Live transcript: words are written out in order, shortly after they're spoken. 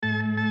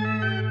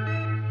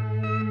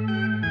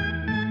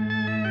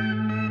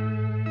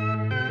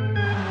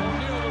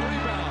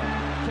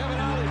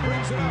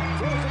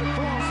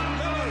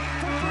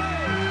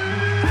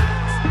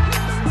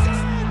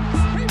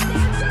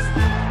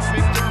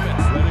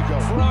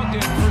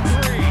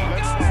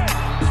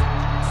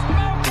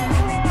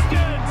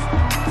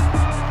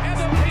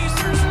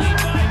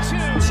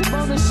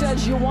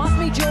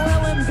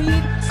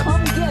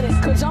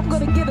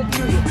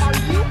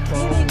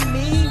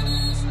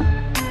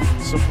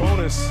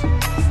Sabonis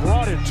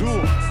brought it to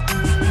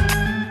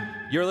him.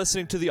 You're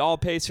listening to the All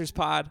Pacers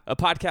Pod, a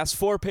podcast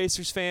for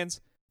Pacers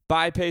fans,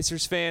 by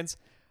Pacers fans.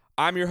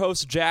 I'm your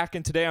host, Jack,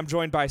 and today I'm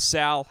joined by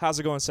Sal. How's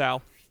it going,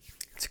 Sal?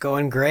 It's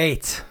going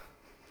great.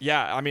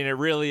 Yeah, I mean, it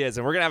really is.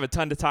 And we're going to have a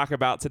ton to talk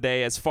about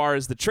today as far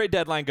as the trade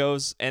deadline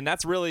goes. And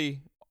that's really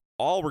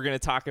all we're going to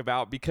talk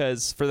about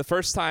because for the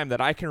first time that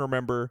I can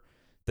remember,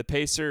 the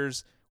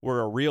Pacers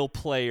were a real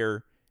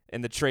player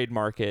in the trade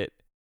market,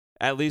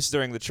 at least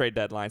during the trade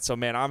deadline. So,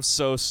 man, I'm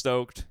so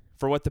stoked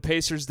for what the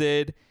Pacers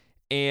did.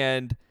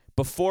 And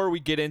before we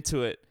get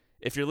into it,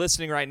 if you're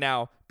listening right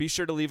now, be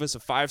sure to leave us a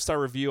 5-star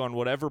review on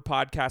whatever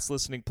podcast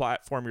listening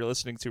platform you're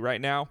listening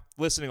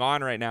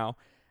on right now.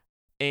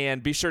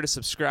 And be sure to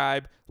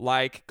subscribe,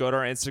 like, go to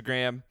our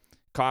Instagram,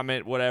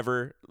 comment,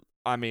 whatever.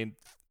 I mean,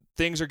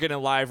 things are getting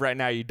live right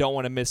now. You don't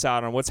want to miss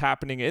out on what's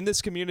happening in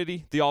this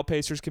community, the All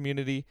Pacers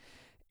community.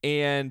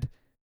 And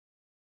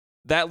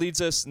that leads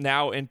us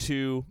now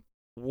into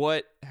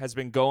what has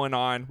been going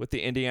on with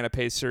the Indiana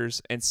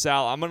Pacers. And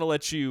Sal, I'm going to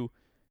let you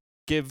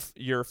give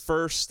your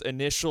first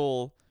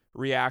initial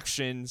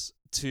reactions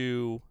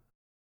to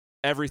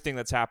everything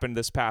that's happened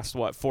this past,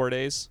 4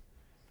 days?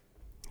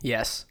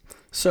 Yes.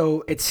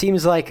 So it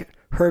seems like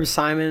Herb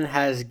Simon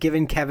has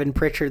given Kevin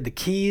Pritchard the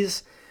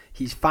keys.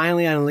 He's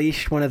finally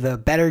unleashed one of the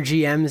better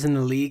GMs in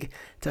the league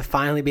to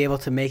finally be able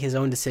to make his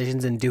own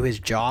decisions and do his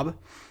job.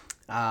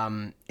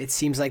 It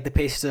seems like the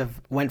Pacers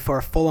have went for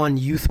a full-on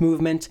youth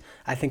movement.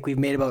 I think we've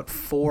made about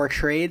 4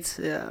 trades,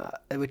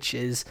 which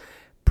is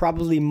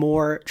probably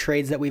more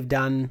trades that we've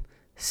done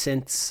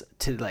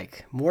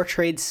more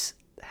trades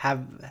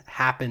have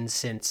happened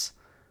since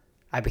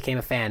I became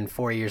a fan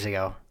 4 years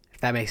ago,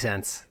 if that makes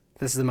sense.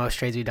 This is the most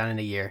trades we've done in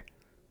a year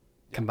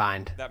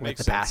combined with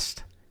the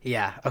past.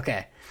 Yeah,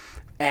 okay.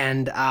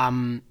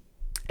 And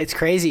it's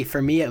crazy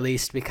for me, at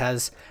least,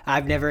 because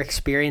I've never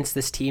experienced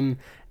this team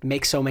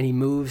make so many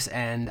moves,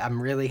 and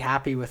I'm really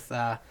happy with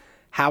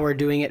how we're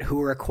doing it, who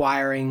we're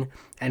acquiring,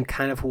 and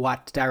kind of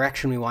what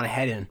direction we want to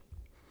head in.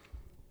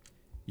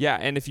 Yeah,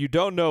 and if you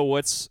don't know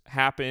what's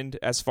happened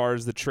as far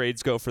as the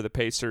trades go for the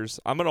Pacers,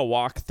 I'm going to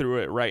walk through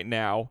it right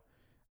now.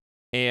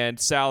 And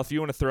Sal, if you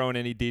want to throw in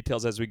any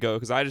details as we go,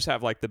 because I just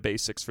have like the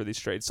basics for these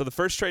trades. So the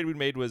first trade we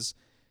made was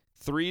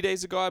 3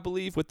 days ago, I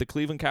believe, with the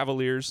Cleveland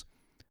Cavaliers.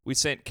 We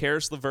sent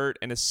Caris LeVert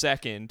and a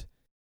second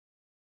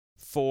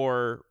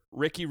for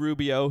Ricky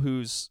Rubio,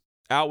 who's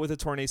out with a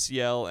torn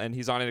ACL, and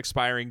he's on an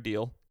expiring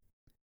deal.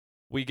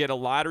 We get a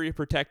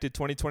lottery-protected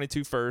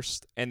 2022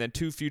 first and then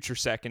 2 future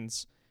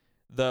seconds.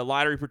 The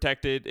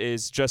lottery-protected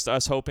is just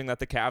us hoping that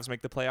the Cavs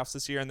make the playoffs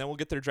this year, and then we'll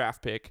get their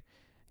draft pick.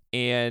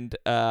 And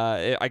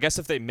I guess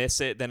if they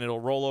miss it, then it'll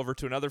roll over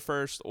to another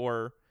first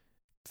or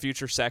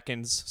future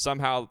seconds,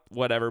 somehow,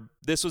 whatever.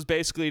 This was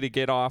basically to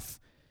get off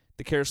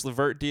the Caris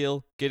LeVert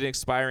deal, get an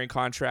expiring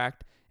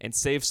contract, and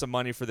save some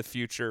money for the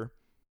future.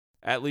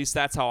 At least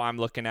that's how I'm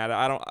looking at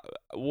it.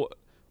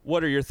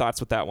 What are your thoughts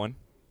with that one?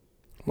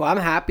 Well, I'm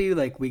happy.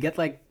 We get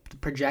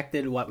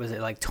projected,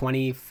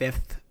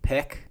 25th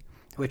pick,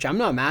 which I'm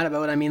not mad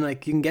about. I mean, you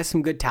can get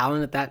some good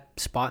talent at that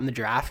spot in the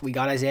draft. We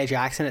got Isaiah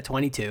Jackson at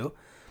 22.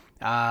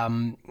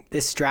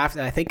 This draft,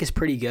 I think, is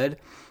pretty good.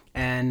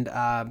 And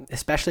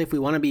especially if we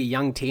want to be a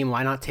young team,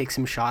 why not take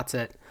some shots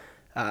at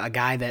a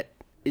guy that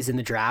is in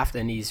the draft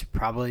and he's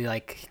probably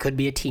he could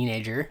be a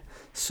teenager.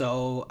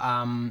 So,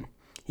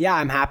 yeah,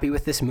 I'm happy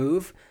with this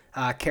move.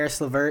 Caris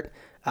LeVert,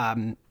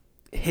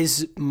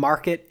 his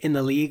market in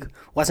the league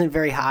wasn't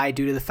very high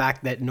due to the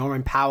fact that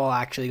Norman Powell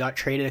actually got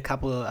traded a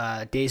couple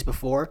of days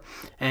before.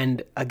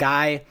 And a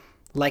guy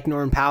like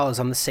Norman Powell is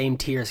on the same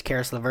tier as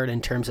Caris LeVert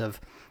in terms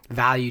of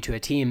value to a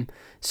team.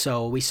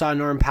 So we saw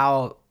Norman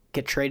Powell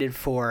get traded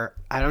for,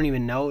 I don't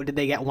even know, did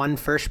they get 1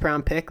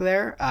 first-round pick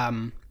there?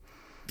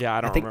 Yeah,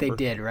 I think they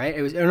did, right?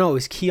 It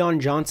was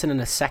Keon Johnson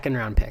and a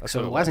 2nd-round pick,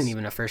 so it wasn't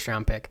even a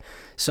first-round pick.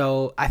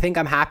 So I think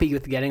I'm happy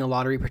with getting a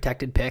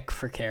lottery-protected pick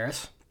for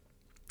Caris,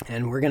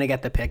 and we're going to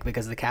get the pick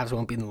because the Cavs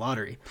won't be in the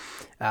lottery.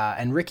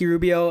 And Ricky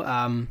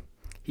Rubio,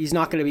 he's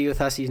not going to be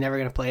with us. He's never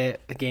going to play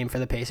a game for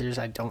the Pacers.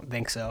 I don't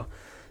think so.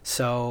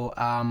 So,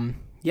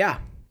 yeah.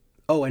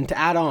 Oh, and to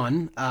add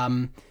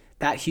on,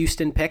 that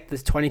Houston pick, the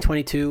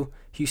 2022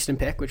 Houston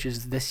pick, which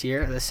is this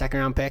year, the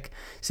 2nd-round pick,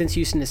 since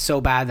Houston is so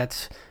bad,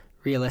 that's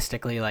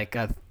realistically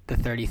the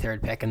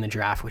 33rd pick in the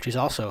draft, which is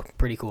also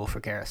pretty cool for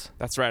Caris.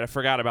 That's right. I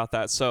forgot about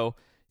that. So,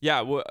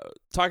 yeah,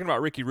 talking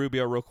about Ricky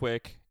Rubio real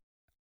quick,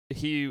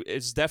 he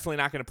is definitely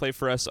not going to play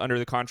for us under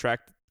the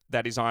contract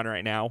that he's on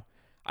right now.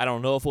 I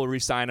don't know if we'll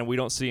re-sign him. We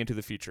don't see into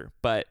the future.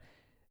 But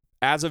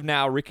as of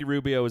now, Ricky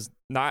Rubio is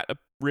not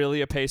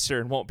really a Pacer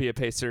and won't be a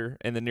Pacer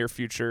in the near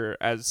future,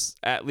 as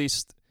at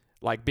least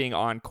being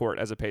on court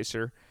as a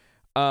Pacer.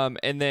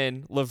 And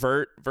then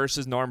LeVert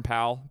versus Norm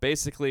Powell.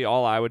 Basically,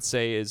 all I would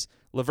say is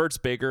LeVert's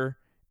bigger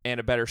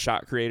and a better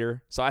shot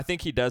creator. So I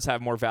think he does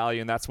have more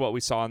value, and that's what we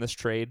saw in this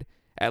trade,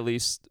 at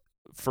least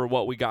for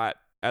what we got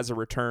as a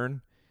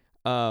return.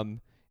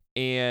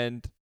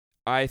 And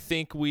I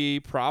think we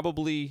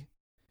probably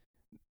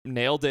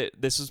nailed it.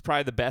 This is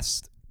probably the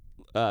best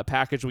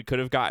package we could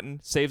have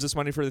gotten. Saves us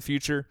money for the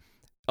future.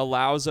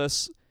 allows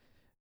us,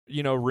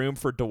 room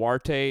for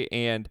Duarte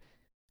and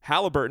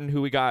Halliburton,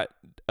 who we got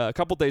a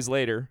couple days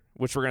later,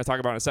 which we're going to talk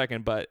about in a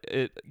second, but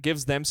it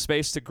gives them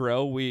space to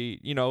grow. We,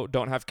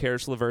 don't have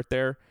Karis LeVert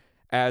there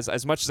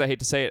as much as I hate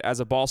to say it, as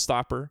a ball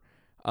stopper,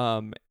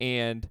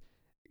 and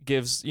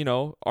gives,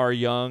 our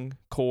young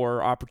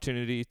core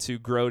opportunity to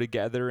grow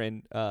together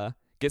and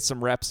get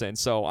some reps in.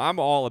 So I'm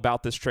all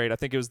about this trade. I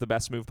think it was the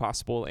best move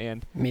possible.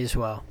 And me as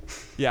well.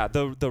 Yeah,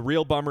 the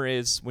real bummer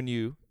is when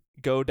you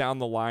go down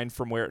the line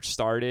from where it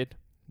started,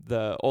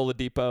 the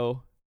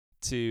Oladipo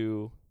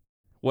to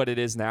what it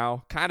is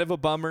now, kind of a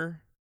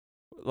bummer,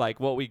 like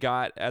what we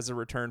got as a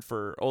return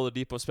for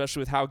Oladipo,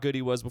 especially with how good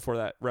he was before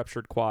that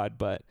ruptured quad.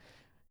 But,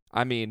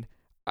 I mean,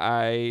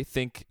 I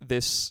think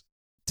this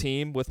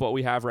team with what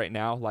we have right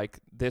now, like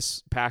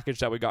this package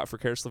that we got for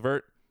Karis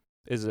LeVert,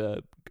 is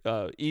a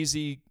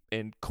easy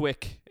and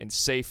quick and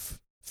safe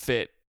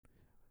fit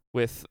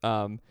with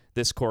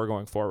this core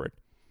going forward.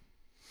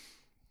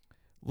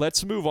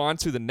 Let's move on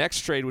to the next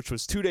trade, which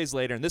was 2 days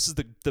later, and this is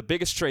the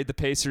biggest trade the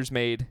Pacers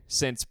made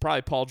since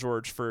probably Paul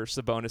George for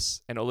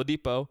Sabonis and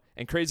Oladipo.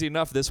 And crazy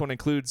enough, this one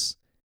includes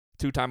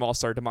two-time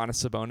All-Star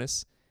Domantas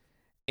Sabonis,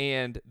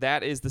 and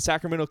that is the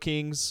Sacramento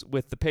Kings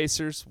with the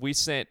Pacers. We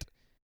sent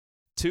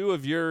two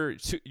of your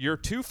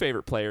two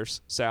favorite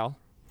players, Sal.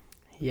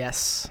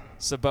 Yes.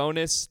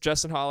 Sabonis,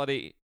 Justin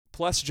Holiday,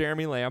 plus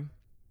Jeremy Lamb,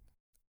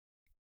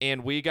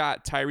 and we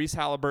got Tyrese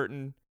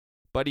Halliburton,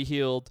 Buddy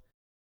Hield,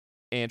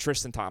 and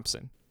Tristan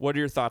Thompson. What are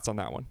your thoughts on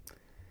that one?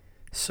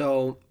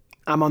 So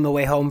I'm on the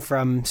way home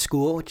from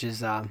school, which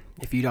is,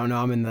 if you don't know,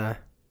 I'm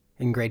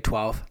in grade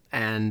 12,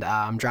 and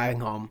I'm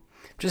driving home.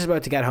 Just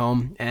about to get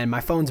home, and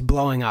my phone's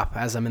blowing up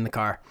as I'm in the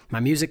car.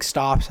 My music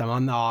stops. I'm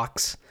on the aux,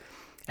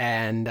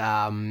 and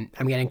I'm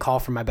getting a call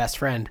from my best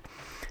friend,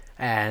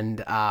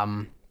 and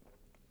I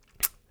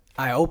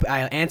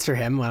answer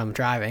him when I'm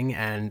driving,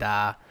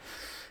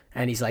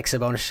 and he's like,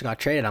 Sabonis got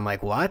traded. I'm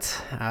like, what?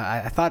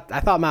 I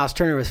thought Miles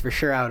Turner was for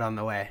sure out on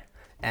the way.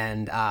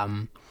 And,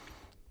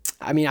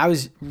 I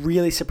was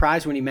really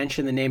surprised when he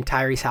mentioned the name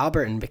Tyrese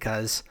Halliburton,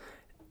 because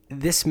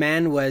this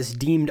man was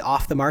deemed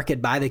off the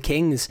market by the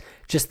Kings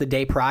just the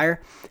day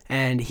prior,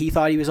 and he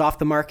thought he was off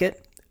the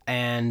market.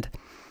 And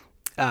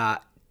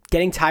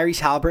getting Tyrese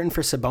Halliburton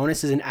for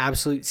Sabonis is an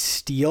absolute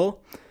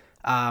steal.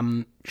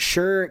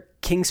 Sure,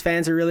 Kings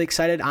fans are really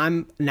excited.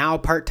 I'm now a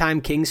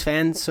part-time Kings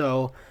fan,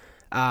 so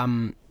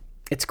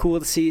it's cool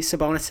to see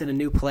Sabonis in a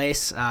new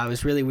place. It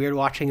was really weird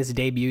watching his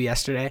debut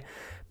yesterday.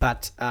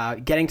 But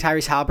getting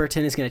Tyrese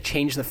Halliburton is going to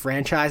change the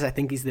franchise. I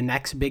think he's the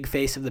next big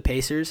face of the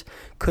Pacers.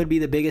 Could be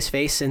the biggest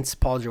face since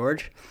Paul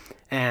George.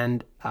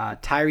 And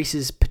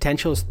Tyrese's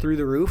potential is through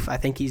the roof. I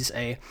think he's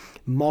a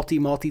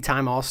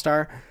multi-time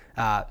All-Star.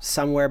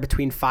 Somewhere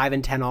between 5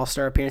 and 10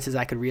 All-Star appearances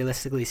I could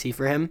realistically see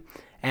for him.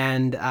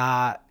 And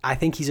I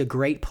think he's a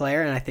great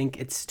player, and I think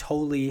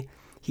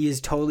he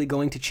is totally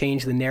going to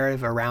change the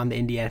narrative around the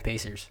Indiana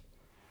Pacers.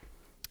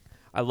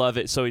 I love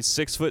it. So he's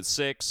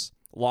 6'6",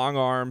 long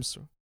arms,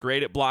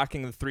 great at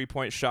blocking the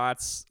three-point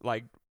shots,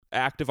 like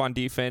active on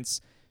defense,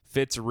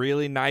 fits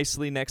really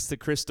nicely next to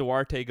Chris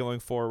Duarte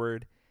going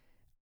forward,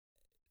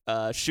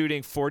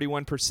 shooting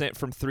 41%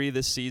 from three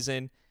this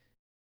season,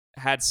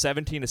 had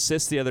 17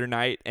 assists the other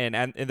night, and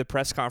in the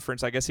press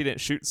conference, I guess he didn't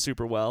shoot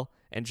super well,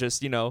 and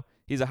just,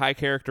 he's a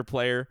high-character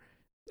player,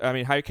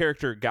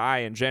 high-character guy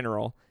in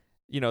general,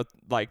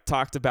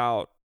 talked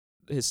about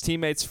his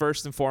teammates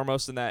first and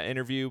foremost in that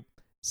interview,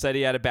 said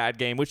he had a bad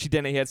game, which he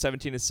didn't. He had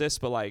 17 assists,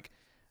 but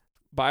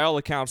by all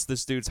accounts,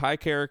 this dude's high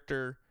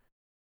character.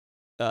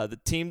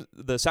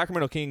 The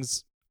Sacramento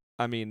Kings,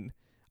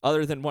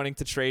 other than wanting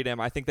to trade him,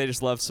 I think they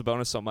just love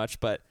Sabonis so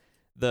much, but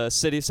the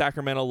city of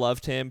Sacramento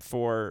loved him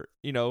for,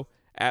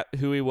 at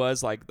who he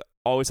was,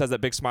 always has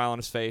that big smile on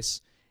his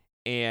face.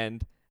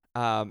 And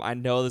I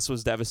know this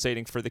was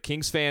devastating for the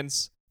Kings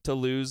fans to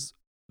lose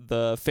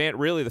the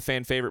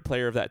fan favorite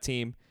player of that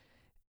team.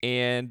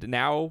 And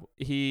now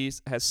he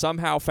has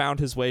somehow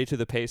found his way to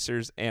the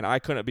Pacers, and I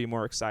couldn't be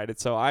more excited.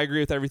 So I agree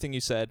with everything you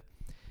said.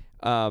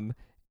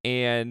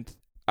 And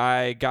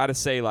I got to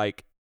say,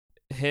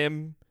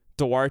 him,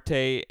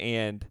 Duarte,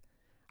 and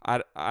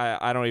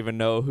I don't even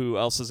know who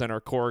else is in our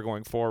core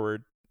going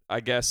forward. I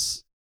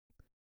guess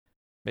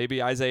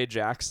maybe Isaiah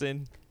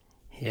Jackson.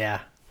 Yeah.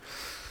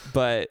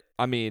 But,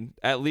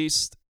 at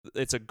least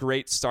it's a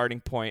great starting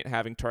point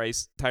having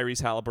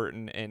Tyrese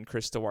Halliburton and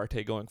Chris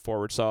Duarte going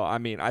forward. So,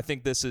 I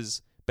think this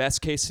is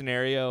best case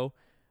scenario,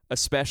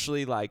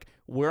 especially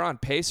we're on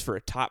pace for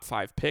a top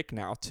 5 pick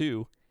now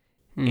too.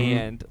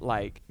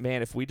 Mm-hmm.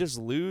 And if we just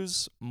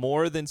lose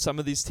more than some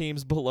of these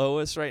teams below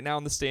us right now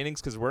in the standings,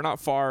 because we're not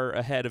far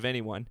ahead of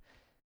anyone,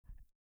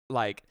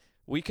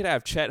 we could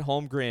have Chet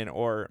Holmgren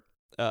or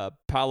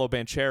Paolo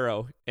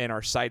Banchero in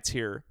our sights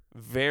here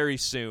very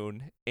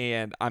soon.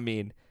 And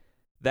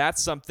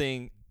that's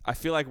something. I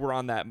feel like we're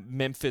on that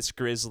Memphis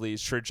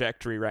Grizzlies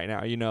trajectory right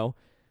now,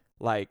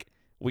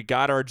 we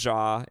got our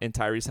jaw in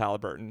Tyrese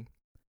Halliburton,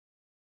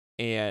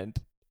 and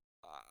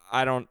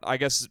I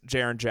guess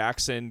Jaren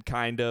Jackson,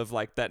 kind of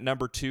like that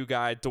number 2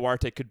 guy.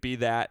 Duarte could be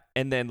that.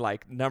 And then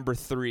like number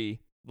 3,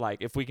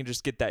 like if we can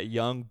just get that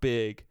young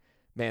big,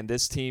 man,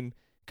 this team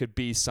could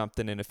be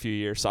something in a few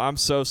years. So I'm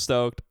so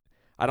stoked.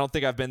 I don't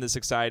think I've been this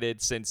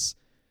excited since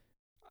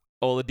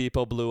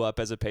Oladipo blew up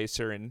as a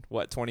Pacer in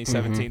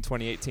 2017,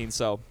 2018.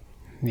 So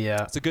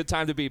yeah, it's a good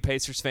time to be a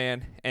Pacers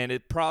fan. And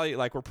it probably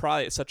like we're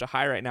probably at such a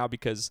high right now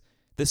because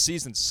this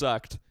season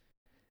sucked.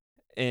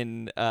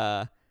 And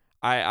I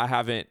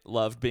haven't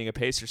loved being a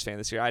Pacers fan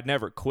this year. I'd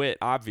never quit,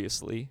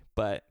 obviously,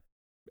 but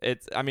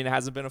it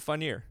hasn't been a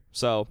fun year.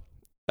 So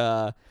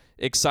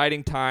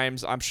exciting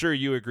times. I'm sure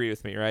you agree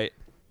with me, right?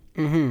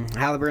 Mm-hmm.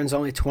 Halliburton's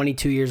only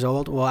 22 years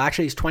old. Well,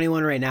 actually, he's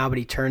 21 right now, but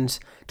he turns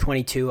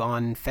 22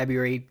 on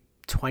February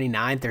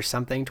 29th or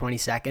something,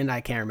 22nd. I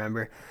can't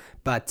remember.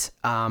 But,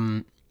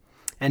 and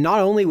not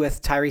only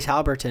with Tyrese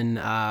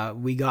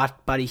Halliburton, we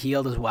got Buddy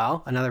Hield as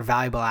well, another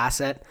valuable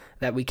asset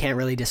that we can't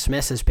really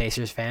dismiss as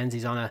Pacers fans.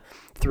 He's on a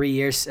 3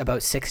 years, about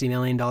 $60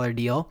 million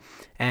deal,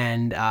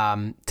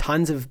 and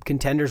tons of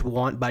contenders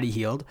want Buddy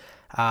Hield.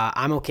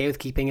 I'm okay with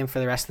keeping him for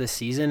the rest of the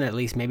season, at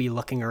least maybe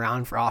looking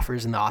around for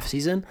offers in the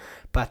offseason.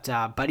 But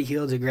Buddy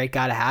Hield's a great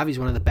guy to have. He's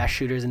one of the best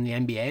shooters in the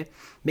NBA.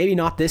 Maybe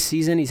not this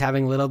season. He's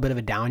having a little bit of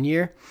a down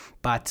year.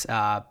 But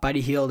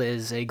Buddy Hield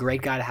is a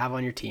great guy to have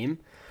on your team.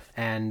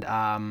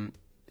 And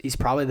he's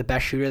probably the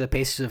best shooter the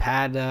Pacers have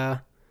had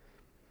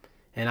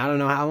in I don't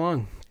know how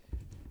long.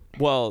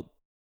 Well,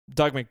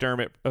 Doug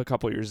McDermott a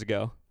couple years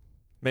ago.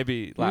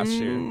 Maybe last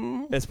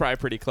year. It's probably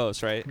pretty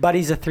close, right?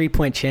 Buddy's a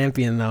 3-point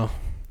champion, though.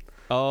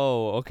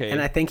 Oh, okay.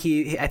 And I think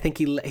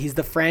he's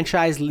the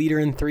franchise leader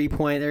in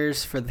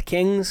 3-pointers for the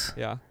Kings.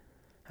 Yeah.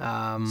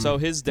 So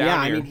his down year.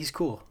 Yeah, I mean, he's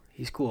cool.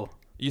 He's cool.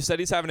 You said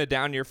he's having a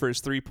down year for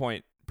his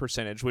 3-point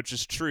percentage, which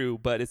is true,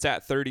 but it's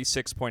at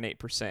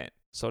 36.8%.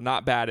 So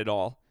not bad at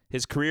all.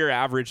 His career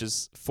average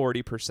is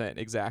 40%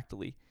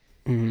 exactly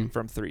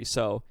from 3.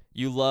 So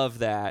you love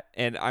that.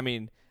 And I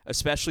mean,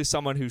 especially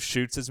someone who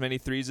shoots as many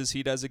threes as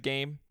he does a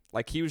game.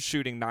 Like he was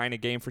shooting 9 a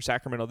game for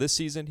Sacramento this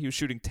season. He was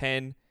shooting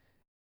 10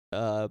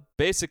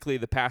 basically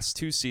the past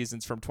 2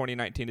 seasons from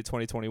 2019 to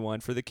 2021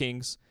 for the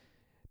Kings,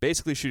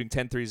 basically shooting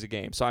 10 threes a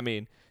game. So, I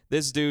mean,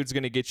 this dude's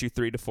going to get you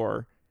 3 to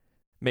 4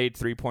 made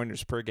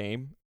 3-pointers per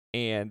game,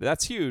 and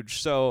that's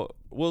huge. So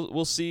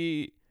we'll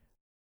see.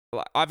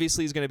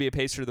 Obviously, he's going to be a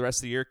Pacer the rest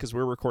of the year because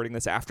we're recording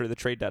this after the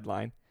trade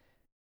deadline.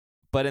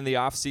 But in the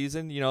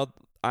offseason,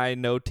 I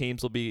know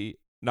teams will be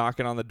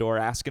knocking on the door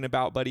asking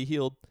about Buddy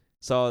Hield.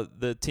 So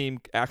the team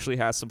actually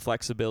has some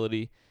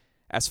flexibility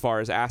as far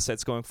as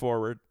assets going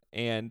forward,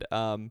 and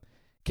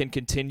can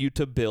continue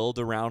to build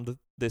around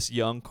this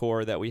young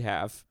core that we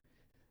have,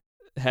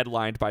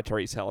 headlined by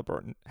Tyrese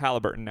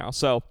Halliburton now.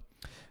 So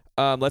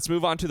let's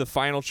move on to the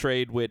final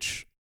trade,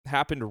 which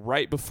happened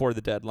right before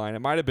the deadline. It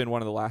might have been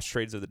one of the last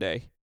trades of the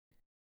day.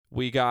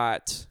 We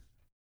got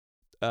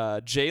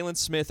Jalen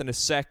Smith and a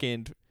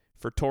second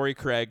for Torrey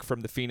Craig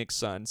from the Phoenix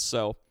Suns.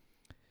 So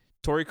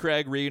Torrey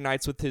Craig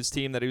reunites with his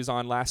team that he was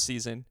on last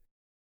season,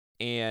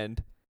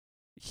 and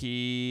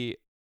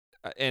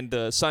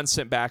the Suns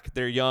sent back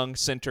their young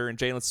center and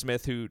Jalen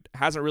Smith, who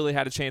hasn't really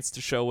had a chance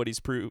to show what he's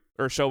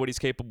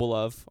capable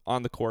of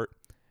on the court.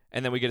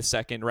 And then we get a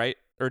second, right?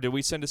 Or did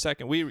we send a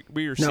second? We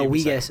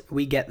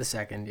get the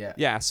second, yeah.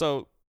 Yeah,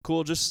 so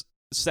cool. Just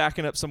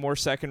stacking up some more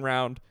second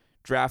round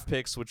draft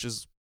picks, which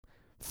is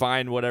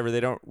fine, whatever. They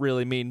don't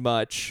really mean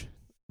much.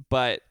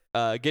 But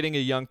getting a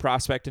young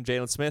prospect in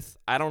Jalen Smith,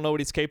 I don't know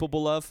what he's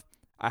capable of.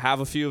 I have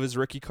a few of his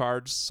rookie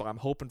cards, so I'm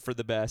hoping for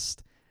the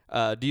best.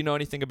 Do you know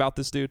anything about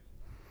this dude?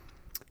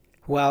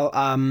 Well,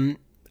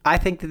 I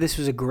think that this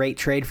was a great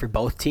trade for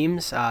both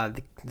teams.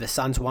 The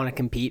Suns want to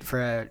compete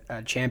for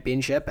a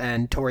championship,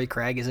 and Torrey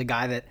Craig is a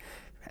guy that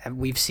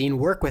we've seen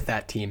work with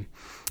that team.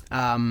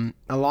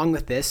 Along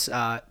with this,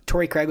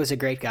 Torrey Craig was a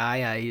great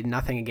guy.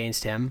 Nothing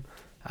against him.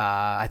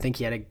 I think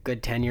he had a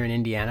good tenure in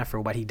Indiana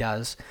for what he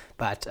does.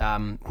 But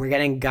we're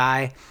getting a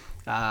guy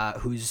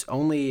who's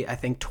only, I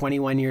think,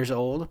 21 years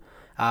old.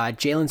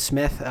 Jalen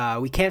Smith,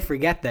 we can't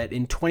forget that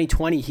in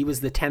 2020, he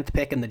was the 10th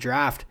pick in the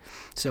draft.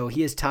 So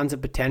he has tons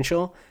of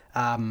potential.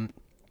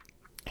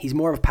 He's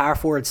more of a power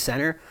forward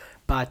center,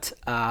 but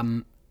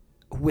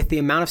with the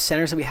amount of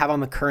centers that we have on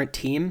the current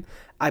team,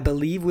 I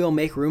believe we'll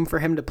make room for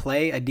him to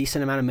play a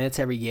decent amount of minutes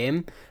every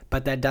game,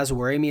 but that does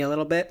worry me a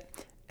little bit.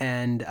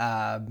 And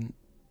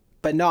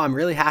but no, I'm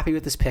really happy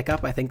with this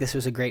pickup. I think this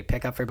was a great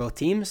pickup for both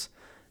teams,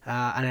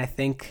 and I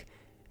think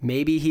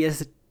maybe he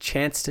has a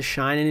chance to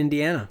shine in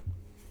Indiana.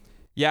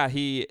 Yeah,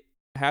 he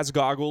has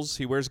goggles.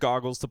 He wears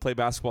goggles to play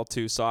basketball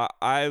too. So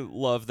I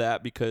love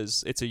that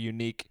because it's a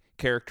unique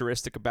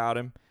characteristic about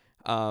him.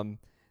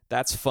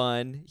 That's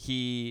fun.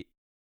 He,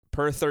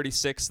 per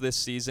 36 this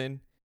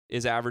season,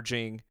 is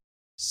averaging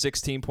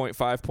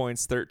 16.5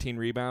 points, 13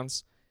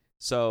 rebounds.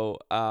 So,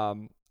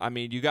 I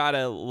mean, you got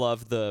to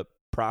love the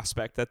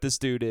prospect that this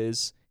dude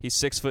is. He's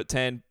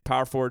 6'10",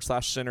 power forward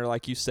 / center,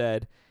 like you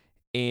said.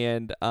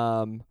 And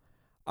I'm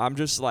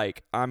just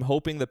like, I'm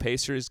hoping the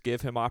Pacers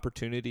give him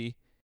opportunity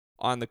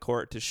on the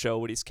court to show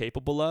what he's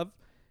capable of,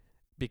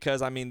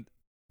 because I mean,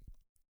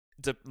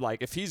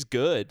 like if he's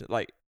good,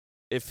 like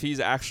if he's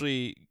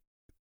actually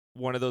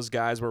one of those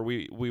guys where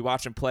we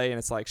watch him play and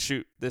it's like,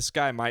 shoot, this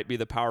guy might be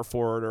the power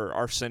forward or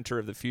our center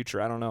of the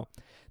future, I don't know,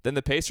 then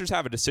the Pacers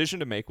have a decision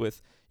to make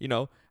with,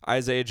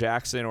 Isaiah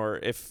Jackson, or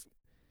if,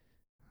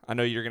 I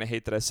know you're going to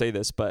hate that I say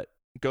this, but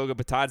Goga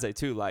Bitadze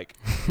too. Like,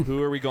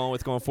 who are we going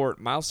with going forward?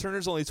 Miles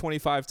Turner's only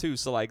 25 too.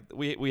 So like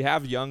we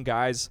have young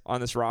guys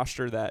on this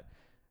roster that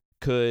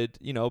could,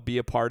 be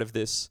a part of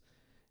this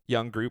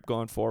young group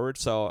going forward.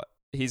 So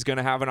he's going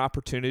to have an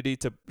opportunity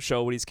to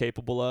show what he's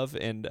capable of.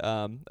 And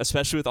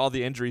especially with all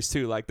the injuries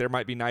too, like there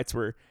might be nights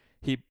where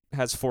he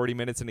has 40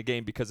 minutes in a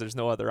game because there's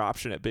no other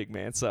option at big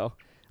man. So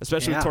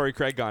especially with Torrey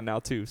Craig gone now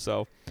too.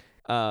 So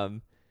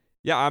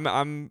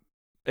I'm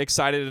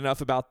excited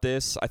enough about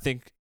this. I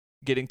think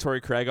getting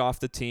Torrey Craig off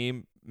the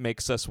team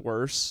makes us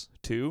worse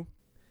too.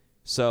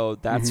 So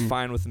that's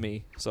fine with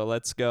me. So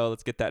let's go.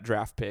 Let's get that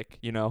draft pick,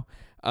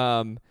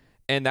 and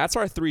that's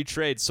our 3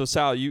 trades. So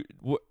Sal,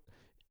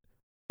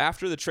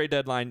 after the trade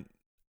deadline,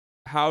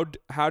 how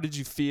did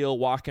you feel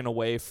walking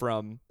away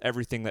from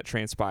everything that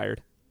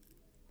transpired?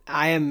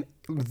 I am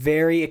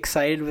very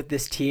excited with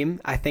this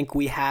team. I think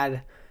we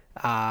had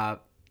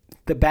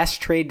the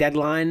best trade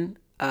deadline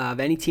of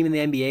any team in the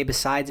NBA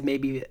besides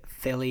maybe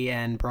Philly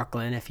and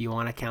Brooklyn, if you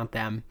want to count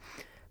them.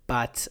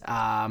 But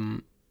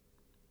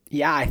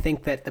I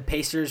think that the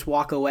Pacers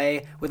walk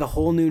away with a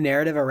whole new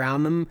narrative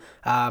around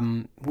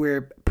them.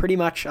 We're pretty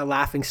much a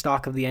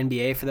laughingstock of the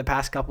NBA for the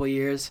past couple of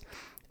years.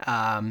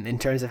 In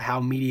terms of how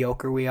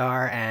mediocre we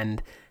are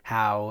and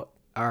how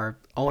our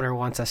owner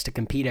wants us to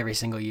compete every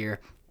single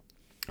year.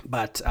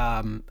 But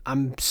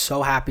I'm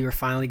so happy we're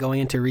finally going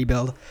into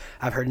rebuild.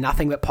 I've heard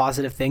nothing but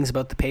positive things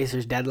about the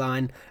Pacers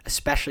deadline,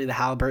 especially the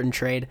Haliburton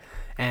trade,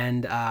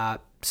 and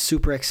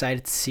super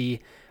excited to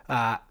see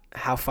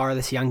how far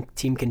this young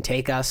team can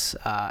take us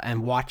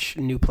and watch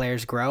new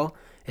players grow.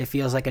 It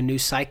feels like a new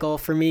cycle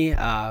for me.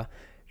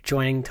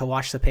 Joining to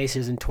watch the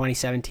Pacers in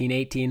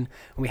 2017-18.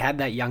 We had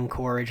that young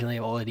core originally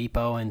of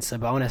Oladipo and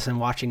Sabonis, and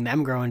watching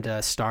them grow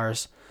into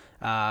stars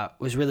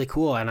was really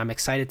cool. And I'm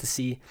excited to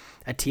see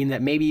a team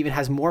that maybe even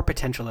has more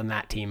potential than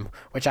that team,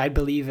 which I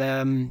believe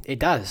it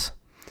does.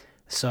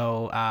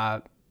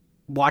 So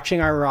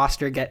watching our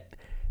roster get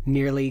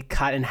nearly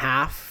cut in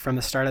half from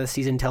the start of the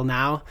season till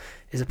now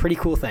is a pretty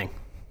cool thing.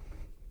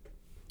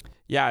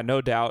 Yeah,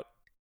 no doubt.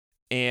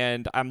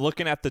 And I'm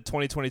looking at the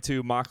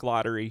 2022 mock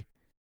lottery.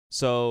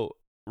 So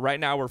right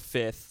now we're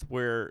 5th,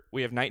 where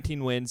we have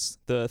 19 wins.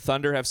 The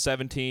Thunder have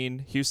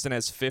 17. Houston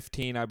has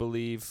 15, I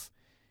believe.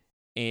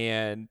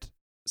 And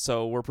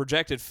so we're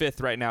projected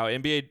 5th right now.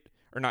 NBA,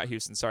 or not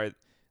Houston, sorry.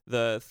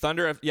 The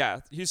Thunder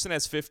Houston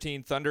has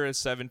 15. Thunder has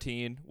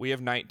 17. We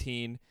have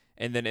 19.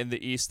 And then in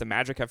the East, the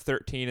Magic have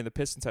 13 and the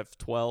Pistons have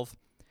 12.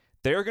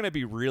 They're going to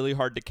be really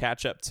hard to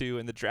catch up to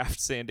in the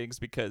draft standings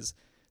because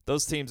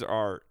those teams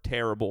are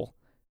terrible.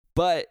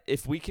 But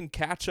if we can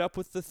catch up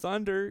with the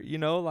Thunder,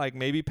 like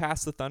maybe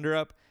pass the Thunder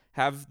up,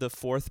 have the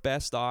 4th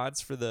best odds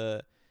for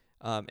the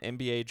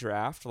NBA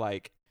draft,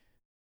 like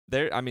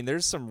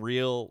there's some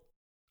real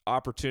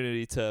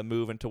opportunity to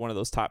move into one of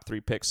those top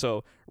 3 picks.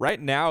 So right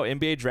now,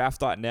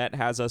 NBADraft.net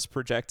has us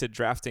projected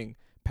drafting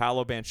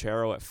Paolo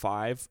Banchero at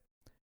 5.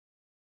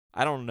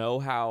 I don't know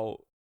how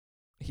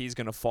he's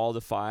going to fall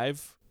to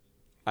 5.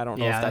 I don't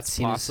know if that's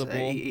possible.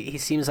 He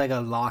seems like a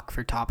lock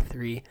for top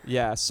 3.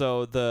 Yeah,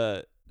 so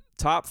the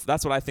top,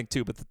 that's what I think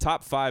too, but the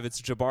top 5,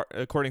 it's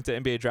according to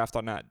NBA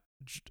Draft.net,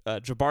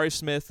 Jabari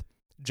Smith,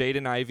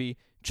 Jaden Ivey,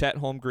 Chet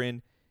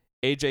Holmgren,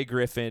 AJ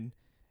Griffin,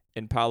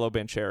 and Paolo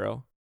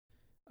Banchero.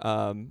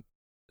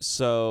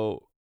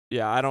 So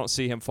yeah, I don't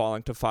see him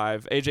falling to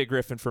 5. AJ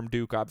Griffin from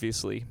Duke,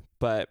 obviously,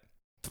 but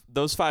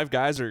those 5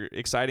 guys are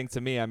exciting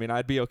to me. I mean,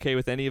 I'd be okay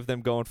with any of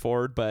them going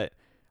forward, but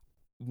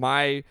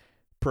my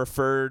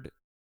preferred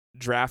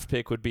draft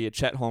pick would be a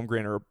Chet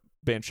Holmgren or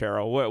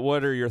Banchero.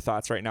 What are your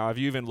thoughts right now? Have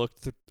you even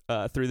looked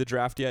through the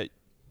draft yet?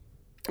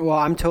 Well,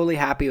 I'm totally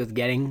happy with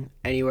getting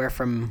anywhere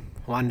from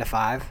 1 to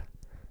 5.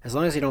 As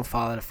long as you don't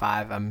fall to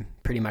 5, I'm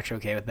pretty much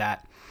okay with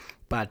that.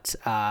 But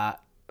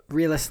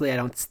realistically, I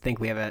don't think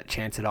we have a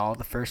chance at all at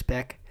the first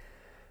pick.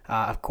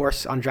 Of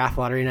course, on draft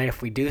lottery night,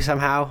 if we do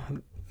somehow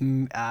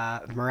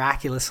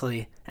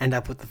miraculously end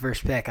up with the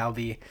first pick, I'll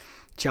be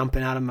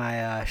jumping out of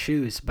my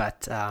shoes.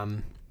 But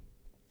I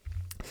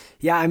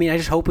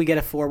just hope we get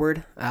a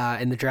forward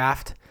in the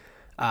draft.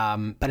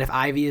 But if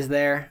Ivy is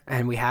there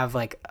and we have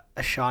like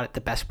a shot at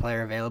the best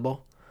player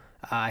available,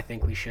 I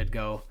think we should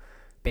go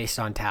based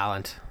on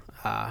talent.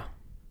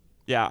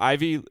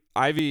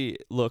 Ivy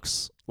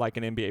looks like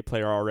an NBA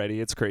player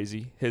already. It's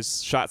crazy.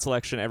 His shot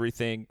selection,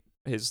 everything,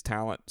 his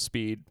talent,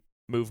 speed,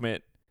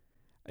 movement.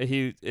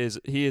 He is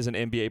an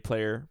NBA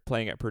player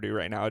playing at Purdue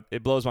right now.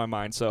 It blows my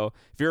mind. So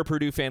if you're a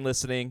Purdue fan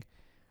listening,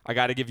 I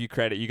got to give you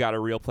credit. You got a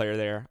real player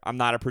there. I'm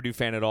not a Purdue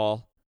fan at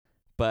all,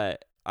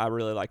 but I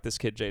really like this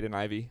kid, Jaden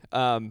Ivey.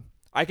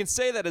 I can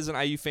say that as an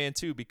IU fan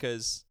too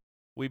because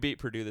we beat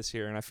Purdue this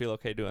year, and I feel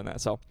okay doing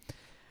that. So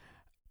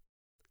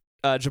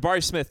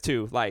Jabari Smith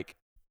too, like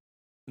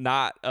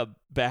not a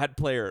bad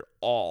player at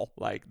all.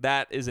 Like,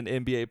 that is an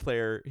NBA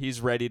player.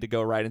 He's ready to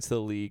go right into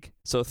the league.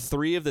 So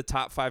 3 of the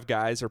top 5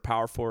 guys are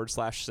power forward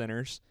 /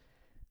 centers.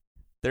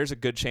 There's a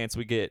good chance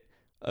we get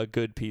a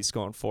good piece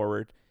going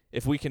forward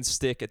if we can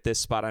stick at this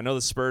spot. I know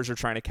the Spurs are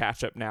trying to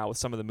catch up now with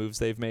some of the moves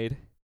they've made,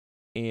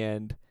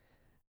 and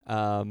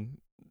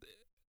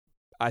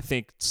I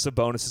think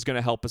Sabonis is going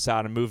to help us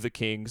out and move the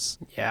Kings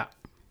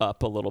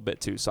up a little bit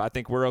too. So I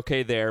think we're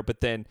okay there.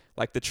 But then,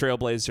 like, the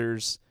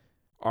Trailblazers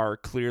are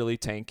clearly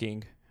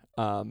tanking,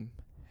 and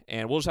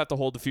we'll just have to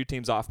hold a few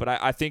teams off. But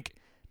I think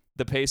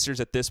the Pacers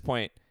at this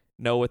point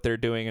know what they're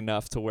doing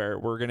enough to where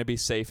we're going to be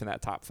safe in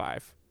that top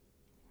 5.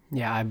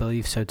 Yeah, I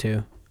believe so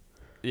too.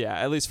 Yeah,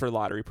 at least for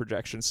lottery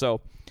projections.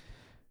 So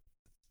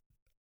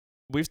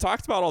we've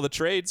talked about all the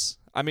trades.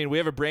 I mean, we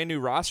have a brand new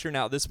roster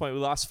now. At this point, we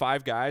lost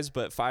 5 guys,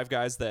 but 5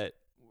 guys that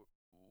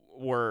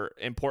were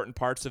important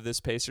parts of this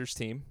Pacers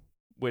team,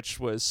 which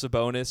was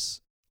Sabonis,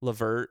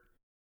 LeVert,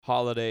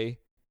 Holiday,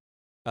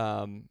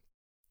 Lamb,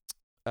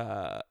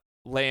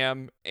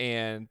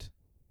 and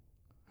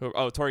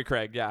Torrey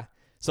Craig. Yeah.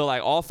 So,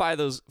 like, all 5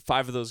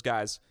 of those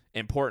guys,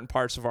 important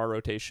parts of our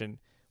rotation,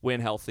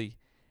 when healthy.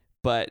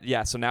 But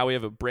yeah, so now we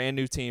have a brand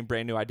new team,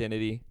 brand new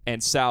identity.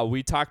 And Sal,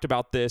 we talked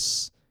about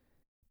this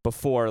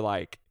before.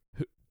 Like,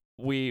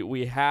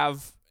 we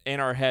have in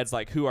our heads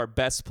like who our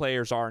best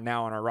players are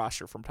now on our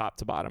roster from top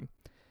to bottom.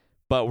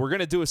 But we're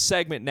gonna do a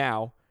segment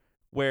now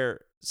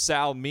where,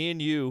 Sal, me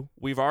and you,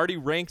 we've already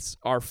ranked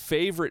our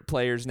favorite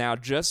players now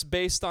just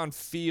based on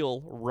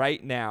feel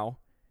right now.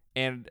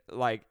 And,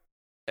 like,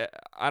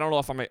 I don't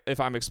know if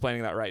I'm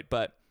explaining that right,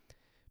 but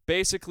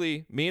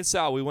basically, me and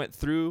Sal, we went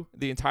through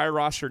the entire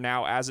roster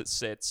now as it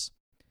sits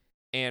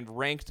and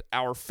ranked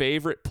our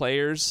favorite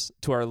players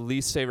to our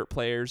least favorite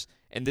players.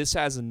 And this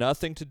has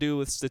nothing to do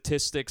with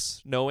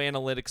statistics, no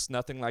analytics,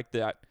 nothing like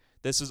that.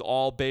 This is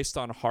all based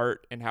on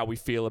heart and how we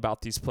feel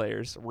about these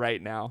players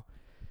right now.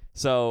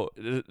 So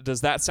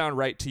does that sound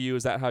right to you?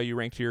 Is that how you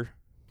ranked your?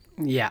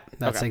 Yeah,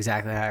 that's Okay.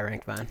 exactly how I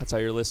ranked mine. That's how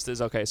your list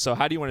is? Okay, so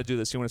how do you want to do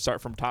this? You want to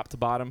start from top to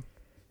bottom?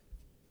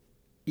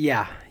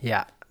 Yeah.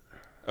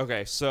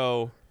 Okay,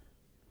 so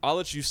I'll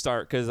let you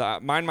start because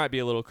mine might be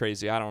a little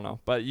crazy. I don't know.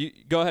 But you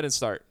go ahead and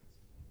start.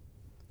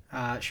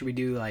 Should we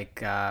do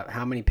like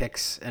how many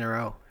picks in a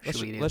row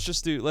should we do? Let's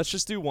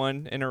just do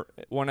one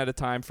at a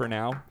time for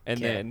now, and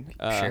then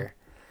sure.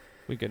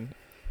 we can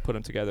put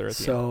them together at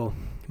the end. So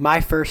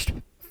my first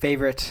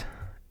favorite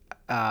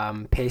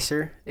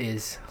Pacer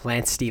is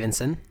Lance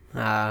Stevenson.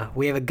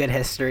 We have a good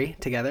history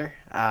together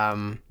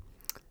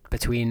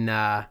between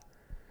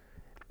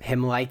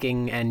him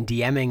liking and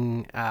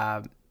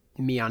DMing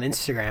me on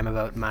Instagram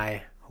about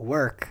my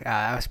work.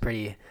 That was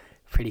pretty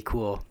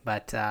cool.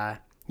 But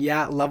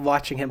yeah, love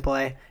watching him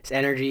play. His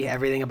energy,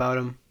 everything about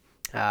him.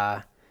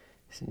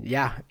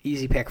 Yeah,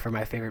 easy pick for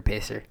my favorite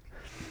Pacer.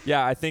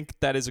 Yeah, I think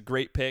that is a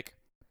great pick.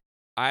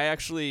 I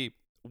actually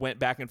went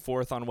back and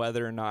forth on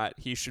whether or not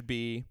he should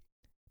be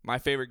my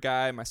favorite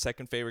guy, my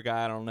second favorite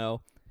guy, I don't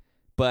know.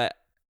 But,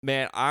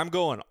 man, I'm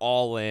going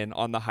all in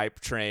on the hype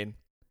train.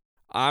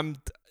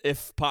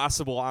 If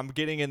possible, I'm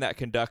getting in that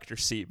conductor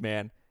seat,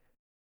 man.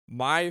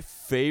 My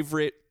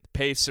favorite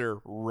Pacer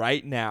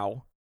right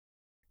now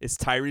is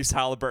Tyrese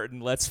Halliburton.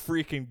 Let's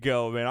freaking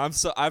go, man.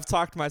 I've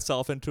talked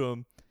myself into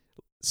him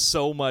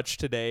so much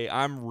today.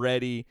 I'm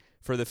ready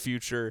for the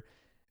future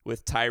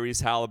with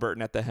Tyrese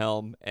Halliburton at the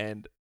helm,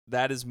 and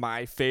that is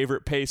my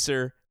favorite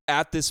Pacer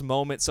at this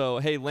moment. So,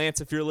 hey,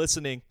 Lance, if you're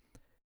listening,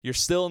 you're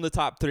still in the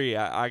top 3.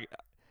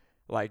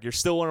 You're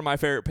still one of my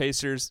favorite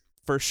Pacers,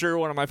 for sure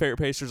one of my favorite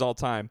Pacers all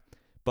time.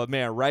 But,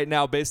 man, right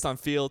now, based on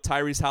feel,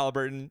 Tyrese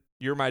Halliburton,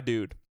 you're my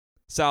dude.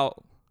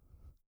 Sal,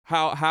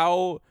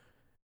 how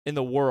in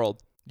the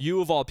world,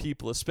 you of all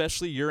people,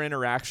 especially your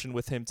interaction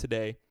with him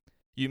today,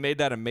 you made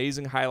that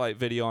amazing highlight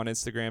video on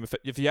Instagram.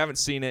 If you haven't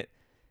seen it,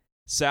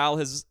 Sal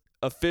has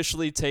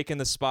officially taken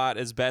the spot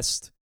as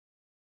best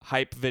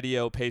hype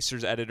video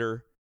Pacers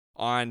editor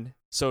on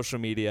social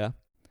media.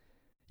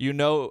 You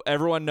know,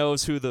 everyone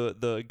knows who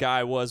the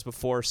guy was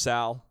before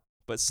Sal,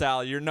 but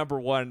Sal, you're number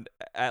 1,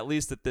 at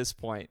least at this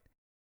point.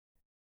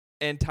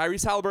 And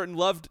Tyrese Halliburton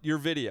loved your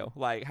video.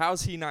 Like,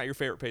 how's he not your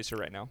favorite Pacer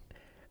right now?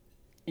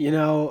 You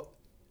know,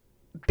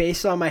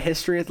 based on my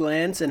history with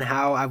Lance and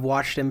how I've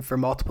watched him for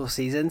multiple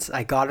seasons,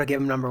 I got to give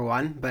him number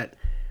 1. But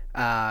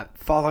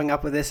following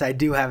up with this, I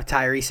do have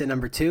Tyrese at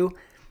number 2.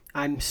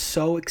 I'm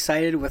so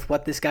excited with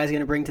what this guy's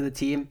going to bring to the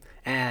team,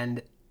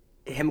 and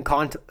him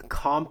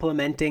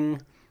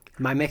complimenting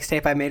my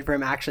mixtape I made for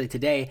him actually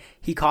today.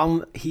 He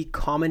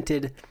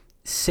commented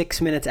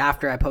 6 minutes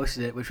after I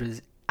posted it, which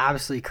was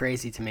absolutely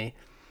crazy to me.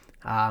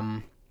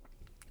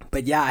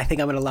 But yeah, I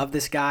think I'm going to love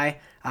this guy.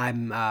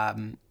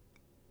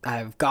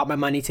 I've got my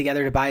money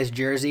together to buy his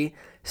jersey.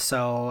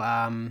 So,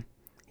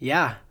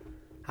 yeah,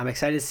 I'm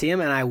excited to see him,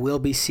 and I will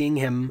be seeing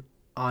him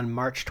on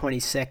March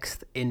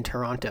 26th in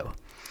Toronto.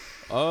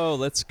 Oh,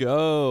 let's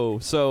go.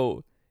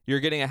 So you're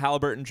getting a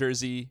Halliburton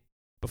jersey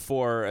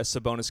before a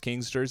Sabonis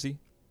Kings jersey?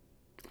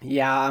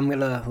 Yeah, I'm going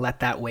to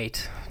let that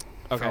wait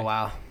for a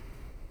while.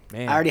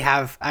 Man. I already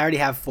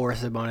have 4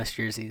 Sabonis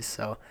jerseys,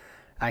 so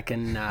I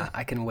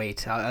can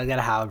wait. I'll get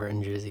a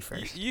Halliburton jersey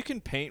first. You can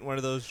paint one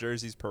of those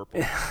jerseys purple.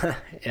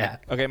 Yeah.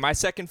 Okay, my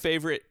second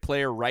favorite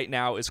player right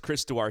now is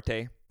Chris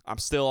Duarte. I'm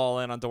still all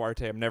in on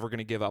Duarte. I'm never going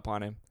to give up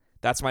on him.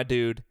 That's my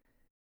dude.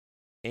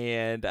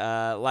 And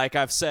like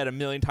I've said a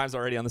million times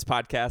already on this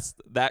podcast,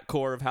 that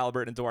core of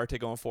Halliburton and Duarte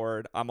going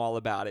forward, I'm all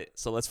about it.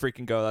 So let's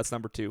freaking go. That's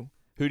number 2.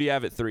 Who do you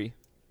have at 3?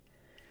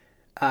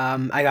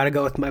 I got to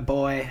go with my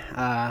boy,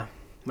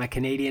 my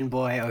Canadian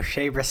boy,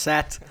 O'Shea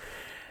Brissett.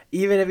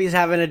 Even if he's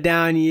having a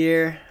down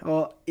year,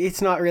 well, it's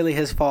not really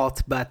his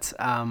fault, but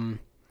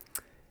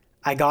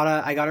I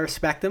gotta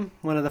respect him.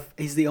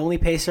 He's the only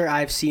Pacer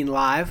I've seen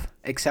live,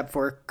 except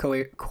for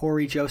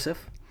Corey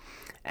Joseph,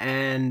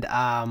 and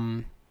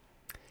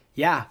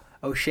yeah,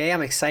 O'Shea.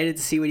 I'm excited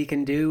to see what he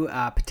can do.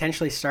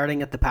 Potentially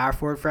starting at the power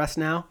forward for us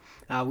now.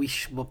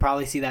 We'll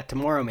probably see that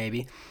tomorrow,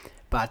 maybe,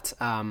 but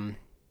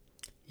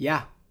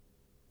yeah.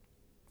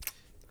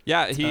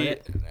 Yeah,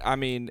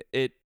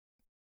 it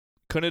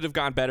couldn't have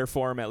gone better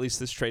for him, at least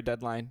this trade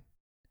deadline.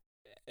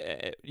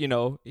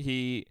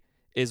 He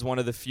is one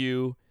of the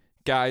few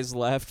guys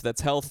left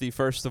that's healthy,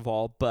 first of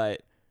all,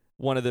 but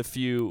one of the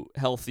few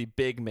healthy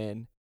big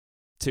men,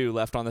 too,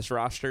 left on this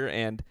roster.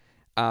 And,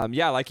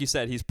 like you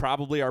said, he's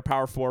probably our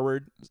power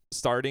forward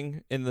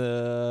starting in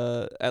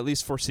the at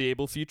least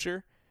foreseeable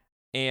future.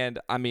 And,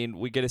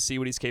 we get to see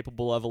what he's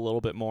capable of a little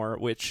bit more,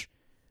 which,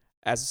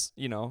 as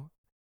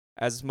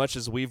much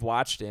as we've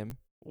watched him,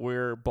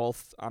 we're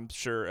both, I'm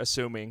sure,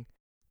 assuming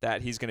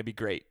that he's going to be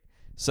great.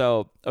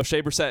 So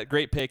O'Shea Brissett,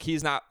 great pick.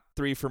 He's not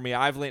 3 for me.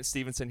 I have Lance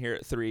Stevenson here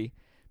at 3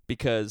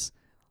 because,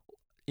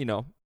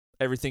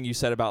 everything you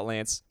said about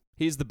Lance,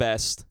 he's the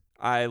best.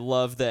 I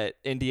love that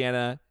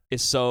Indiana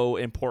is so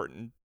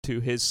important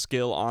to his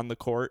skill on the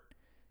court.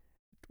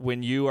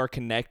 When you are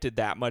connected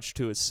that much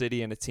to a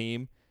city and a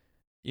team,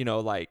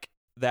 like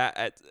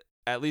that,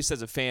 at least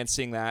as a fan,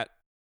 seeing that,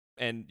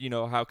 and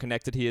how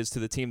connected he is to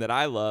the team that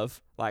I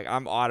love, like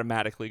I'm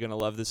automatically going to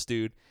love this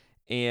dude.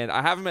 And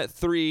I have him at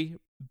 3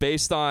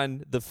 based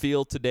on the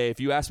field today. If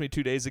you asked me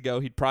 2 days ago,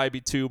 he'd probably be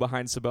 2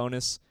 behind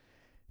Sabonis.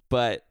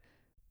 But,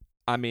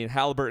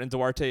 Halliburton and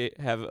Duarte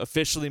have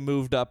officially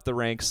moved up the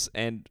ranks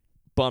and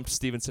bumped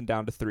Stevenson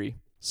down to 3.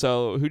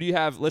 So who do you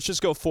have? Let's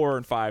just go 4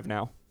 and 5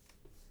 now.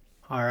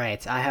 All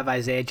right. I have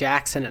Isaiah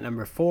Jackson at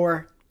number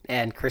 4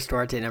 and Chris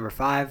Duarte at number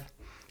 5.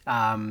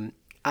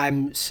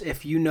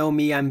 If you know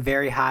me, I'm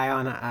very high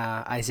on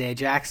Isaiah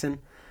Jackson.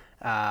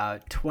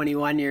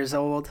 21 years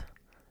old.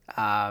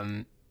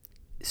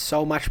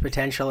 So much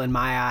potential in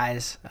my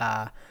eyes.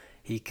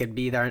 He could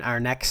be our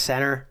next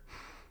center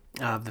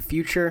of the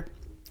future.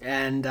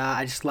 And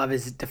I just love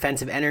his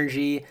defensive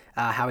energy,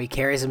 how he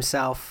carries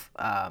himself.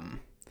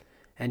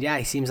 And yeah,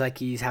 he seems like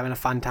he's having a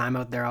fun time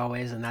out there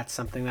always. And that's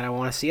something that I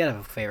want to see out of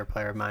a favorite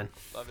player of mine.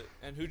 Love it.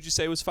 And who did you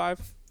say was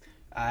 5?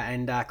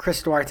 And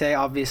Chris Duarte,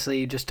 obviously,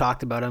 you just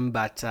talked about him.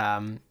 But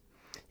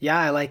yeah,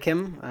 I like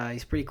him.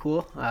 He's pretty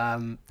cool.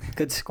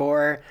 Good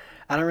scorer.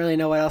 I don't really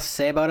know what else to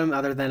say about him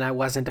other than I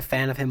wasn't a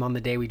fan of him on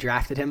the day we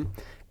drafted him.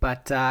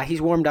 But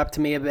he's warmed up to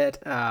me a bit.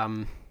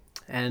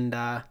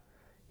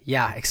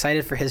 Yeah,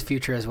 excited for his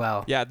future as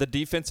well. Yeah, the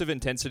defensive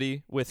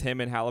intensity with him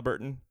and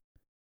Halliburton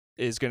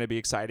is going to be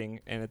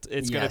exciting. And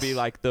it's going to be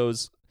like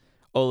those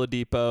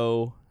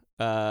Oladipo,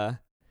 I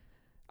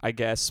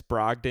guess,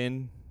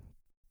 Brogdon,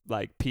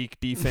 like peak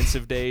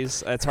defensive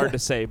days. It's hard to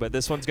say, but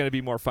this one's going to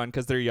be more fun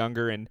because they're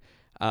younger and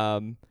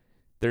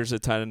there's a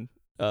ton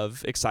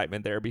of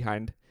excitement there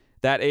behind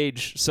that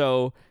age.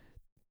 So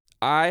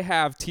I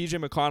have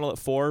TJ McConnell at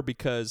 4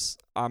 because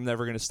I'm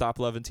never going to stop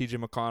loving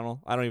TJ McConnell.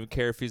 I don't even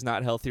care if he's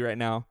not healthy right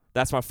now.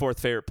 That's my 4th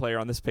favorite player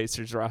on this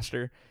Pacers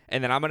roster.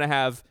 And then I'm going to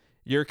have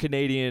your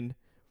Canadian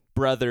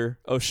brother,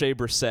 O'Shea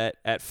Brissett,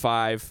 at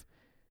 5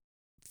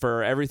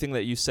 for everything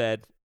that you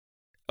said.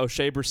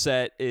 O'Shea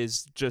Brissett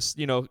is just,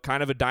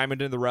 kind of a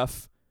diamond in the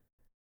rough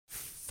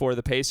for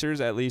the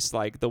Pacers, at least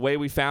like the way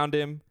we found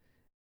him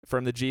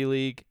from the G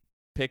League,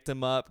 picked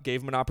him up,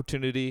 gave him an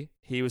opportunity.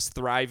 He was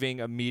thriving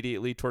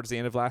immediately towards the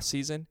end of last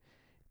season.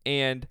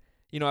 And,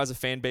 as a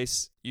fan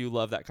base, you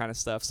love that kind of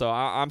stuff. So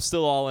I'm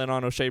still all in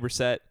on O'Shea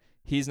Brissett.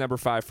 He's number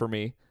 5 for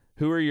me.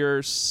 Who are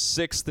your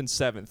 6th and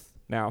 7th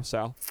now,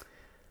 Sal?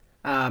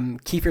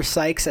 Kiefer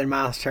Sykes and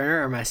Miles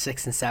Turner are my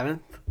 6th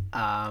and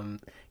 7th.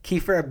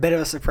 Kiefer, a bit of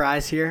a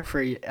surprise here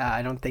for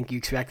I don't think you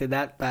expected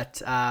that,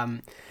 but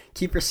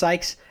Kiefer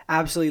Sykes,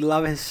 absolutely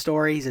love his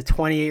story. He's a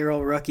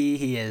 28-year-old rookie.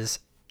 He is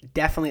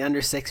definitely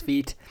under 6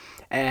 feet,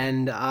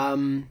 and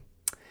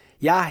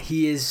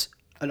he is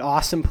an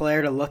awesome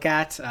player to look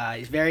at.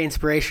 He's very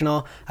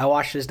inspirational. I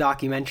watched his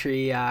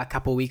documentary a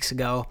couple weeks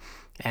ago,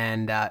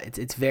 and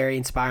it's very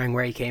inspiring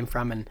where he came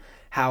from and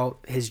how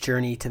his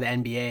journey to the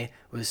NBA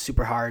was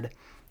super hard.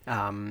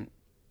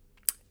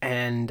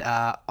 And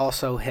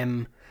also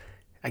him,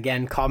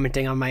 again,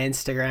 commenting on my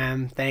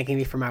Instagram, thanking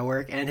me for my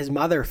work, and his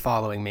mother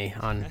following me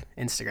on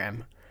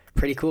Instagram.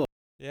 Pretty cool.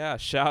 Yeah,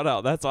 shout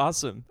out. That's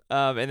awesome.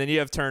 And then you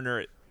have Turner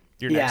at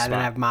your next spot. And then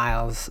I have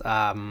Miles.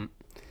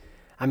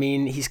 I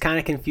mean, he's kind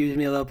of confused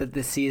me a little bit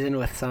this season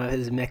with some of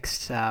his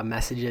mixed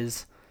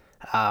messages.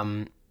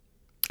 I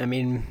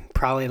mean,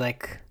 probably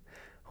like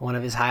one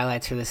of his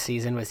highlights for this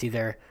season was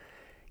either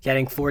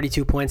getting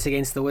 42 points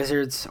against the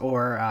Wizards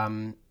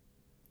or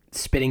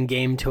spitting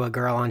game to a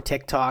girl on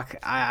TikTok.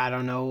 I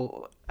don't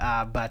know.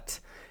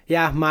 But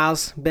yeah,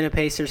 Miles, been a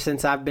Pacer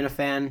since I've been a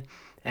fan.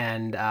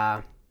 And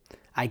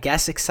I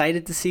guess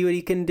excited to see what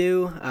he can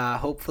do.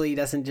 Hopefully he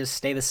doesn't just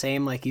stay the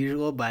same like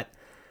usual, but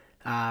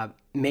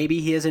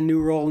maybe he has a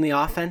new role in the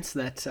offense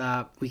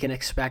that we can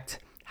expect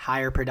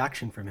higher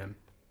production from him.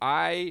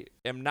 I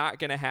am not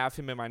going to have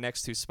him in my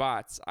next two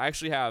spots. I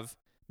actually have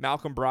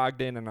Malcolm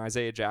Brogdon and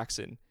Isaiah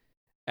Jackson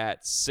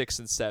at 6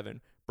 and 7.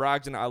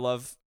 Brogdon, I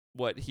love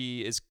what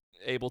he is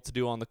able to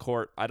do on the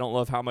court. I don't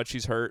love how much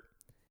he's hurt,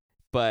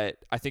 but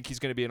I think he's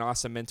going to be an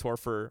awesome mentor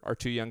for our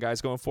two young guys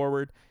going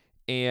forward.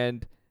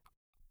 And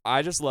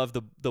I just love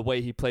the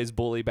way he plays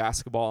bully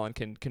basketball and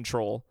can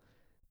control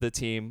the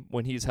team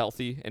when he's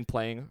healthy and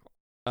playing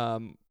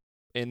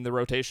in the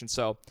rotation.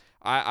 So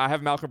I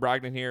have Malcolm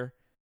Brogdon here.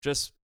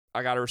 Just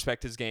I got to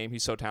respect his game.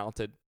 He's so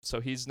talented. So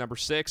he's number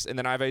 6. And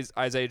then I have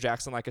Isaiah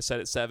Jackson, like I said,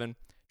 at 7.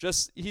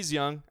 Just he's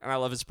young, and I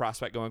love his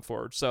prospect going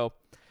forward. So,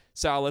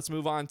 Sal, let's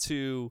move on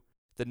to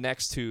the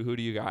next two. Who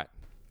do you got?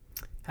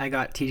 I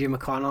got TJ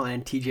McConnell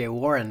and TJ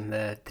Warren,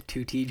 the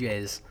two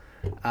TJs.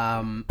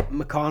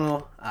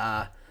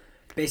 McConnell,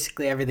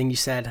 basically everything you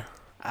said.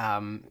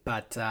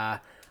 But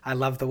I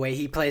love the way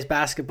he plays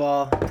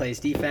basketball, plays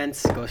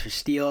defense, goes for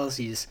steals.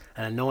 He's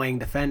an annoying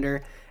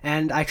defender.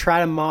 And I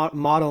try to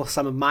model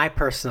some of my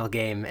personal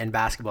game in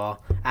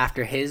basketball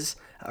after his.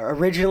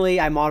 Originally,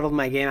 I modeled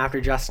my game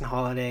after Justin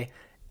Holiday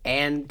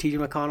and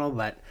TJ McConnell,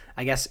 but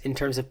I guess in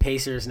terms of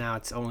Pacers now,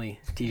 it's only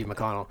TJ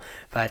McConnell.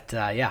 But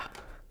yeah.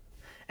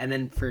 And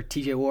then for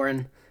TJ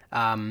Warren,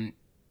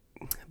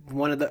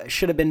 one of the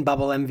should have been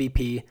bubble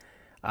MVP,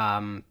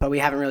 but we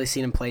haven't really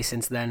seen him play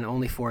since then.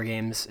 Only 4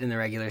 games in the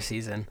regular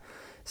season.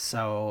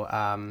 So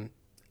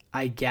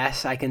I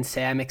guess I can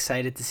say I'm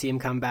excited to see him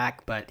come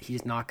back, but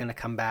he's not going to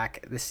come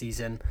back this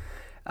season.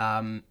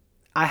 I'm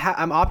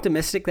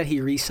optimistic that he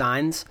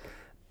re-signs,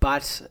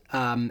 but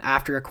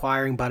after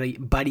acquiring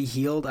Buddy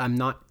Hield, I'm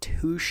not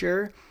too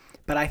sure.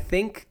 But I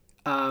think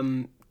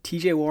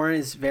TJ Warren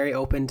is very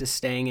open to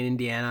staying in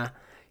Indiana.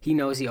 He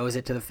knows he owes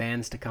it to the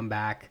fans to come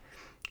back.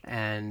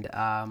 And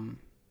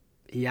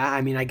yeah,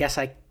 I mean, I guess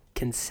I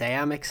can say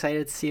I'm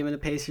excited to see him in a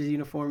Pacers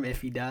uniform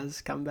if he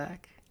does come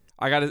back.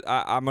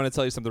 I'm going to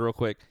tell you something real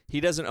quick.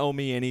 He doesn't owe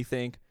me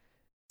anything.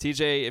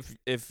 TJ,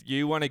 if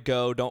you want to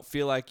go, don't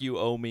feel like you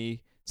owe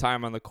me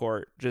time on the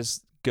court.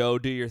 Just go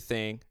do your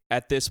thing.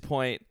 At this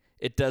point,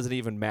 it doesn't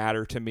even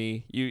matter to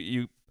me.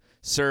 You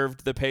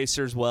served the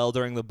Pacers well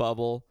during the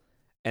bubble,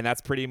 and that's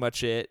pretty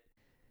much it.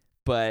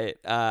 But,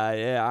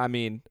 yeah, I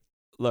mean,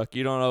 look,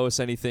 you don't owe us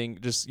anything.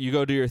 Just you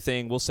go do your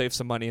thing. We'll save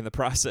some money in the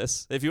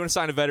process. If you want to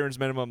sign a veterans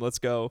minimum, let's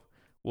go.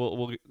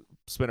 We'll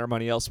spend our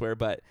money elsewhere.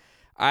 But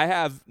I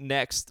have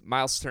next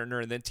Miles Turner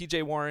and then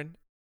TJ Warren,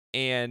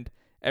 and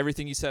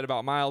everything you said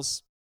about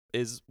Miles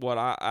is what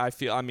I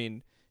feel. I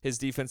mean, his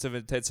defensive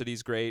intensity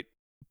is great,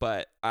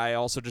 but I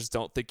also just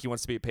don't think he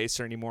wants to be a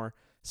Pacer anymore.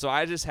 So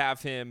I just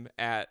have him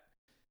at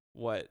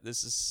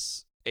this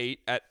is 8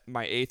 at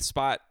my 8th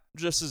spot,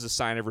 just as a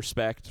sign of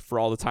respect for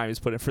all the time he's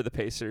put in for the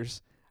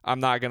Pacers. I'm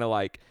not going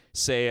to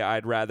say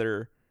I'd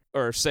rather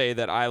or say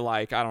that I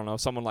don't know,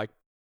 someone like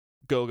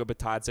Goga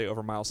Batadze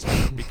over Miles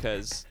Turner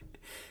because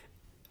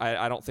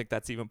I don't think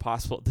that's even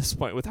possible at this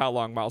point with how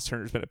long Miles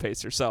Turner's been a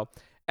Pacer. So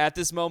at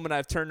this moment, I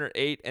have Turner at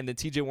 8 and then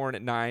TJ Warren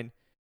at 9.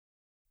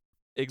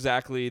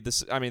 Exactly.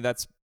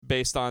 That's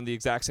based on the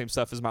exact same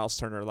stuff as Miles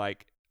Turner.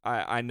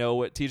 I know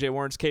what TJ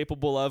Warren's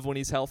capable of when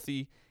he's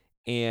healthy,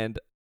 and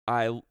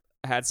I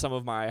had some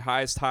of my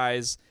highest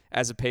highs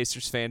as a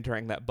Pacers fan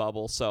during that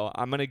bubble. So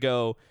I'm going to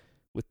go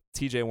with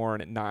TJ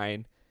Warren at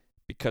 9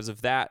 because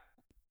of that.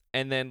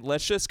 And then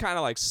let's just kind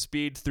of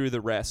speed through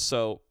the rest.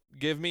 So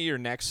give me your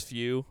next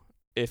few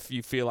if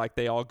you feel like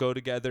they all go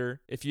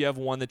together. If you have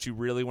one that you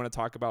really want to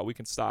talk about, we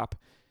can stop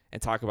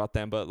and talk about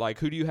them. But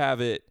who do you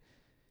have at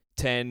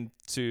 10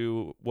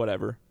 to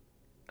whatever?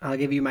 I'll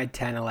give you my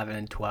 10, 11,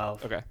 and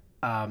 12.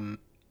 Okay.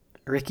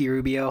 Ricky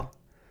Rubio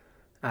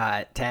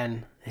at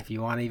 10, if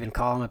you want to even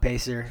call him a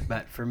Pacer.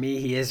 But for me,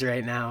 he is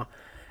right now.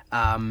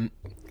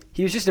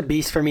 He was just a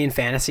beast for me in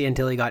fantasy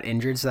until he got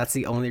injured, so that's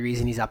the only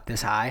reason he's up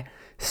this high.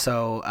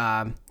 So,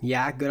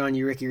 yeah, good on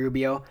you, Ricky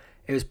Rubio.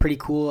 It was pretty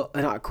cool.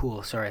 Not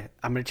cool, sorry.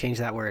 I'm going to change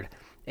that word.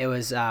 It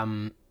was, I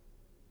don't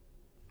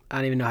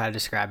even know how to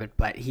describe it,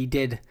 but he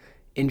did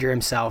injure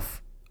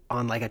himself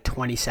on a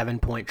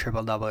 27-point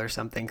triple-double or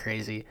something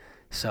crazy.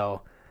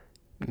 So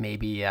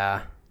maybe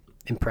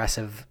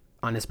impressive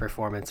on his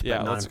performance,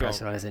 but not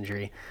impressive on his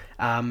injury.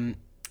 Dwayne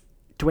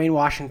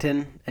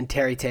Washington and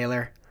Terry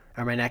Taylor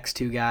are my next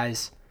two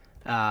guys.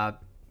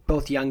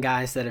 Both young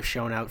guys that have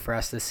shown out for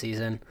us this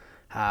season.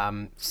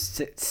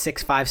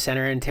 6'5"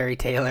 center in Terry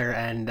Taylor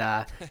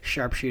and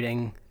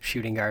sharpshooting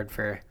shooting guard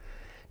for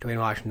Dwayne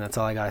Washington. That's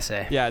all I gotta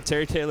say. Yeah,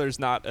 Terry Taylor's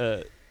not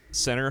a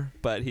center,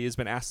 but he has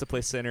been asked to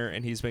play center,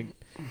 and he's been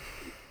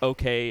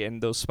okay in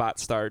those spot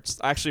starts.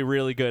 Actually,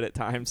 really good at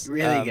times.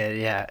 Really good,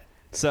 yeah.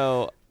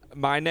 So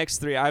my next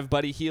three, I have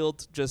Buddy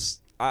Hield.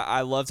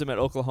 I loved him at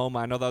Oklahoma.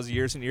 I know that was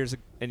years and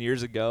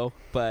years ago,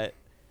 but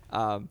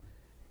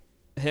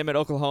him at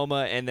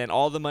Oklahoma, and then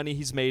all the money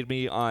he's made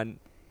me on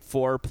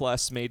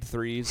 4+ made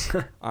threes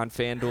on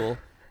FanDuel.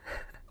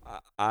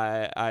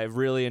 I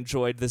really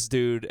enjoyed this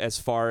dude as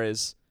far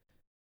as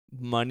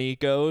money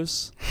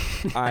goes.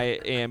 I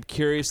am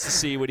curious to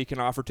see what he can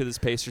offer to this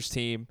Pacers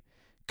team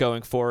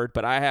going forward,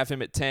 but I have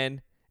him at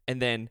 10,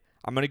 and then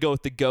I'm going to go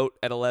with the GOAT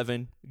at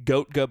 11,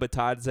 Goat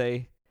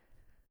Gobatadze.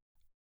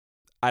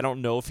 I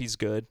don't know if he's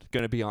good,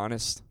 going to be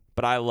honest,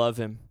 but I love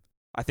him.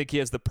 I think he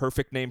has the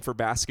perfect name for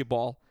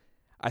basketball.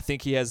 I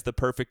think he has the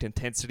perfect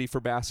intensity for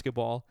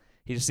basketball.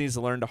 He just needs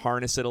to learn to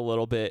harness it a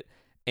little bit,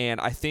 and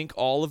I think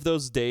all of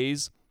those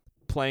days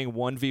playing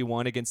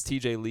 1v1 against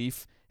TJ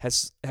Leaf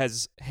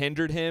has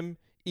hindered him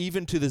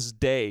even to this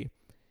day,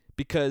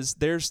 because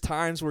there's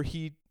times where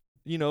he,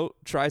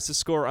 tries to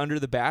score under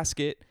the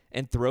basket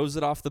and throws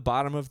it off the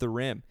bottom of the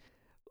rim.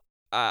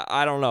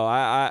 I don't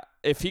know.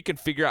 If he can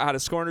figure out how to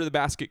score under the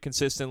basket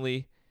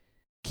consistently,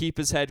 keep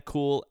his head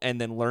cool, and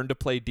then learn to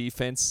play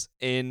defense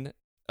in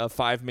a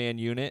 5-man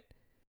unit,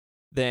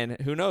 then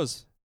who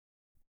knows?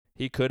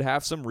 He could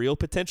have some real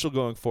potential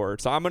going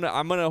forward. So I'm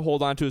gonna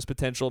hold on to his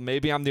potential.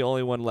 Maybe I'm the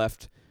only one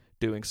left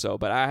doing so,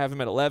 but I have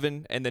him at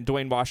 11, and then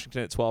Dwayne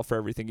Washington at 12 for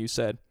everything you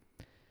said.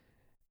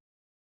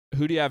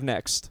 Who do you have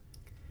next?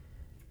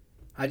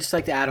 I'd just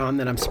like to add on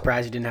that I'm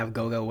surprised you didn't have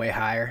Goga way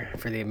higher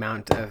for the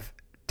amount of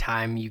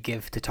time you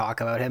give to talk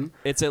about him.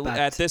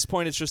 At this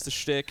point, it's just a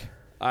shtick.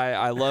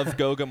 I love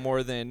Goga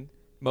more than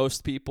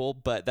most people,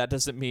 but that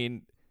doesn't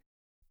mean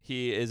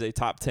he is a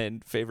top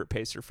 10 favorite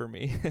Pacer for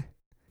me.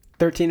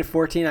 13 to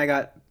 14, I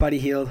got Buddy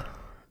Hield.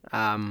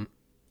 I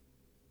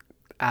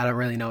don't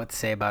really know what to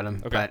say about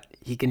him, but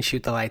he can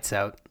shoot the lights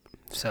out,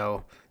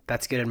 so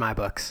that's good in my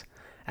books.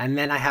 And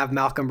then I have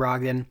Malcolm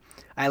Brogdon.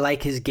 I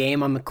like his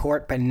game on the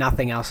court, but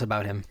nothing else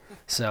about him.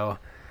 So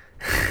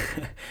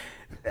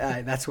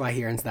that's why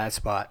he earns that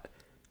spot.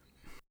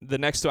 The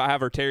next two I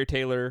have are Terry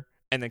Taylor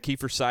and then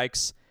Kiefer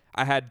Sykes.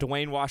 I had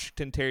Dwayne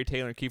Washington, Terry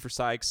Taylor, and Kiefer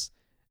Sykes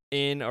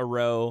in a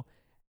row.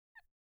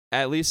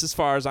 At least as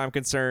far as I'm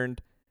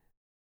concerned,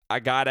 I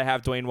got to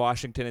have Dwayne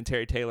Washington and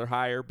Terry Taylor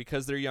higher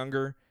because they're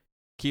younger.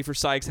 Kiefer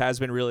Sykes has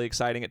been really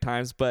exciting at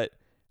times, but,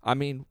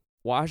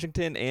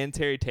 Washington and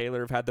Terry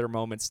Taylor have had their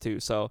moments too.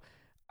 So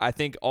I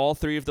think all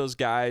three of those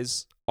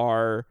guys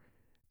are,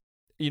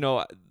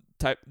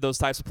 those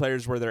types of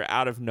players where they're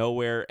out of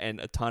nowhere and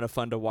a ton of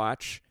fun to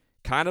watch,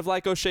 kind of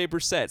like O'Shea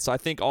Brissett. So I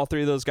think all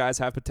three of those guys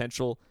have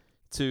potential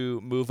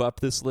to move up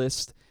this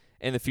list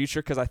in the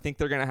future because I think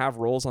they're going to have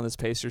roles on this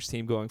Pacers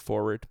team going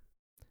forward.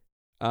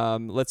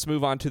 Let's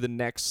move on to the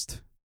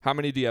next. How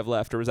many do you have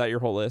left, or was that your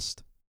whole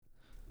list?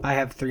 I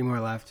have 3 more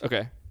left.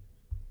 Okay.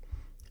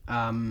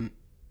 I'm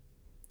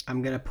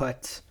going to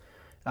put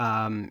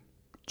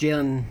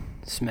Jalen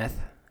Smith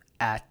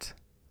at...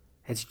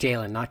 It's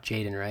Jalen, not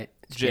Jaden, right?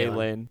 It's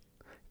Jalen.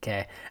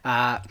 Okay.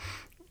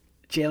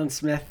 Jalen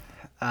Smith,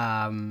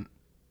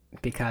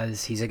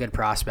 because he's a good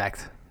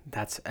prospect.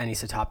 And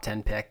he's a top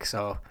 10 pick,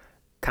 so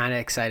kind of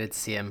excited to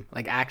see him.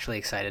 Like, actually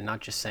excited,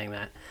 not just saying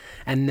that.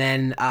 And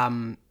then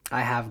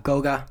I have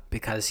Goga,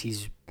 because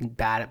he's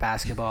bad at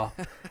basketball.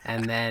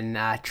 And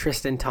then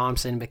Tristan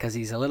Thompson, because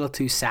he's a little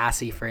too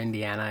sassy for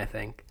Indiana, I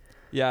think.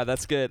 Yeah,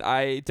 that's good.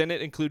 I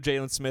didn't include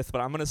Jalen Smith,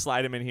 but I'm going to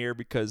slide him in here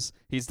because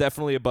he's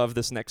definitely above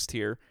this next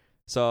tier.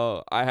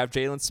 So I have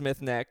Jalen Smith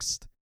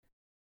next,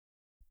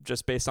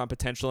 just based on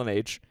potential and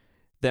age.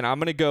 Then I'm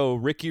going to go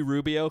Ricky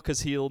Rubio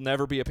because he'll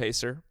never be a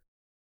Pacer.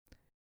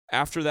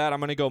 After that,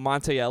 I'm going to go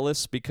Monte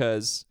Ellis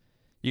because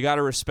you got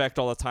to respect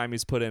all the time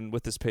he's put in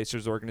with this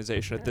Pacers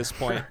organization at this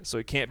point, so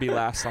he can't be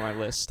last on my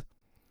list.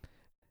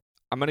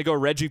 I'm going to go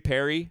Reggie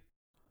Perry.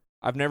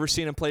 I've never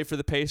seen him play for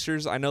the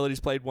Pacers. I know that he's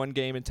played 1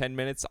 game in 10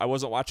 minutes. I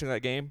wasn't watching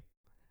that game.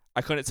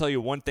 I couldn't tell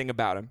you one thing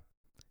about him.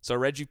 So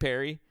Reggie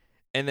Perry.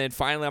 And then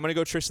finally, I'm going to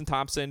go Tristan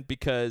Thompson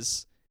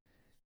because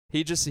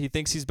he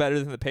thinks he's better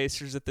than the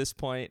Pacers at this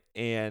point,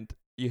 and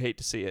you hate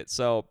to see it.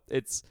 So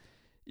it's,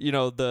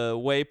 the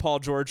way Paul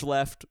George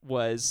left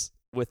was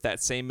with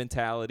that same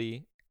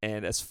mentality.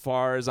 And as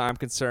far as I'm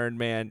concerned,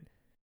 man,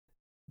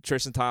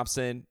 Tristan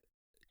Thompson,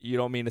 you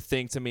don't mean a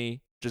thing to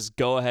me. Just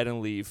go ahead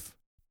and leave.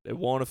 It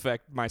won't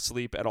affect my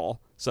sleep at all.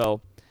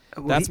 So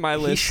that's my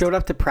list. He showed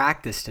up to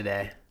practice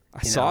today.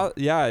 I saw,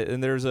 yeah,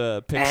 and there's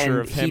a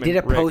picture of him. He did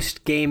a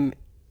post-game.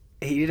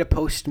 He did a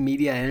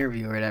post-media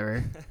interview or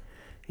whatever.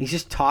 He's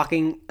just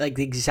talking like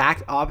the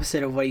exact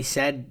opposite of what he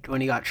said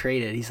when he got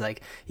traded. He's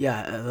like,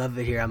 "Yeah, I love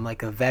it here. I'm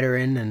like a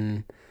veteran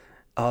and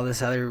all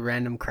this other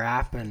random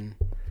crap." And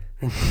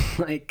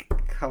like,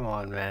 come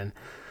on, man.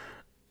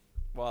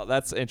 Well,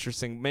 that's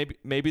interesting.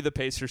 Maybe the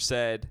Pacers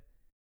said,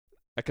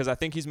 because I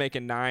think he's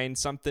making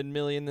 9-something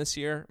million this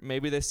year.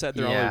 Maybe they said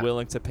they're only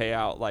willing to pay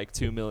out like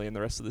 $2 million the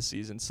rest of the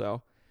season.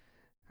 So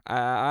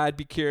I'd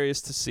be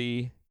curious to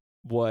see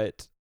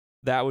what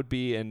that would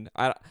be. And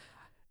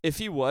if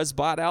he was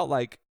bought out,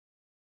 like,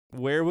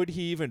 where would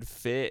he even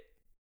fit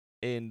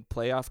in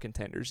playoff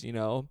contenders,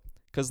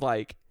 because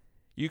like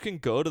you can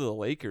go to the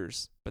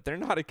Lakers, but they're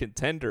not a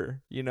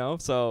contender,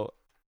 So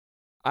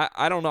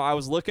I don't know. I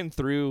was looking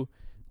through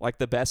like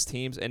the best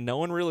teams, and no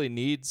one really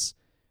needs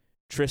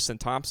Tristan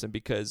Thompson,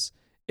 because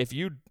if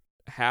you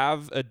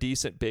have a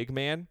decent big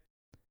man,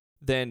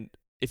 then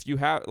if you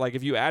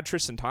add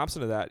Tristan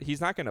Thompson to that,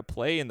 he's not going to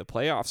play in the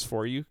playoffs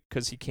for you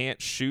because he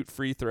can't shoot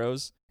free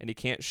throws and he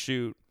can't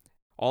shoot.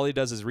 All he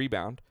does is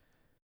rebound.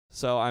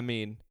 So, I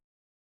mean,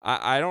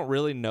 I don't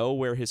really know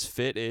where his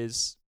fit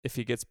is if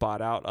he gets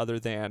bought out other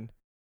than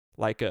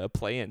like a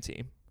play-in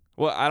team.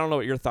 Well, I don't know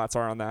what your thoughts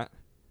are on that.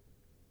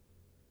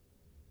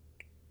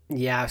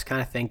 Yeah, I was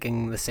kind of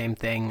thinking the same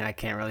thing. I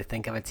can't really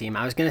think of a team.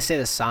 I was going to say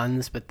the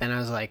Suns, but then I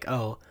was like,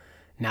 oh,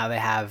 now they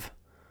have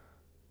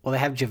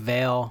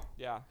JaVale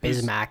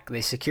Bismack.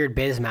 They secured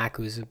Bismack,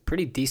 who's a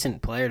pretty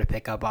decent player to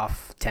pick up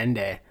off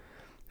 10-day.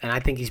 And I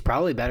think he's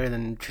probably better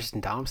than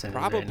Tristan Thompson.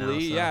 Probably, right now, so.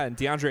 yeah. And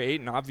DeAndre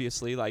Ayton,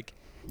 obviously,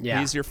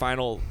 he's your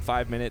final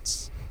 5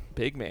 minutes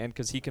big man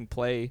because he can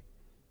play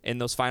in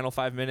those final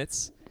 5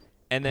 minutes.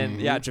 And then,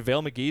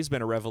 JaVale McGee's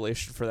been a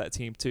revelation for that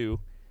team too.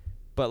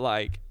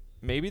 But,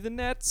 maybe the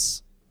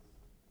Nets.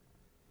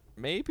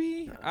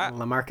 Maybe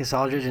LaMarcus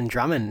Aldridge and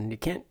Drummond. You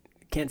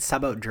can't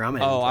sub out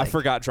Drummond. Oh, I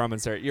forgot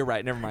Drummond's there. You're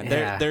right. Never mind.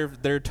 Yeah.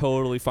 They're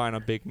totally fine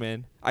on big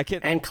men. I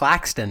can't. And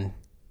Claxton.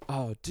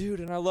 Oh, dude,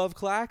 and I love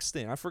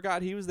Claxton. I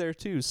forgot he was there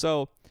too.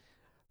 So,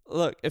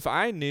 look, if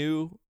I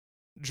knew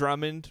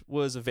Drummond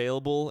was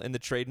available in the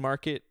trade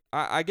market,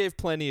 I gave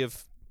plenty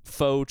of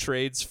faux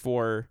trades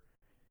for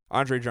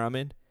Andre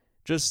Drummond.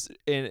 Just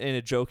in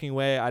a joking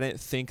way, I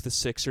didn't think the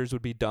Sixers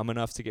would be dumb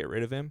enough to get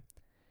rid of him.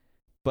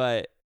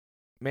 But,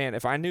 man,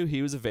 if I knew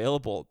he was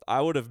available,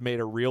 I would have made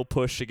a real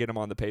push to get him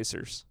on the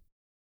Pacers.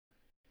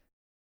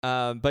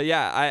 But,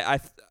 yeah,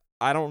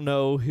 I don't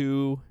know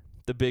who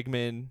the big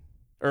men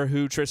or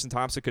who Tristan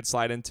Thompson could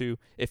slide into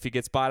if he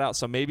gets bought out.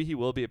 So maybe he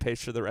will be a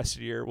Pacer the rest of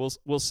the year.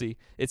 We'll see.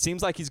 It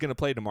seems like he's going to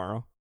play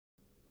tomorrow.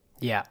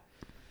 Yeah.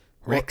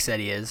 Rick said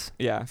he is.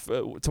 Yeah,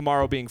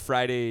 tomorrow being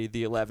Friday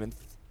the 11th.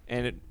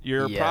 And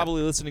you're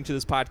probably listening to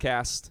this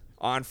podcast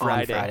on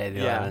Friday. On Friday the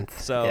 11th.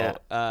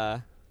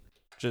 So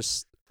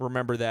just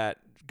remember that.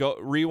 Go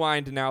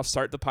rewind now,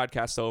 start the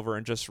podcast over,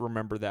 and just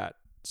remember that.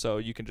 So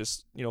you can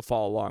just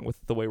follow along with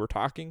the way we're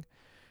talking.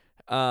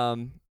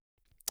 And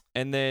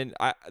then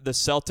the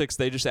Celtics,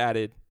 they just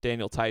added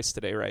Daniel Tice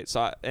today, right?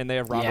 So and they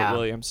have Robert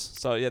Williams.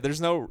 So yeah,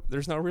 there's no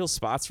real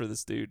spots for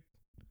this dude.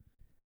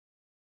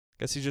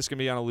 Guess he's just gonna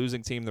be on a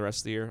losing team the rest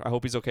of the year. I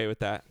hope he's okay with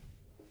that.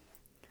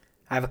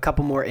 I have a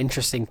couple more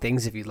interesting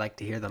things if you'd like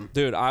to hear them.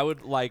 Dude, I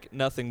would like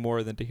nothing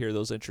more than to hear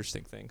those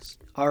interesting things.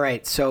 All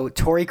right, so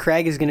Torrey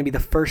Craig is going to be the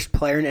first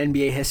player in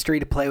NBA history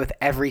to play with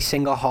every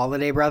single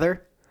Holiday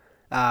brother.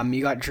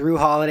 You got Drew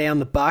Holiday on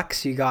the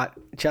Bucks, you got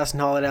Justin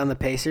Holiday on the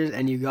Pacers,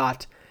 and you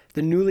got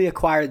the newly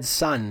acquired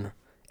son,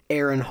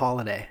 Aaron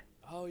Holiday.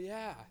 Oh,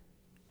 yeah.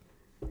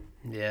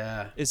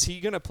 Yeah. Is he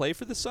going to play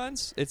for the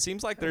Suns? It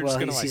seems like they're just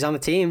going to he's on the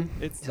team.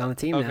 He's on the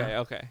team now.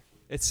 Okay.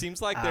 It seems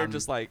like they're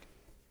just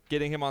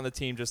getting him on the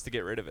team just to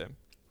get rid of him.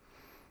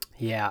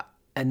 Yeah.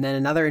 And then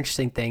another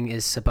interesting thing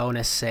is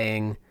Sabonis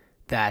saying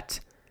that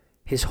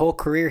his whole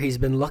career he's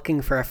been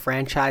looking for a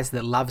franchise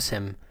that loves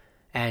him.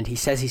 And he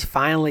says he's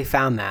finally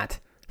found that,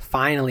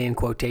 finally in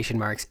quotation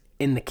marks,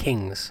 in the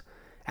Kings.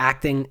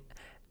 Acting,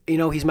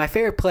 he's my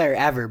favorite player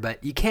ever,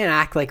 but you can't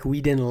act like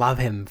we didn't love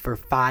him for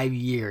 5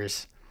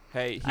 years.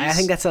 Hey, I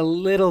think that's a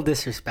little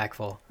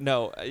disrespectful.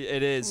 No,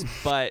 it is.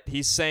 But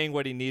he's saying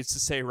what he needs to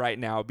say right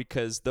now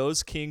because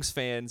those Kings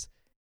fans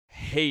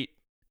hate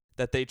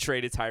that they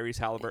traded Tyrese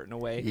Halliburton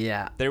away.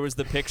 Yeah. There was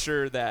the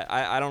picture that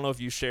I don't know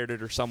if you shared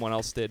it or someone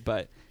else did,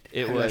 but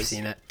I've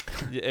seen it.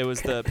 It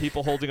was the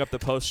people holding up the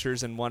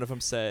posters, and one of them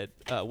said,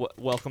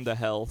 "Welcome to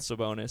hell,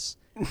 Sabonis."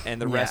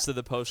 And the rest of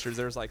the posters,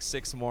 there was like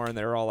 6 more, and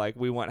they were all like,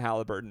 "We want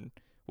Halliburton.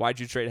 Why'd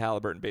you trade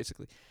Halliburton?"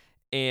 Basically,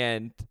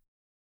 and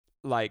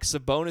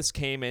Sabonis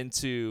came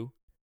into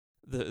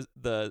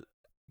the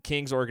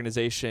Kings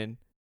organization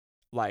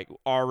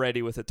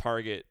already with a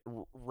target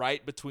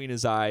right between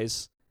his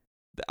eyes.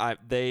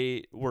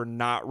 They were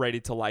not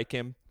ready to like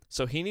him,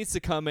 so he needs to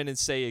come in and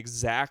say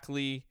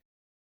exactly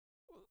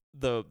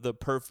the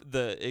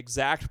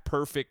exact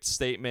perfect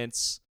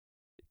statements.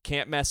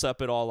 Can't mess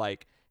up at all.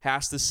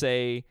 Has to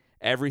say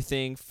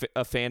everything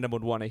a fandom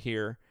would want to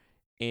hear,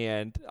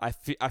 and I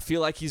feel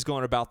like he's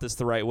going about this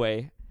the right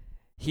way.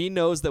 He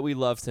knows that we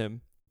loved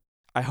him.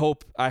 I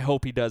hope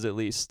he does at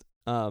least,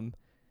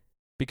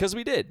 because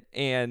we did,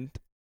 and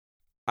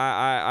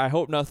I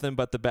hope nothing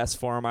but the best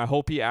for him. I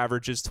hope he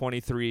averages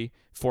 23,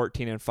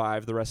 14, and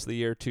 5 the rest of the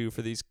year, too,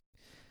 for these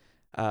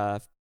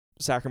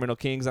Sacramento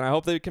Kings. And I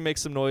hope they can make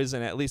some noise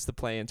in at least the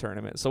play-in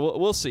tournament. So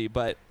we'll see.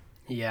 But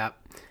yeah.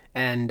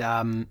 And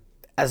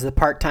as the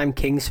part-time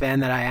Kings fan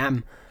that I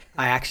am,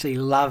 I actually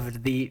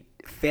loved the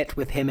fit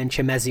with him and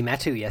Chimezie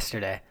Metu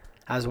yesterday.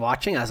 I was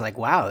watching. I was like,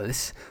 wow,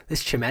 this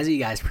Chimezie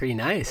guy's pretty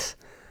nice.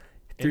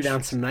 Threw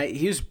down some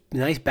he was a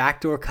nice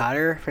backdoor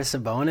cutter for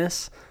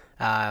Sabonis.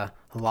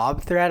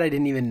 Lob threat I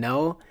didn't even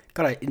know.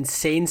 got an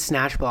insane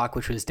snatch block,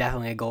 which was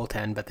definitely a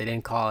goaltend, but they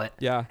didn't call it.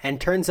 Yeah. And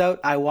turns out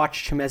I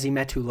watched Chimezie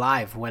Metu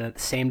live when the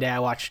same day I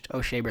watched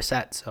O'Shea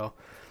Brissett. So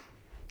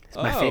it's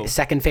my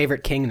second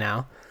favorite King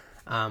now.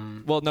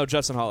 Well, no,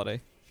 Justin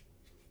Holiday.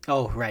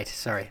 Oh, right.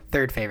 Sorry.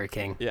 Third favorite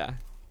King. Yeah.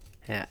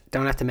 Yeah.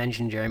 Don't have to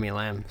mention Jeremy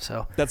Lamb.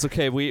 So That's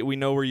okay. We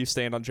know where you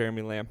stand on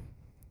Jeremy Lamb.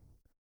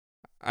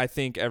 I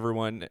think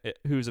everyone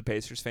who's a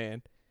Pacers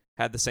fan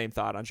had the same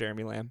thought on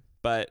Jeremy Lamb.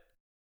 But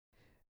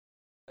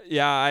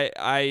yeah,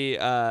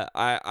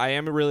 I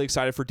am really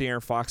excited for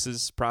De'Aaron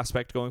Fox's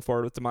prospect going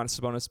forward with Domantas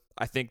Sabonis.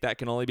 I think that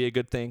can only be a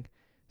good thing.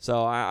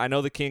 So I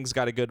know the Kings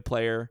got a good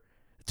player,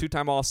 a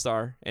 2-time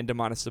All-Star in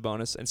Domantas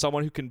Sabonis, and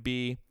someone who can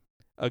be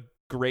a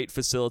great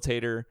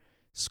facilitator,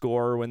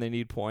 scorer when they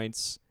need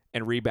points,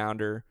 and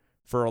rebounder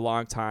for a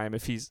long time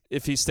if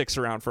he sticks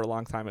around for a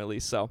long time at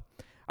least. So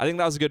I think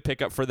that was a good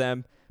pickup for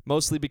them,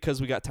 mostly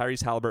because we got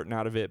Tyrese Halliburton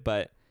out of it.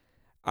 But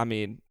I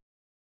mean,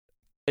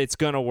 it's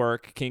going to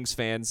work, Kings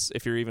fans,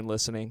 if you're even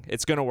listening.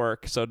 It's going to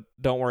work, so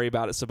don't worry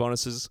about it.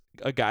 Sabonis is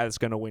a guy that's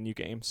going to win you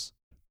games.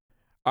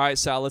 All right,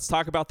 Sal, let's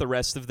talk about the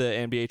rest of the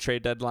NBA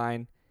trade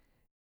deadline,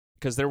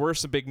 because there were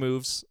some big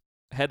moves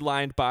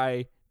headlined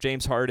by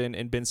James Harden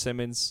and Ben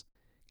Simmons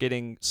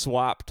getting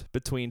swapped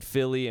between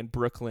Philly and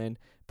Brooklyn.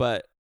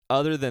 But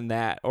other than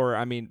that, or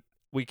I mean,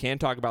 we can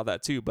talk about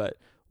that too, but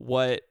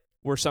what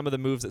were some of the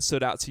moves that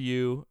stood out to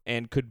you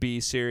and could be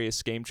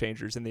serious game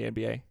changers in the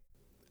NBA?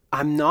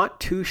 I'm not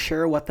too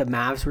sure what the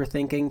Mavs were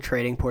thinking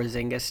trading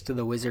Porzingis to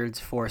the Wizards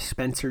for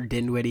Spencer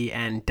Dinwiddie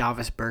and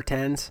Davis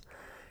Bertans.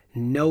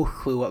 No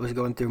clue what was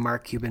going through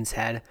Mark Cuban's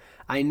head.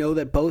 I know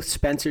that both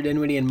Spencer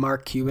Dinwiddie and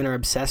Mark Cuban are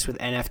obsessed with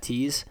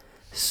NFTs.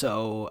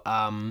 So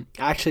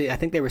actually, I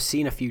think they were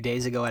seen a few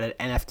days ago at an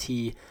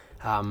NFT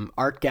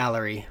art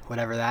gallery,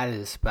 whatever that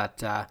is.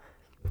 But I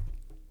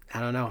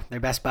don't know.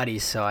 They're best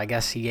buddies, so I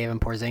guess he gave him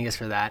Porzingis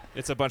for that.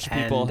 It's a bunch of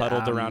people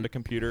huddled around a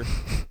computer.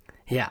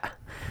 Yeah,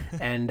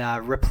 and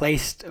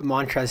replaced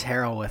Montrezl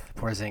Harrell with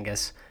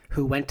Porzingis,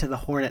 who went to the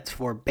Hornets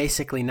for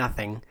basically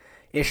nothing.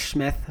 Ish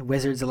Smith,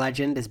 Wizards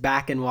legend, is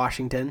back in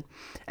Washington.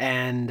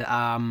 And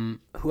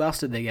who else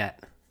did they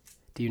get?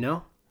 Do you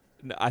know?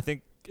 No, I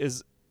think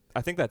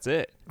that's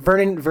it.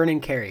 Vernon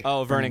Carey.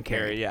 Oh, Vernon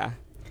Carey, yeah.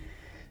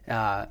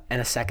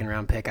 And a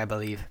second-round pick, I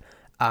believe.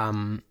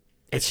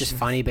 It's just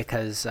funny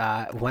because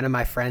one of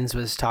my friends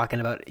was talking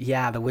about,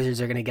 the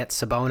Wizards are going to get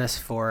Sabonis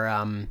for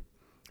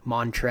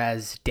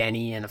Montrez,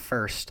 Denny, and a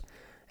first.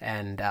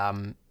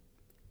 And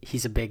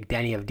he's a big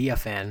Denny Avdija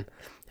fan.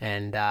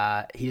 And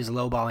he was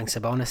lowballing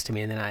Sabonis to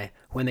me. And then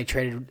when they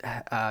traded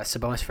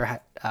Sabonis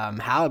for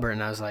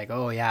Halliburton, I was like,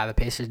 oh, yeah, the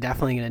Pacers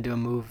definitely going to do a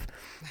move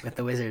with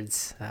the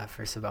Wizards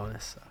for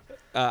Sabonis. So.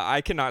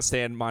 I cannot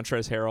stand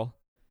Montrezl Harrell.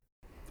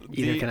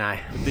 Either can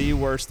I. The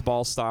worst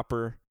ball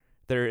stopper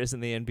there is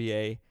in the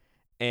NBA.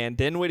 And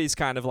Dinwiddie's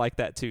kind of like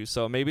that too.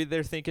 So maybe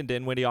they're thinking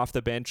Dinwiddie off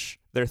the bench,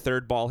 their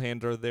third ball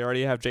handler. They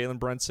already have Jalen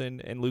Brunson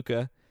and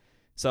Luka.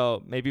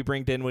 So maybe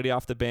bring Dinwiddie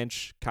off the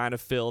bench, kind of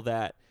fill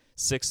that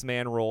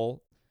sixth-man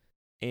role.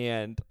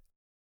 And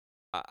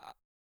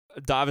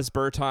Davis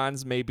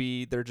Bertans,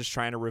 maybe they're just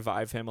trying to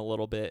revive him a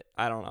little bit.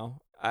 I don't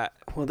know.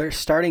 Well, their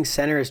starting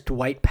center is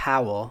Dwight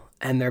Powell,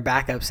 and their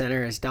backup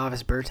center is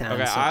Davis Bertans.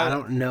 Okay, so I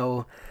don't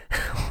know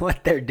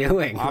what they're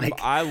doing.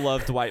 I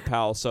love Dwight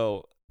Powell,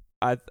 so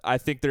I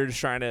think they're just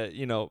trying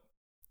to,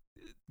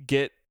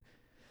 get.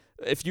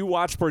 If you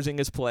watch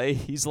Porzingis play,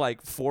 he's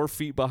like 4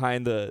 feet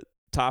behind the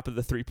top of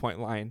the 3-point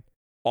line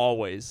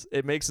always.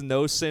 It makes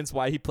no sense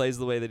why he plays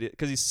the way that he,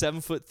 because he's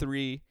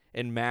 7'3"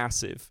 and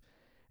massive,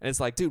 and it's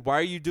like, dude, why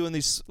are you doing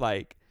these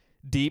like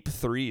deep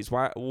threes?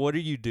 What are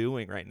you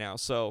doing right now?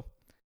 So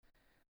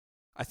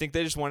I think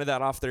they just wanted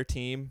that off their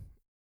team,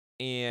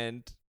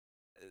 and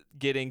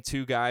getting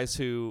two guys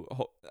who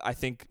I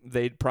think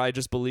they probably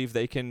just believe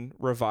they can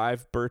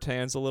revive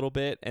Bertans a little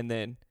bit, and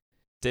then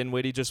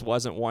Dinwiddie just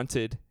wasn't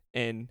wanted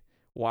in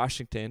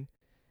Washington.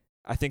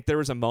 I think there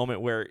was a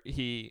moment where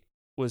he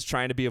was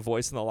trying to be a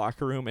voice in the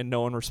locker room, and no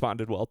one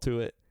responded well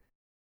to it.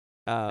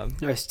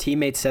 His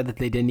teammates said that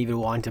they didn't even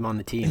want him on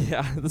the team.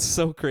 Yeah, that's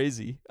so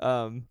crazy.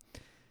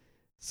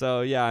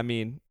 So, yeah, I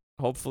mean,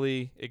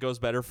 hopefully it goes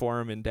better for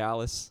him in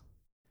Dallas.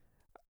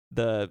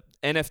 The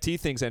NFT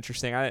thing's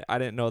interesting. I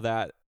didn't know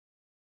that.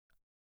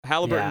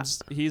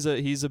 Halliburton's he's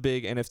a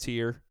big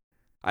NFTer.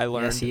 I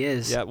learned. Yes, he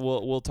is. Yeah,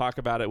 we'll talk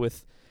about it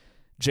with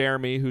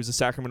Jeremy, who's a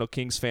Sacramento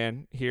Kings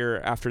fan,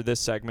 here after this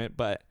segment.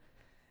 But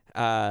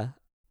yeah,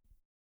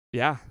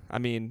 I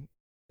mean,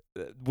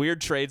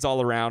 weird trades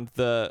all around.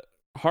 The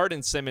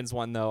Harden Simmons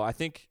one, though, I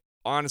think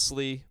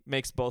honestly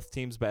makes both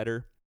teams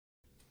better.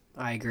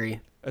 I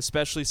agree.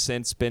 Especially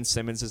since Ben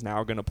Simmons is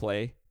now going to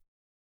play.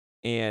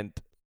 And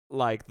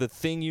like the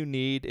thing you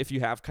need if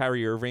you have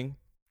Kyrie Irving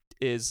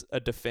is a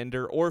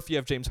defender, or if you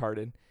have James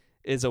Harden,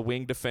 is a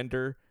wing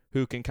defender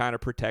who can kind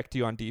of protect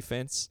you on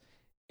defense.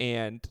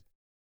 And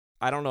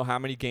I don't know how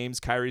many games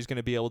Kyrie's going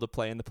to be able to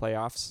play in the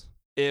playoffs.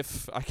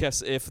 If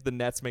the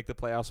Nets make the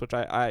playoffs, which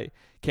I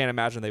can't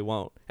imagine they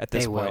won't at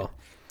this point. Will.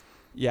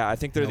 Yeah, I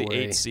think they're the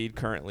 8th seed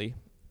currently.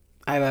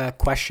 I have a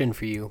question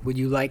for you. Would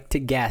you like to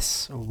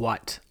guess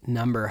what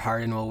number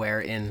Harden will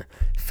wear in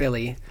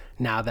Philly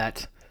now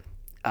that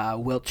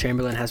Wilt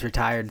Chamberlain has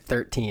retired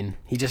 13?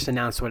 He just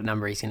announced what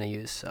number he's going to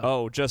use. So.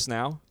 Oh, just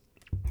now?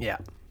 Yeah.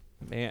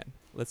 Man,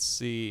 let's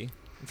see.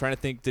 I'm trying to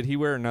think. Did he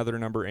wear another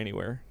number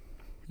anywhere?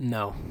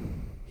 No.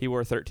 He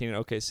wore 13 in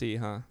OKC,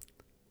 huh?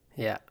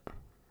 Yeah.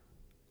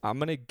 I'm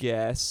going to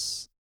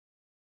guess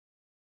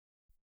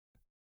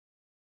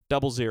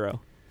 00.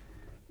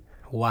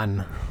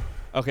 1.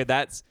 Okay,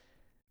 that's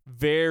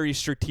very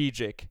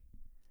strategic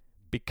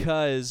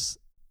because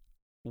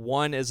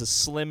 1 is a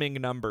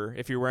slimming number.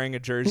 If you're wearing a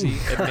jersey,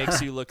 it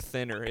makes you look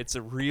thinner. It's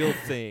a real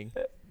thing.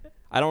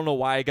 I don't know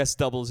why I guess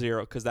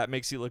 00 because that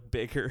makes you look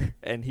bigger,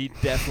 and he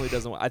definitely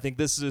doesn't. I think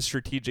this is a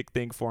strategic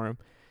thing for him.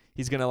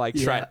 He's going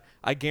to try.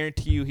 I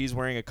guarantee you he's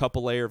wearing a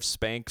couple layer of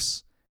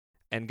Spanx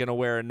and going to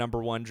wear a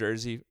number 1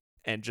 jersey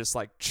and just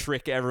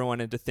trick everyone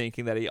into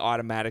thinking that he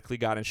automatically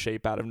got in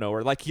shape out of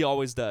nowhere like he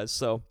always does.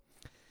 So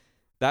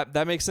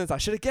that makes sense. I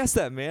should have guessed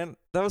that, man.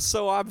 That was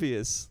so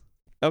obvious.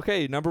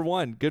 Okay, number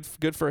 1.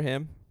 Good for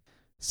him.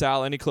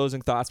 Sal, any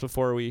closing thoughts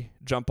before we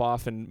jump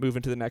off and move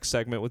into the next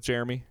segment with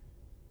Jeremy?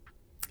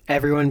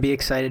 Everyone be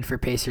excited for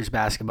Pacers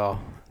basketball.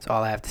 That's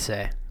all I have to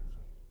say.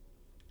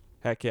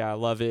 Heck yeah, I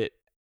love it.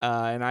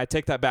 And I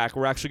take that back.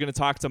 We're actually going to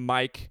talk to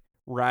Mike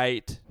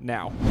right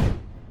now.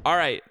 All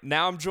right,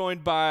 now I'm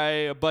joined by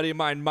a buddy of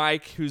mine,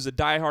 Mike, who's a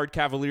diehard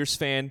Cavaliers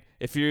fan.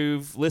 If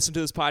you've listened to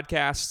this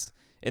podcast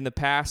in the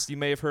past, you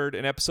may have heard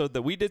an episode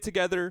that we did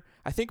together,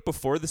 I think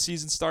before the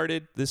season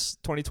started, this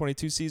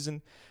 2022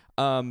 season.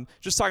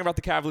 Just talking about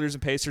the Cavaliers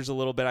and Pacers a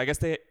little bit. I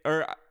guess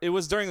it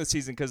was during the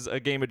season because a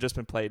game had just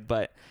been played.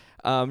 But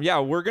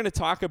we're going to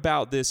talk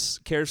about this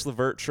Caris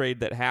LeVert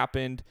trade that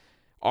happened,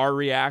 our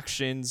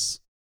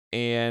reactions,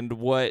 and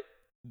what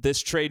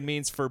this trade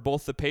means for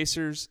both the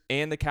Pacers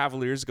and the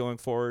Cavaliers going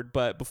forward.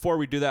 But before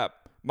we do that,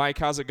 Mike,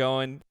 how's it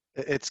going?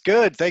 It's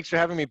good. Thanks for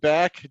having me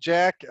back,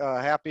 Jack.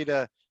 Happy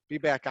to be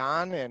back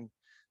on,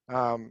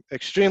 and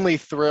extremely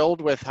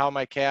thrilled with how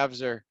my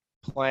Cavs are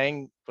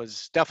playing.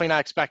 Was definitely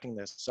not expecting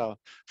this. So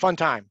fun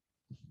time.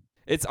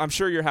 I'm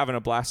sure you're having a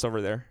blast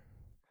over there.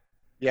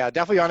 Yeah,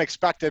 definitely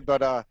unexpected,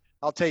 but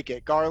I'll take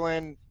it.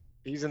 Garland,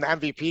 he's in the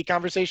MVP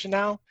conversation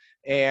now.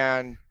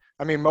 And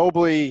I mean,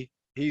 Mobley,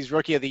 he's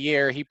rookie of the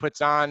year. He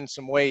puts on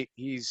some weight.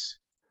 He's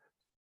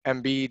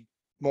Embiid,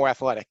 more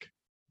athletic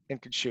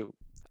and can shoot.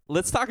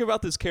 Let's talk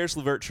about this Caris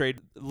LeVert trade.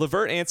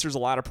 LeVert answers a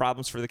lot of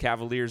problems for the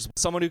Cavaliers.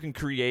 Someone who can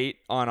create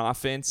on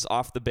offense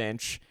off the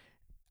bench.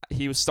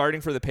 He was starting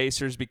for the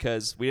Pacers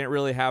because we didn't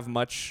really have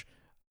much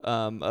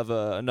of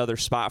another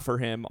spot for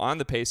him on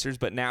the Pacers,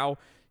 but now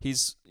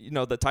he's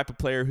the type of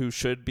player who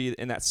should be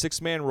in that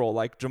 6-man role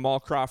like Jamal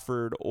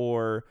Crawford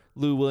or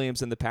Lou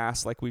Williams in the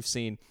past, like we've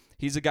seen.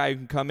 He's a guy who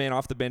can come in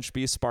off the bench,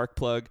 be a spark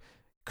plug,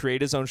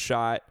 create his own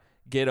shot,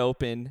 get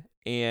open,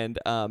 and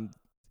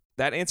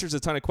that answers a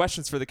ton of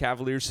questions for the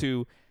Cavaliers,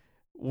 who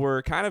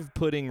were kind of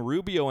putting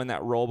Rubio in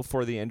that role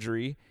before the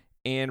injury,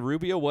 and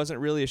Rubio wasn't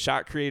really a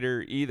shot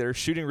creator either,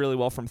 shooting really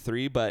well from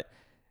 3, but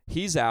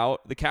he's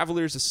out. The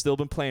Cavaliers have still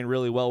been playing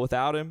really well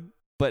without him,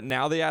 but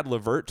now they add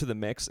LeVert to the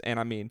mix, and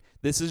I mean,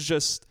 this is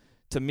just,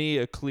 to me,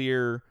 a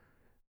clear,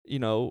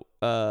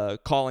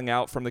 calling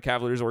out from the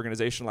Cavaliers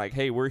organization, like,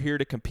 hey, we're here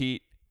to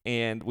compete,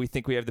 and we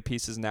think we have the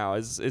pieces now.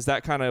 Is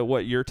that kind of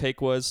what your take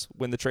was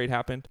when the trade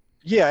happened?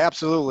 Yeah,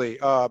 absolutely.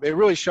 It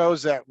really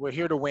shows that we're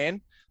here to win.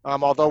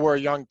 Although we're a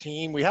young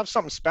team, we have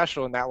something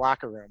special in that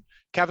locker room.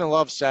 Kevin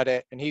Love said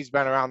it, and he's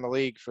been around the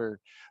league for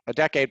a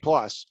decade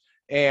plus.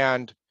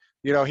 And,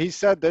 he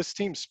said this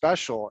team's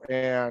special.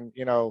 And,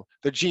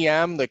 the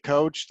GM, the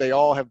coach, they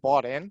all have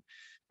bought in.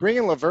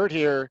 Bringing LeVert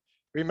here,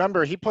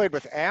 remember, he played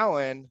with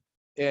Allen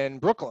in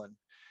Brooklyn.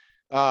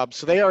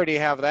 So they already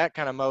have that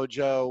kind of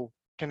mojo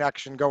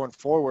connection going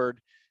forward.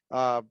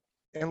 And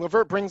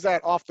LeVert brings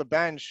that off the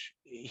bench.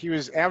 He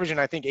was averaging,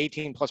 I think,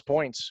 18-plus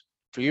points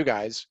for you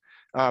guys.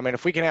 And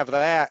if we can have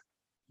that,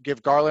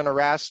 give Garland a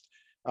rest,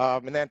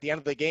 and then at the end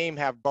of the game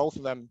have both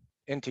of them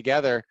in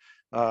together,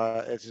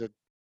 it's a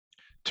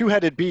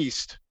two-headed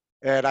beast.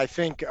 And I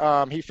think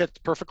he fits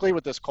perfectly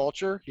with this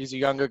culture. He's a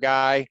younger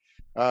guy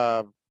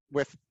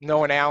with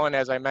Noah Allen,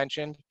 as I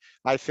mentioned.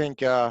 I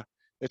think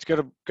it's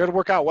going to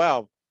work out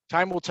well.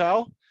 Time will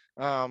tell.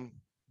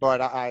 But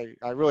I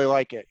really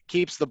like it.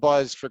 Keeps the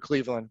buzz for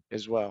Cleveland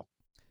as well.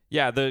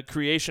 Yeah, the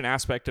creation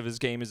aspect of his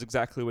game is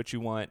exactly what you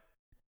want,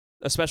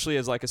 especially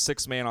as like a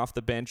 6-man off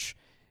the bench.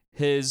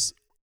 His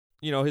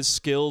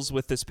skills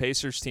with this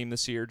Pacers team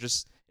this year,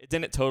 it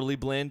didn't totally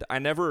blend.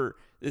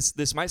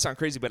 This might sound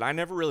crazy, but I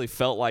never really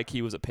felt like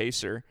he was a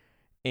Pacer.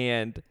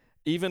 And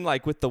even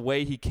like with the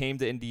way he came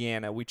to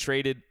Indiana, we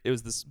traded, it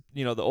was this,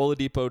 the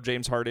Oladipo,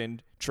 James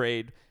Harden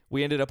trade.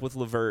 We ended up with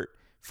LeVert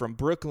from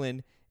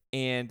Brooklyn,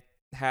 and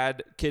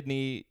had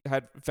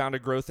found a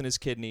growth in his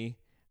kidney.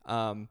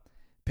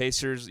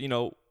 Pacers,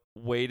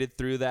 waded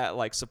through that,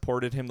 like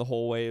supported him the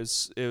whole way.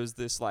 It was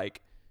this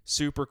like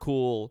super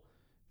cool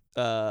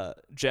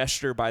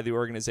gesture by the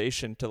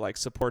organization to like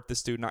support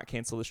this dude, not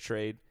cancel this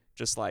trade,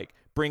 just like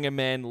bring him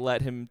in,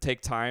 let him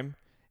take time.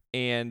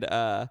 and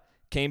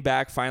came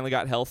back, finally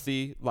got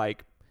healthy,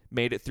 like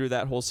made it through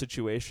that whole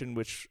situation,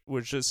 which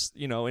was just,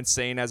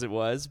 insane as it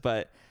was.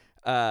 But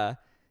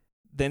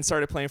then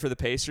started playing for the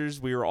Pacers.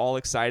 We were all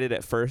excited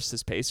at first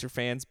as Pacer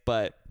fans,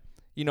 but,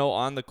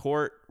 on the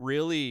court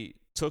really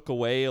took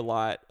away a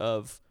lot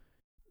of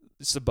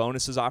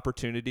Sabonis's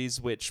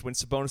opportunities, which when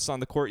Sabonis is on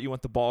the court, you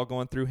want the ball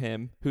going through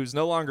him, who's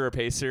no longer a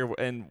Pacer,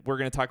 and we're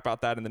going to talk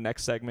about that in the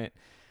next segment.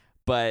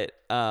 But,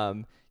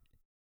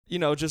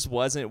 just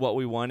wasn't what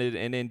we wanted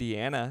in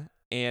Indiana.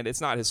 And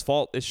it's not his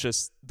fault. It's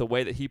just the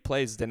way that he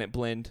plays didn't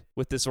blend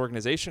with this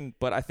organization.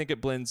 But I think it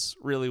blends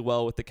really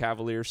well with the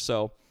Cavaliers.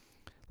 So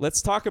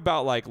let's talk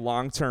about like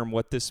long-term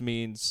what this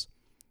means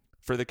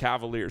for the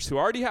Cavaliers, who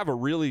already have a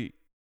really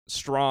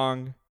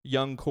strong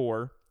young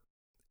core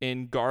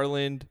in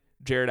Garland,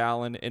 Jared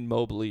Allen, and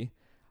Mobley.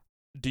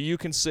 Do you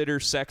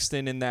consider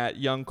Sexton in that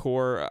young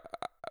core?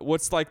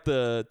 What's like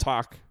the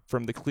talk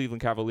from the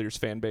Cleveland Cavaliers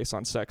fan base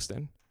on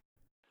Sexton?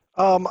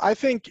 I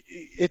think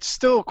it's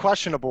still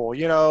questionable.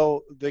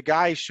 The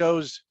guy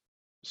shows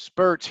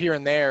spurts here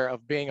and there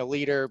of being a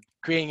leader,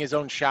 creating his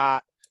own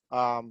shot,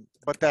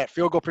 but that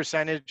field goal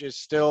percentage is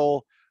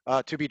still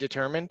to be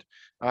determined.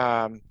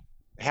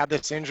 Had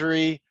this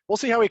injury. We'll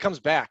see how he comes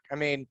back.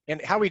 And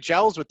how he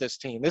gels with this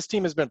team. This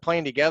team has been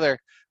playing together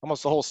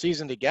almost the whole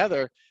season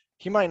together.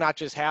 He might not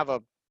just have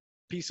a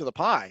piece of the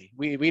pie.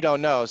 We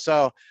don't know.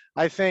 So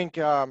I think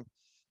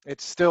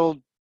it's still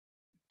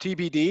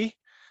TBD.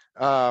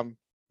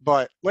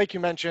 But like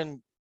you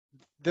mentioned,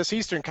 this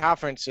Eastern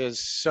Conference is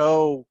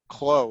so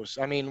close.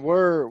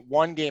 We're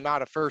one game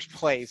out of first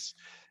place,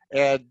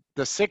 and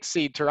the 6th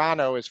seed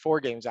Toronto is 4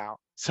 games out.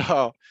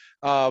 So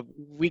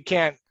we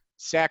can't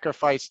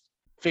sacrifice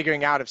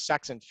figuring out if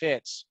Sexton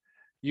fits.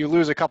 You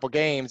lose a couple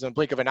games, in the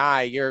blink of an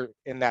eye, you're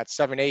in that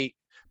 7-8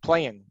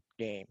 play-in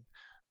game.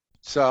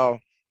 So,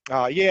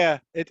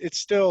 it's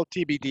still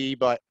TBD,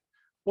 but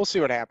we'll see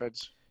what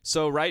happens.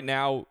 So right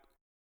now,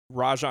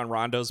 Rajon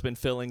Rondo's been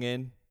filling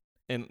in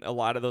a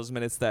lot of those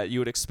minutes that you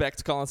would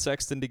expect Colin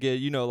Sexton to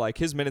get. Like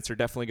his minutes are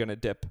definitely going to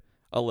dip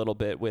a little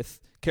bit with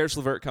Karis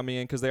LeVert coming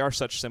in because they are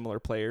such similar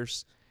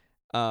players.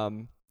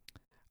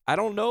 I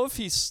don't know if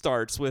he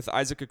starts with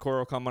Isaac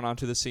Okoro coming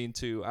onto the scene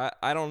too.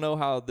 I don't know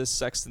how this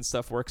Sexton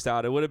stuff works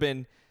out. It would have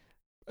been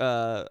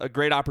a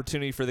great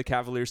opportunity for the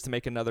Cavaliers to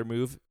make another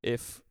move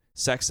if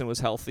Sexton was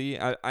healthy.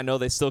 I know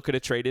they still could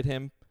have traded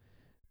him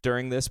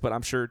during this, but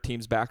I'm sure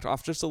teams backed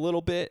off just a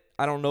little bit.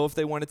 I don't know if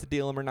they wanted to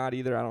deal him or not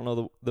either. I don't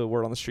know the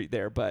word on the street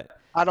there, but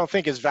I don't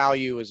think his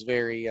value is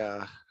very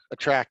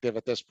attractive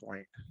at this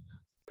point.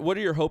 What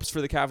are your hopes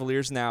for the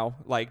Cavaliers now?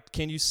 Like,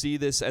 can you see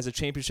this as a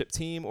championship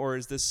team, or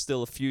is this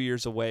still a few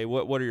years away?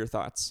 What are your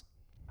thoughts?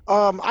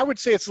 I would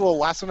say it's a little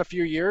less than a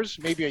few years,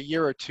 maybe a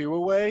year or two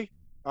away.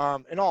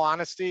 In all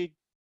honesty,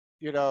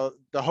 the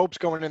hopes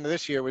going into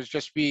this year was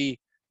just be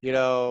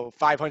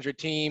 500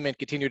 team and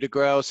continue to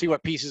grow, see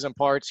what pieces and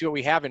parts, see what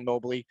we have in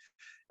Mobley.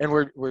 And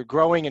we're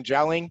growing and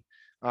gelling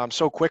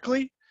so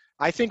quickly.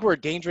 I think we're a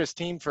dangerous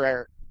team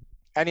for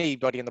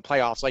anybody in the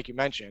playoffs, like you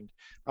mentioned.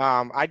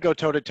 I'd go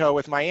toe-to-toe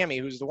with Miami,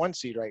 who's the 1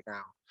 seed right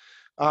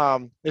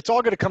now. It's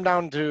all going to come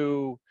down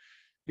to,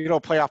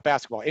 playoff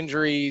basketball,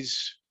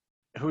 injuries,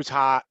 who's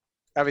hot,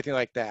 everything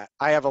like that.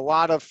 I have a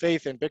lot of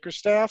faith in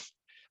Bickerstaff.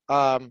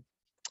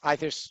 I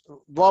just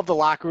love the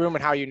locker room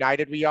and how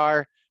united we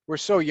are. We're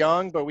so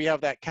young, but we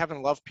have that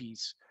Kevin Love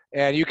piece.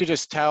 And you could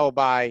just tell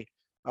by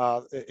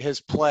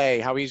his play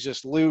how he's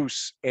just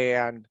loose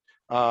and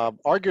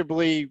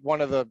arguably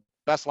one of the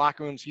best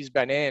locker rooms he's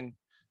been in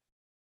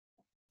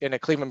a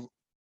Cleveland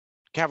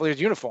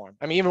Cavaliers uniform.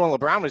 Even when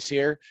LeBron was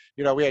here,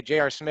 we had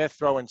J.R. Smith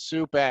throwing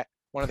soup at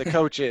one of the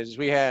coaches.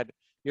 We had,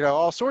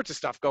 all sorts of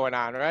stuff going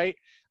on, right?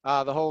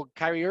 The whole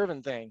Kyrie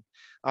Irving thing.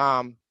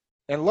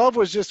 And Love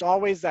was just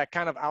always that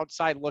kind of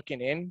outside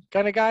looking in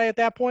kind of guy at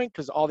that point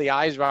because all the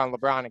eyes were on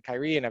LeBron and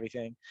Kyrie and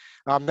everything.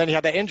 Then he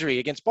had that injury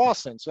against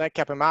Boston, so that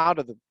kept him out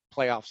of the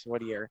playoffs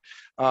one year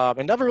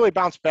and never really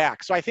bounced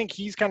back. So I think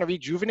he's kind of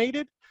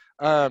rejuvenated.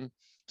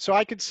 So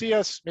I could see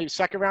us maybe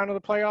second round of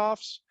the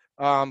playoffs.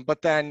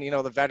 But then,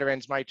 the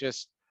veterans might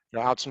just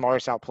outsmart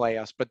us, outplay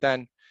us. But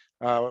then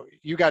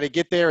you got to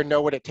get there and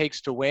know what it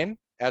takes to win,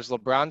 as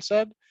LeBron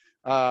said.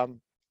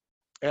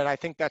 And I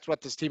think that's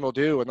what this team will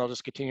do, and they'll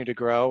just continue to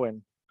grow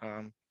and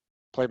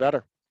play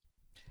better.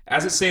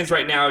 As it stands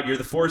right now, you're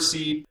the 4th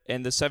seed,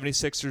 and the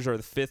 76ers are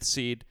the 5th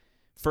seed.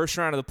 First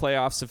round of the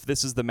playoffs, if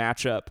this is the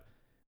matchup.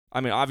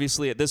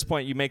 Obviously, at this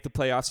point, you make the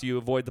playoffs, you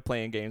avoid the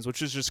play-in games,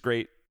 which is just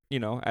great,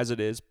 as it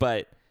is.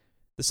 But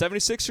the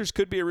 76ers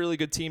could be a really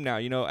good team now.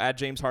 Add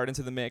James Harden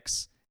to the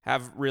mix,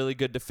 have really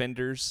good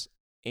defenders.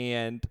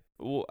 And,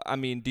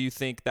 do you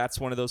think that's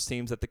one of those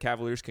teams that the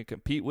Cavaliers can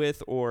compete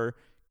with, or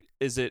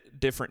is it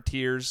different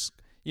tiers?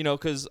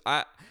 Because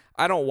I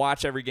don't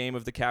watch every game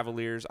of the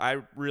Cavaliers. I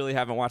really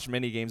haven't watched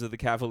many games of the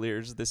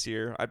Cavaliers this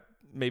year.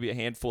 Maybe a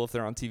handful if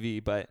they're on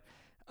TV. But,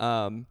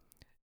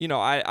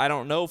 I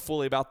don't know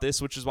fully about this,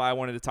 which is why I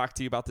wanted to talk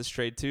to you about this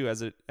trade too,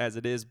 as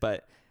it is.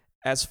 But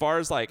as far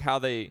as like how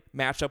they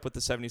match up with the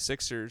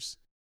 76ers,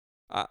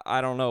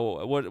 I don't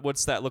know.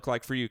 What's that look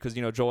like for you? Because,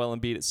 Joel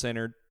Embiid at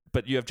center,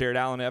 but you have Jared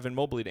Allen and Evan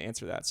Mobley to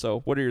answer that.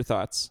 So what are your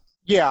thoughts?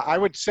 Yeah, I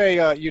would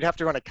say you'd have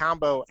to run a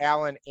combo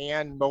Allen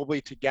and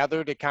Mobley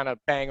together to kind of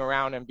bang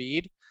around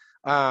Embiid.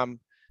 And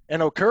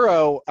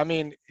Okoro, I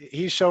mean,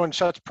 he's showing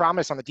such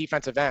promise on the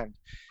defensive end.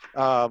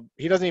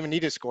 He doesn't even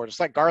need to score. Just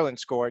like Garland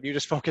scored, you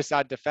just focus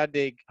on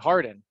defending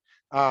Harden.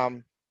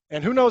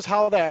 And who knows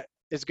how that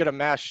is going to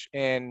mesh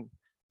in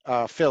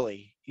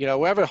Philly.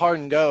 Wherever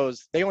Harden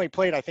goes, they only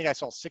played, I think I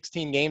saw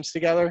 16 games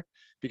together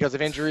because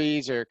of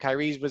injuries or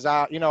Kyrie's was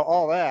out,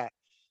 all that.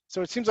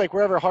 So it seems like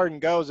wherever Harden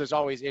goes, there's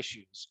always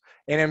issues.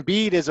 And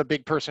Embiid is a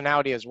big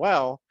personality as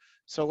well.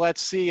 So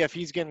let's see if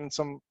he's getting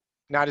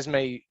not as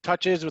many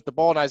touches with the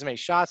ball, not as many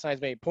shots, not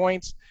as many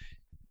points.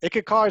 It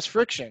could cause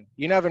friction.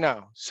 You never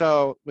know.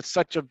 So with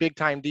such a big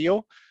time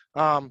deal.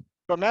 But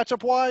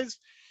matchup wise,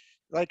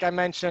 like I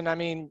mentioned, I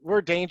mean,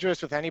 we're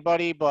dangerous with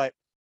anybody, but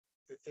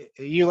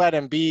you let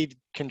Embiid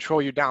control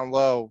you down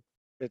low,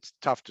 it's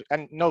tough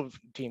and no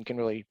team can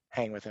really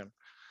hang with him.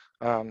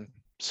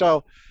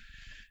 So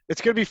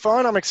it's going to be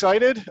fun. I'm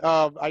excited.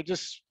 I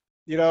just,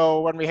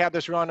 when we had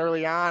this run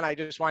early on, I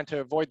just wanted to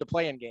avoid the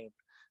play-in game.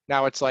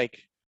 Now it's like,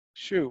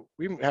 shoot,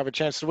 we have a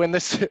chance to win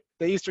the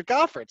Eastern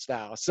Conference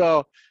now.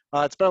 So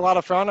it's been a lot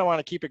of fun. I want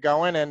to keep it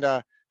going,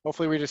 and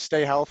hopefully we just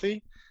stay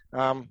healthy,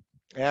 and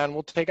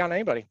we'll take on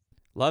anybody.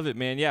 Love it,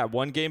 man. Yeah,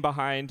 one game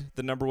behind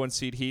the number 1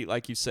 seed Heat,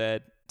 like you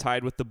said,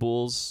 tied with the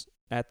Bulls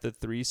at the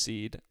 3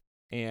 seed,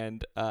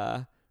 and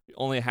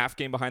only a half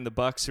game behind the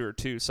Bucks, who are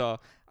 2. So,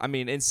 I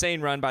mean,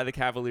 insane run by the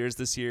Cavaliers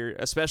this year,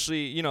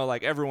 especially,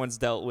 like everyone's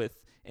dealt with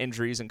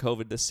injuries and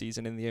COVID this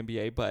season in the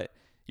NBA, but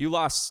you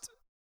lost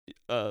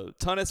a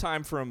ton of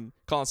time from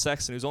Colin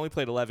Sexton, who's only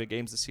played 11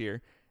 games this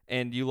year,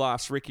 and you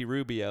lost Ricky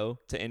Rubio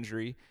to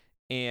injury,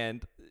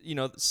 and,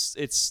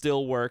 it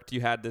still worked.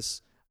 You had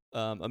this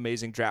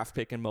amazing draft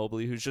pick in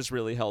Mobley, who's just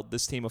really held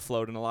this team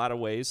afloat in a lot of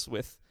ways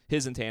with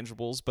his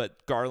intangibles,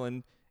 but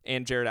Garland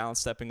and Jared Allen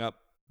stepping up,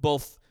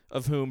 both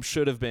of whom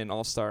should have been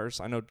all-stars.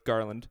 I know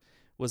Garland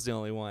was the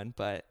only one,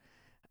 but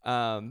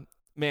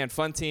man,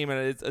 fun team, and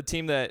it's a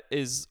team that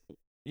is,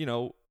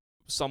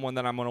 someone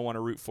that I'm going to want to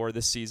root for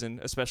this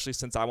season, especially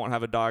since I won't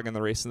have a dog in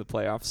the race in the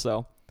playoffs.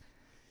 So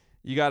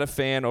you got a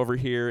fan over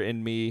here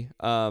in me.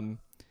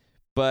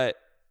 But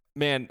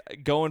man,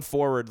 going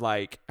forward,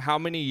 like, how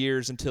many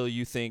years until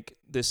you think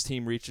this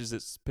team reaches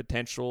its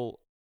potential?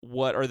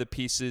 What are the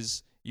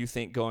pieces you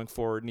think going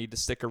forward need to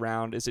stick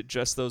around? Is it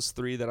just those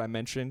 3 that I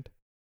mentioned?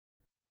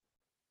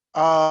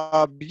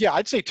 Yeah,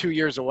 I'd say 2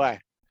 years away.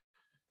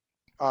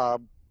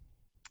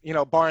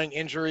 Barring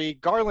injury.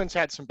 Garland's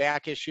had some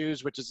back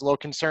issues, which is a little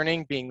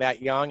concerning, being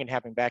that young and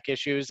having back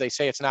issues. They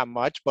say it's not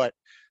much, but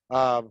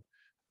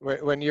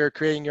when you're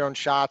creating your own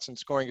shots and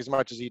scoring as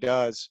much as he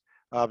does,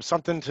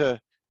 something to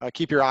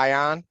keep your eye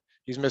on.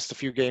 He's missed a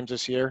few games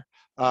this year.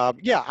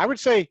 Yeah, I would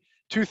say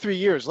 2-3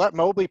 years. Let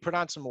Mobley put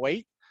on some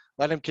weight.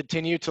 Let him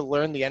continue to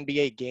learn the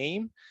NBA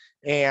game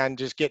and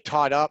just get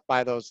taught up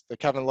by the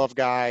Kevin Love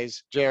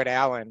guys, Jared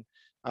Allen.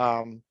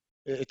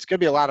 It's going to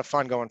be a lot of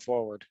fun going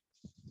forward.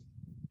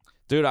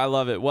 Dude, I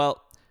love it.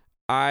 Well,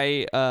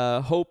 I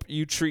hope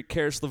you treat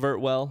Karis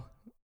LeVert well.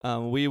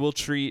 We will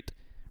treat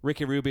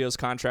Ricky Rubio's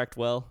contract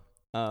well,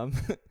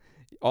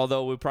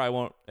 although we probably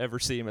won't ever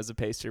see him as a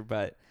Pacer.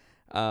 But,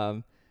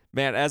 man,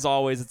 as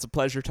always, it's a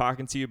pleasure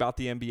talking to you about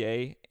the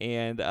NBA,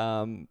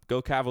 and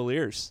go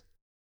Cavaliers.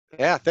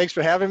 Yeah, thanks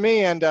for having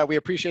me, and we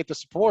appreciate the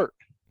support.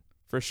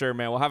 For sure,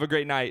 man. Well, have a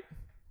great night.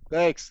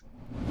 Thanks.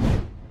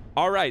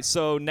 All right,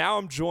 so now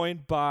I'm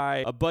joined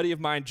by a buddy of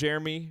mine,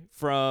 Jeremy,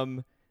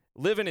 from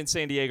living in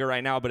San Diego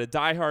right now, but a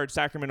diehard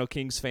Sacramento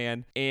Kings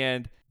fan.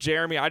 And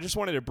Jeremy, I just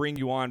wanted to bring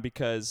you on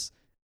because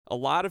a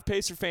lot of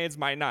Pacer fans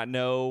might not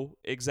know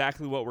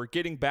exactly what we're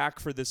getting back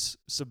for this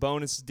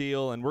Sabonis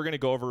deal, and we're going to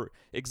go over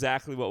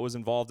exactly what was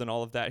involved in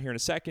all of that here in a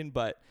second.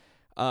 But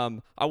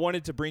I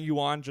wanted to bring you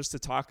on just to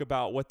talk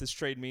about what this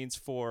trade means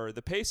for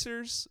the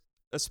Pacers,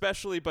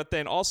 especially, but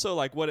then also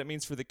like what it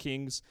means for the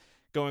Kings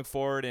going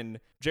forward. And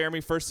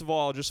Jeremy, first of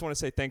all, I just want to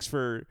say thanks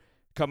for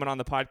coming on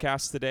the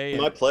podcast today.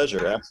 My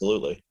pleasure.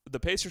 Absolutely. The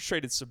Pacers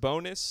traded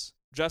Sabonis,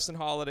 Justin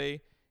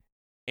Holiday,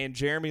 and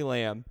Jeremy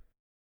Lamb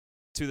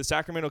to the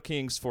Sacramento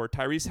Kings for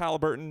Tyrese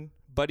Halliburton,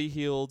 Buddy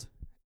Hield,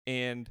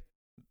 and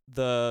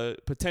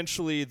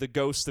potentially the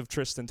ghost of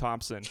Tristan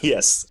Thompson.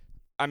 Yes.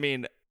 I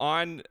mean,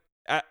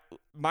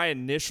 my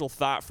initial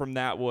thought from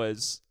that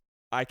was,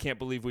 I can't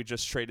believe we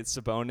just traded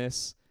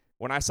Sabonis.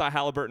 When I saw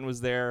Halliburton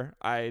was there,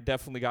 I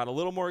definitely got a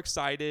little more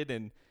excited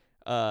and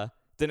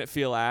didn't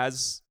feel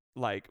as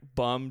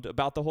bummed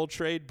about the whole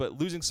trade, but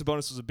losing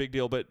Sabonis was a big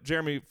deal. But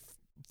Jeremy,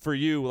 for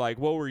you, what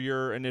were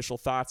your initial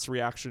thoughts,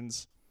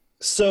 reactions?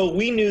 So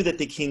we knew that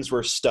the Kings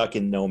were stuck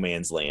in no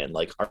man's land.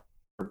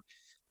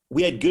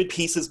 We had good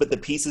pieces, but the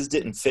pieces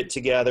didn't fit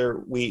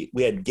together. We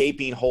had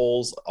gaping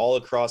holes all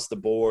across the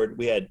board.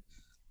 We had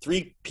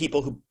 3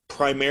 people who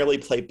primarily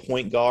play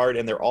point guard,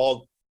 and they're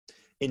all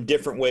in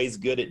different ways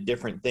good at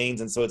different things.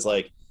 And so it's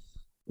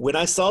when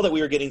I saw that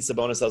we were getting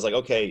Sabonis, I was like,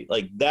 okay,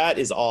 that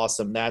is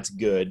awesome. That's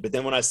good. But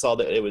then when I saw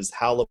that it was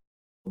Halliburton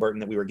Halliburton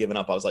that we were giving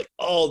up, I was like,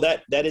 oh,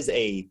 that is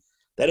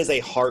a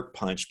heart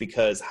punch,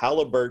 because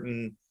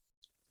Halliburton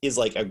is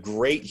like a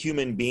great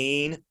human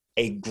being,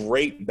 a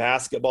great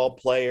basketball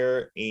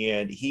player,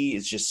 and he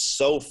is just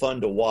so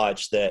fun to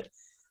watch that,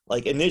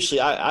 like, initially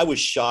I was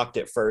shocked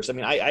at first. I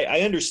mean,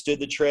 I understood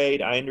the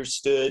trade. I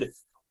understood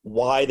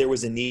why there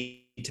was a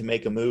need to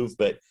make a move,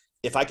 but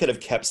if I could have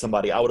kept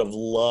somebody, I would have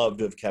loved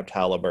to have kept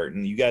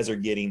Halliburton. You guys are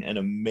getting an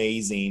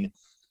amazing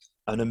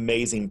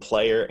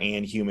player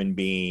and human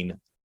being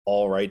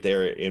all right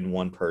there in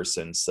one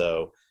person.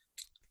 So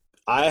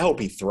I hope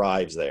he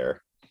thrives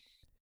there.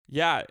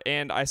 Yeah,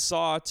 and I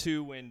saw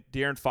too when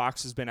De'Aaron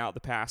Fox has been out the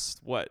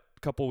past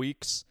couple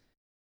weeks.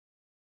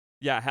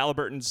 Yeah,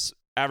 Halliburton's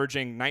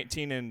averaging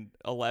 19 and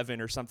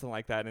 11 or something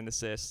like that in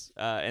assists,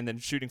 and then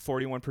shooting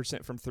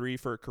 41% from three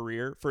for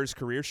his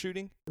career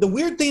shooting. The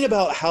weird thing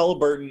about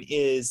Halliburton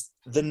is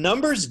the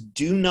numbers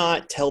do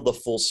not tell the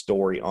full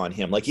story on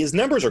him. Like, his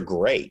numbers are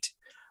great,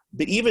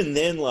 but even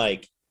then,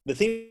 like, the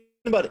thing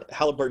about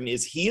Halliburton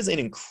is he is an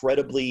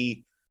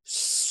incredibly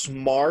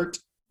smart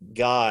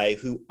guy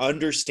who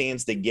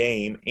understands the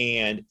game,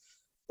 and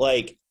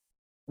like,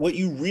 what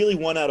you really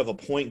want out of a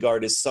point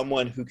guard is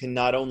someone who can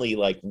not only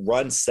like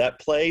run set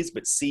plays,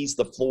 but sees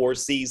the floor,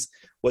 sees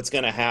what's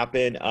going to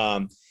happen.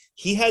 I'd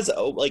have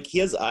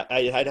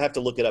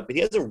to look it up, but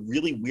he has a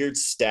really weird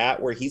stat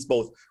where he's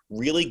both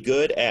really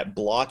good at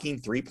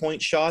blocking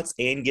 3-point shots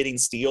and getting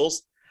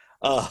steals.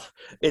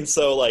 And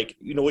so, like,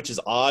 which is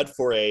odd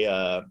for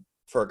a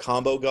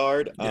combo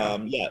guard.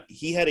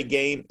 He had a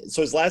game.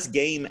 So his last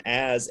game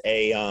as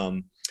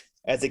a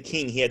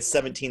King, he had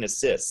 17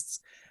 assists.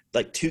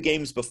 Like 2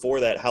 games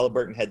before that,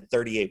 Halliburton had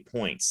 38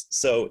 points.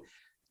 So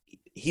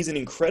he's an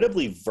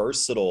incredibly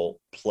versatile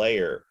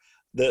player.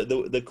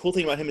 The cool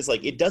thing about him is,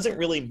 like, it doesn't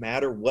really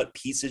matter what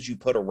pieces you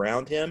put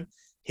around him.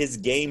 His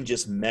game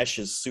just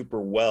meshes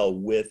super well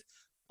with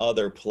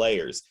other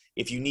players.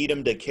 If you need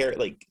him to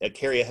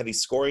carry a heavy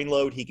scoring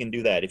load, he can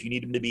do that. If you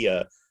need him to be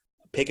a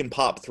pick and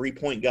pop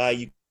 3-point guy,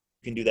 you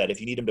can do that.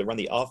 If you need him to run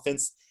the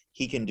offense,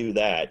 he can do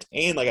that.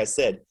 And like I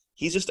said,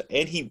 he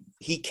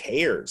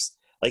cares.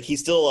 Like,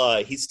 he's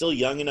still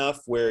young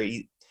enough where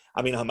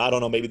I don't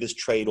know, maybe this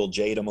trade will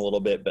jade him a little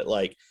bit, but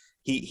like,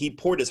 he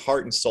poured his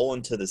heart and soul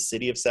into the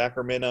city of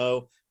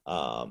Sacramento.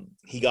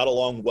 He got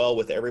along well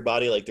with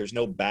everybody. Like, there's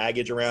no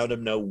baggage around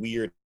him, no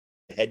weird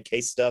head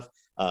case stuff.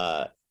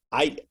 I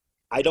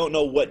don't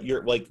know what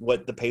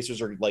the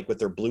Pacers are like, what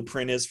their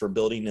blueprint is for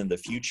building in the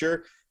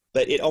future,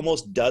 but it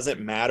almost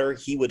doesn't matter.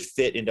 He would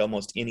fit into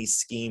almost any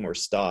scheme or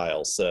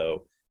style.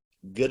 So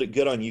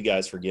good on you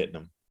guys for getting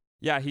him.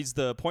 Yeah, he's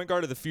the point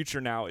guard of the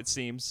future now, it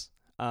seems.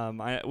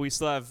 We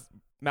still have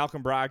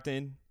Malcolm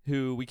Brogdon,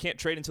 who we can't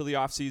trade until the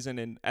offseason,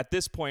 and at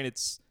this point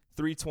it's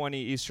 3:20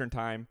 Eastern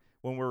time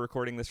when we're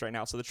recording this right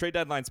now. So the trade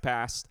deadline's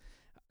passed.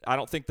 I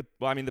don't think the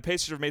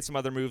Pacers have made some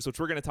other moves, which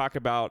we're going to talk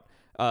about,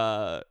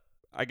 I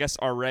guess,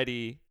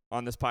 already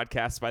on this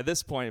podcast by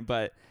this point.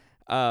 But,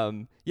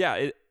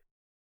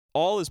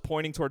 all is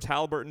pointing towards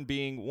Halliburton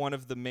being one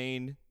of the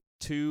main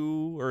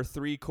 2 or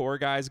 3 core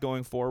guys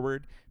going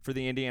forward for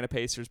the Indiana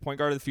Pacers. Point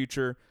guard of the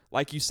future,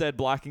 like you said,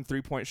 blocking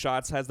 3-point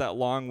shots, has that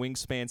long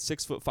wingspan,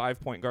 6'5"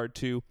 point guard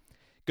too.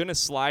 Going to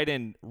slide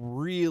in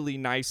really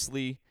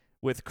nicely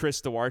with Chris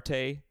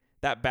Duarte.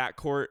 That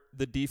backcourt,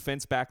 the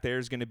defense back there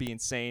is going to be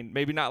insane.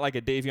 Maybe not like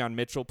a Davion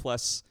Mitchell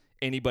plus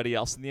anybody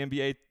else in the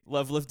NBA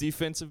level of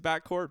defensive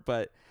backcourt,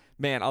 but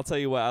man, I'll tell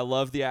you what, I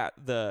love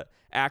the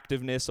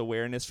activeness,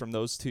 awareness from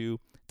those two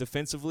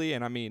defensively.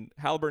 And I mean,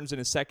 Halliburton's in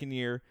his second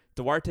year,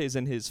 Duarte's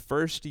in his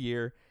first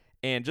year,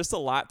 and just a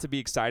lot to be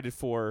excited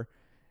for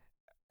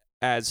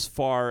as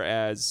far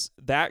as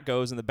that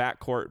goes in the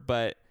backcourt.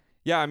 But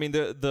yeah, I mean,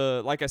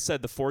 the like I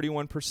said, the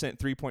 41%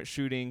 3-point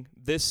shooting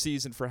this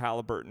season for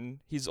Halliburton.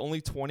 He's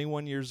only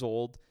 21 years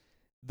old.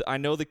 I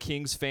know the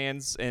Kings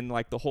fans and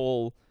like the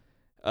whole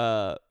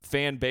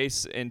fan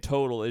base in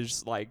total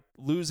is like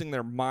losing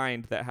their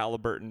mind that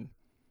Halliburton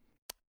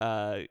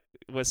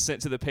was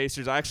sent to the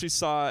Pacers. I actually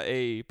saw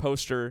a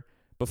poster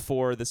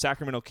before the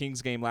Sacramento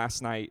Kings game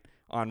last night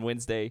on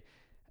Wednesday.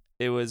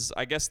 It was,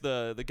 I guess,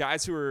 the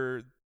guys who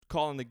were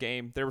calling the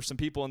game. There were some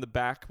people in the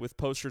back with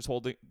posters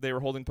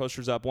holding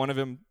posters up. One of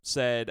them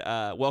said,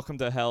 "Welcome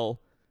to hell,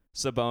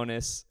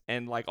 Sabonis,"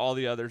 and like all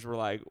the others were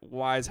like,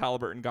 "Why is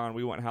Halliburton gone?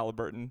 We want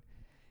Halliburton."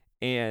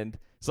 And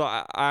so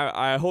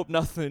I hope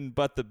nothing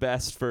but the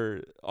best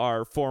for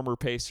our former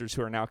Pacers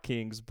who are now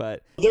Kings,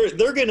 but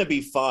they're going to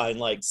be fine.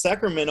 Like,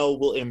 Sacramento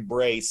will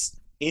embrace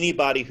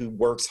anybody who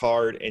works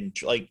hard and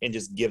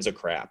just gives a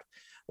crap.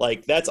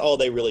 Like, that's all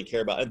they really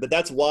care about. But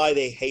that's why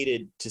they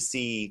hated to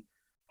see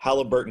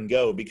Halliburton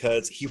go,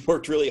 because he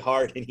worked really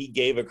hard and he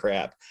gave a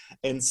crap.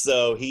 And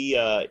so he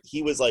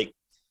was like,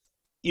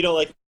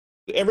 like,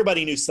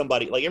 everybody knew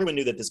everyone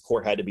knew that this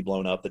core had to be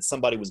blown up, that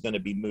somebody was going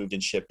to be moved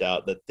and shipped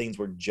out, that things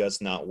were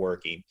just not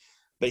working.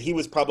 But he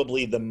was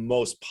probably the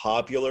most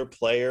popular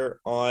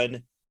player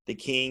on the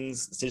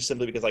Kings, just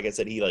simply because, like I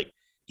said,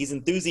 he's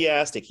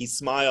enthusiastic, he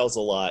smiles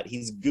a lot,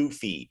 he's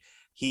goofy,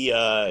 he's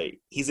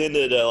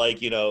into the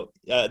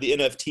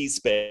NFT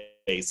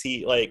space.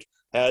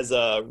 has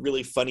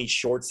really funny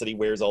shorts that he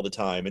wears all the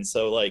time. And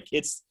so like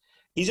he's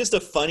just a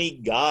funny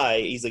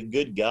guy. He's a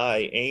good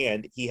guy,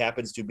 and he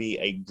happens to be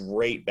a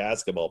great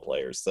basketball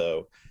player.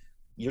 So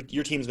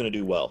your team's going to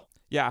do well.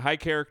 Yeah, high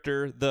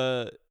character.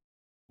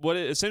 What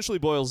it essentially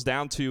boils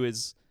down to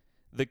is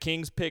the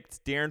Kings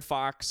picked De'Aaron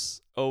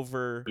Fox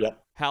over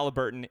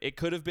Halliburton. It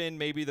could have been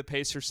maybe the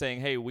Pacers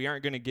saying, hey, we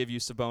aren't going to give you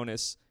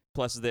Sabonis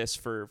plus this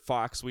for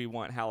Fox. We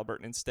want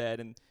Halliburton instead.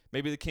 And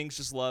maybe the Kings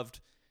just loved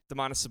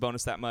Domantas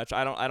Sabonis that much.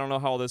 I don't know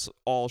how this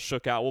all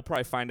shook out. We'll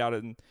probably find out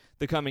in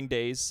the coming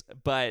days.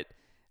 But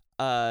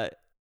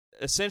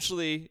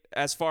essentially,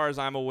 as far as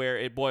I'm aware,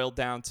 it boiled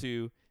down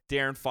to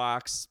De'Aaron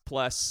Fox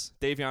plus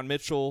Davion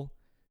Mitchell.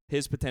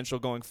 His potential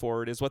going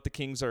forward is what the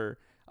Kings are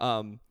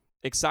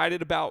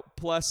excited about.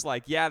 Plus,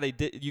 like, yeah,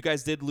 you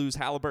guys did lose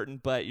Halliburton,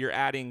 but you're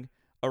adding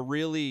a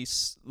really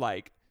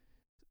two-time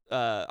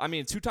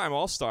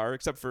All-Star,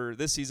 except for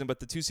this season, but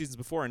the 2 seasons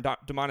before, and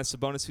Domantas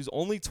Sabonis, who's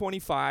only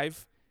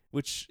 25,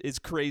 which is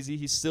crazy.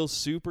 He's still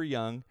super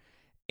young,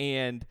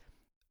 and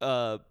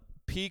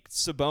peak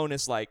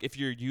Sabonis, like, if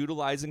you're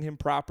utilizing him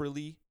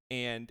properly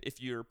and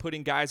if you're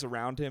putting guys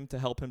around him to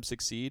help him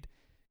succeed,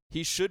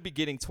 he should be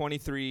getting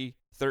 23,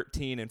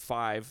 13, and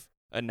 5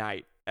 a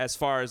night, as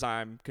far as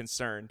I'm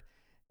concerned.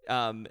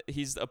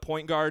 He's a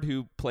point guard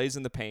who plays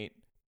in the paint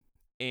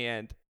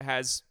and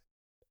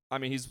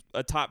he's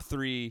a top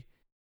 3,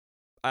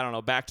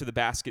 back to the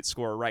basket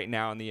scorer right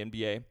now in the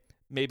NBA.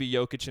 Maybe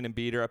Jokic and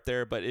Embiid are up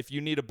there, but if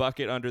you need a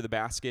bucket under the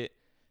basket,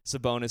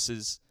 Sabonis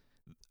is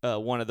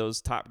one of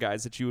those top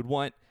guys that you would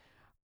want.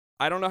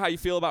 I don't know how you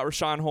feel about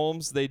Richaun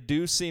Holmes. They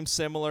do seem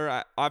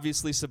similar.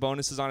 Obviously,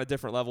 Sabonis is on a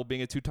different level,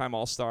 being a 2-time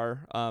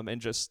All-Star, and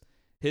just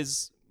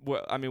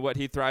what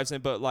he thrives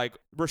in. But, like,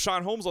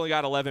 Richaun Holmes only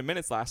got 11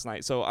 minutes last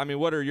night. So,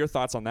 what are your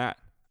thoughts on that?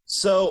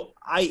 So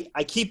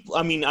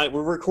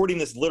we're recording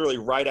this literally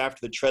right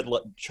after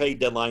the trade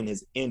deadline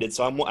has ended.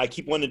 So I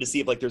keep wanting to see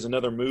if like there's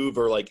another move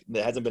or like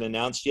that hasn't been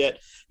announced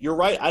yet. You're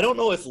right. I don't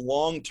know if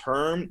long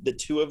term the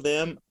two of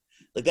them,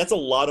 like, that's a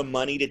lot of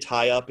money to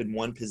tie up in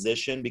one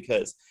position,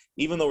 because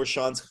even though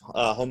Richaun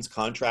Holmes'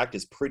 contract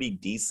is pretty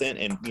decent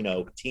and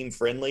team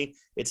friendly,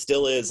 it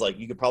still is like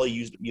you could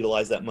probably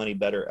utilize that money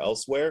better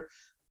elsewhere.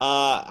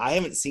 I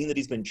haven't seen that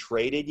he's been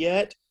traded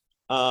yet,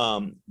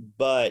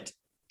 but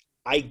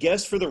I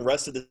guess for the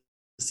rest of the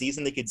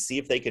season, they could see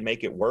if they could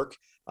make it work.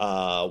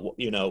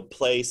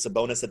 Play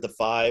Sabonis at the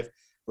 5.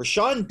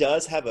 Richaun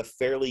does have a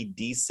fairly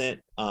decent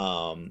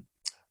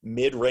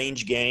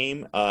mid-range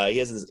game. He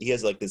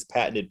has like this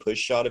patented push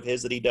shot of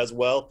his that he does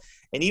well.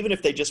 And even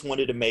if they just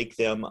wanted to make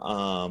them,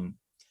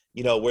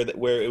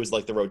 where it was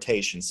like the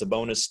rotation,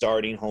 Sabonis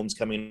starting, Holmes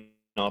coming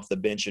off the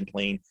bench and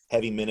playing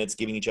heavy minutes,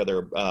 giving each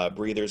other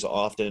breathers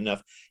often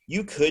enough,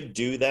 you could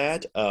do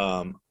that.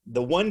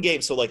 The one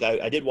game, so like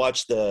I did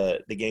watch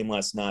the game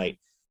last night.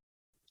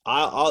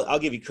 I'll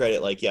give you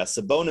credit. Like, yeah,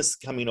 Sabonis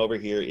coming over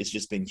here has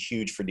just been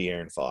huge for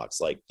De'Aaron Fox.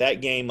 Like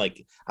that game,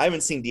 like I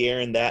haven't seen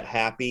De'Aaron that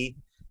happy.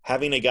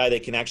 Having a guy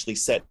that can actually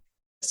set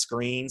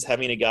screens,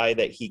 having a guy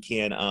that he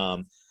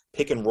can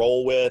pick and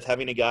roll with,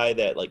 having a guy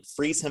that like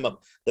frees him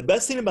up. The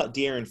best thing about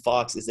De'Aaron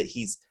Fox is that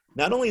he's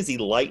not only is he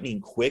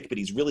lightning quick, but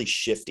he's really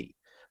shifty.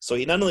 So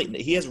he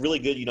has really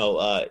good,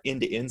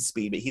 end-to-end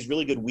speed, but he's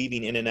really good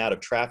weaving in and out of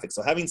traffic.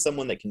 So having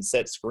someone that can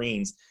set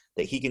screens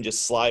that he can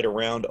just slide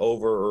around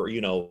over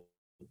or,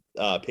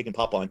 pick and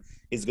pop on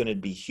is going to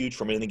be huge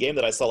for him. In the game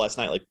that I saw last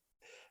night, like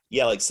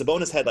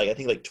Sabonis had I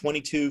think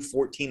 22,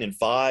 14, and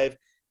 5,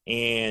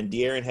 and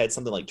De'Aaron had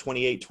something like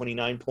 28,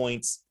 29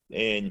 points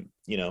and,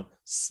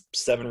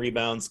 7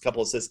 rebounds,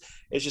 couple assists.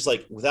 It's just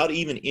like without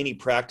even any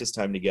practice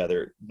time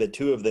together, the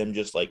two of them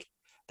just like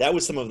that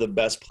was some of the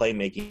best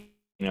playmaking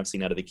I've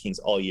seen out of the Kings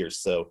all year.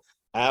 So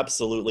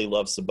absolutely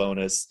love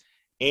Sabonis.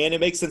 And it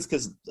makes sense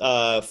because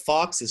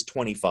Fox is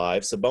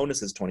 25,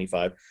 Sabonis is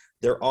 25.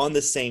 They're on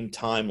the same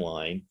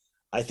timeline.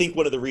 I think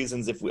one of the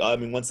reasons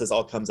once this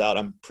all comes out,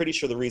 I'm pretty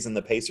sure the reason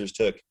the Pacers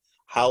took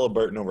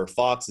Halliburton over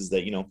Fox is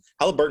that,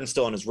 Halliburton's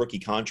still on his rookie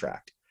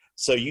contract.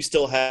 So you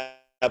still have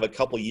a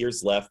couple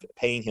years left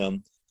paying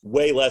him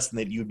way less than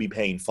that you'd be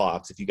paying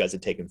Fox if you guys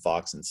had taken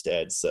Fox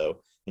instead.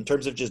 So in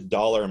terms of just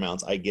dollar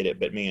amounts, I get it.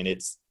 But, man,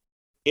 it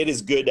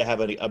is good to have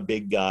a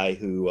big guy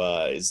who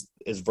is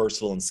as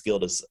versatile and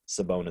skilled as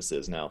Sabonis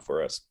is now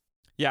for us.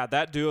 Yeah,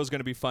 that duo is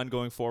going to be fun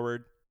going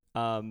forward.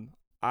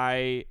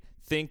 I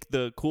think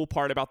the cool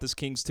part about this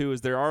Kings, too,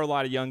 is there are a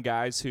lot of young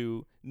guys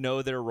who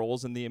know their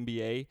roles in the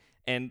NBA,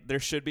 and there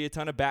should be a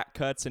ton of back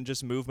cuts and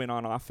just movement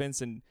on offense,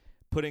 and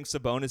putting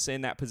Sabonis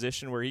in that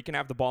position where he can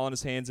have the ball in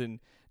his hands and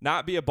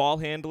not be a ball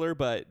handler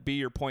but be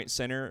your point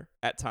center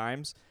at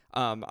times.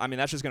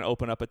 That's just going to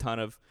open up a ton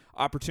of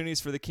opportunities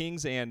for the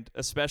Kings, and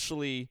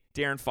especially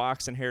De'Aaron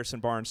Fox and Harrison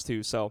Barnes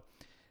too. So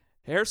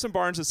Harrison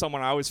Barnes is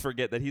someone I always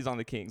forget that he's on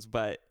the Kings,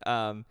 but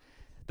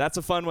that's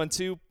a fun one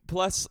too.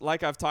 Plus,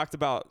 like I've talked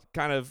about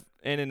kind of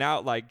in and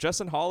out, like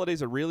Justin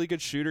Holiday's a really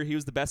good shooter. He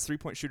was the best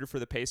 3-point shooter for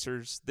the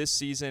Pacers this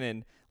season,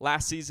 and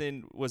last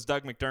season was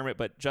Doug McDermott,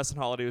 but Justin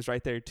Holiday was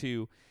right there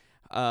too.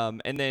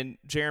 And then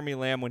Jeremy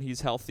Lamb, when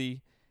he's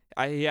healthy,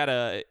 he had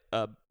a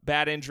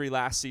bad injury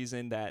last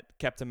season that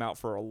kept him out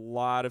for a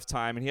lot of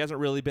time, and he hasn't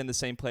really been the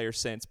same player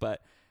since.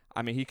 But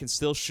I mean, he can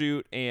still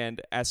shoot,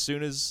 and as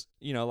soon as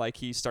like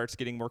he starts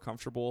getting more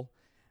comfortable,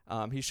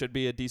 he should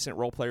be a decent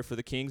role player for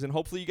the Kings, and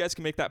hopefully you guys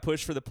can make that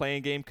push for the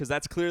play-in game, because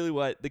that's clearly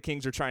what the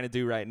Kings are trying to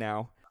do right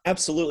now.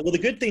 Absolutely. Well, the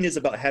good thing is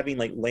about having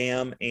like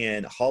Lamb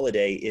and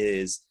Holiday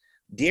is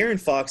De'Aaron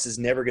Fox is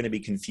never going to be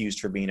confused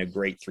for being a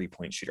great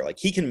three-point shooter. Like,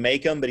 he can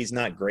make them, but he's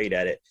not great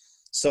at it.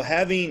 So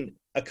having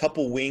a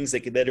couple wings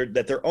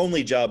that their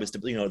only job is to,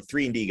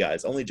 3-and-D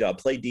guys, only job,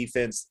 play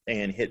defense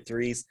and hit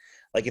threes.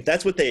 Like, if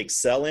that's what they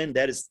excel in,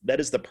 that is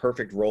the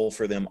perfect role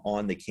for them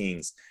on the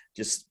Kings.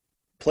 Just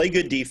play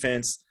good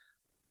defense,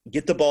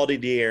 get the ball to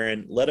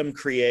De'Aaron, let them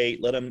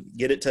create, let them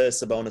get it to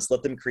Sabonis,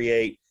 let them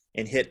create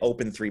and hit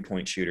open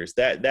three-point shooters.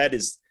 That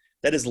is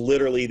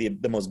literally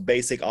the most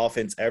basic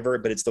offense ever,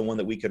 but it's the one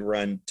that we could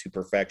run to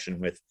perfection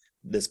with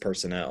this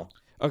personnel.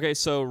 Okay,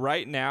 so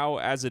right now,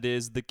 as it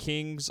is, the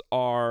Kings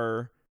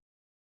are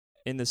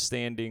in the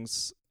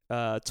standings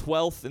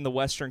 12th in the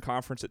Western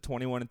Conference at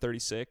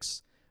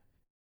 21-36.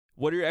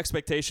 What are your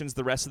expectations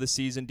the rest of the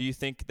season? Do you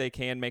think they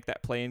can make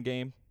that play-in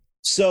game?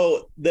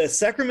 So the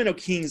Sacramento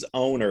Kings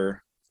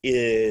owner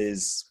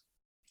is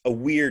a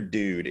weird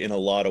dude in a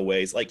lot of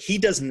ways. Like, he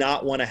does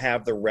not want to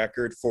have the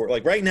record for,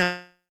 like, right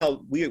now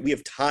we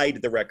have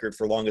tied the record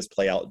for longest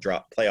playoff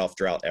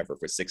drought ever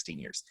for 16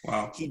 years.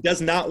 Wow. He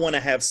does not want to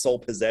have sole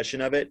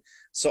possession of it.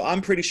 So I'm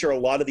pretty sure a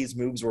lot of these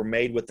moves were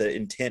made with the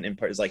intent and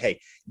part is like,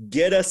 hey,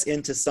 get us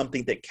into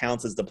something that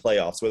counts as the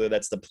playoffs, whether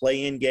that's the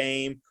play-in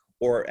game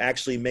or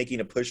actually making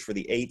a push for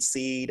the 8th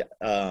seed.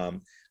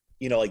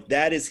 Like,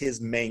 that is his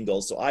main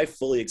goal. So I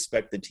fully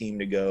expect the team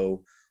to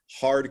go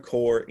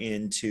hardcore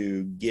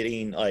into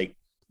getting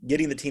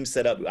the team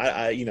set up.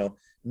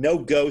 No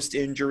ghost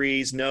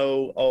injuries,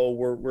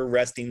 we're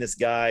resting this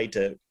guy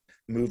to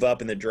move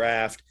up in the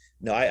draft.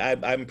 No,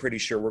 I'm pretty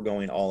sure we're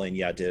going all in,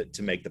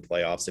 to make the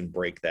playoffs and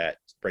break that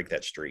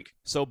streak.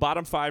 So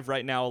bottom 5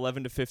 right now,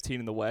 11-15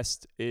 in the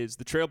West, is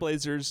the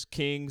Trailblazers,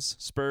 Kings,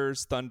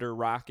 Spurs, Thunder,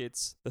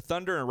 Rockets. The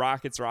Thunder and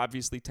Rockets are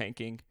obviously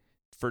tanking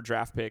for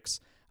draft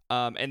picks.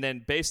 And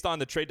then based on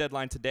the trade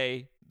deadline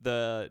today,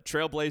 the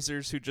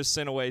Trailblazers, who just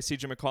sent away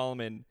CJ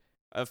McCollum and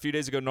a few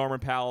days ago Norman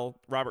Powell,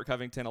 Robert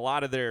Covington, a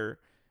lot of their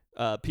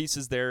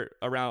pieces there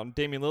around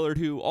Damian Lillard,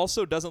 who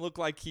also doesn't look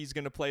like he's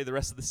going to play the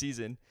rest of the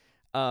season.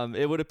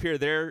 It would appear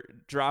they're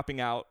dropping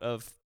out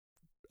of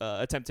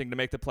attempting to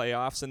make the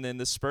playoffs. And then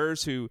the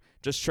Spurs, who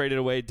just traded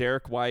away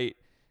Derek White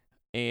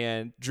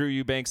and Drew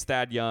Eubanks,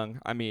 Thad Young.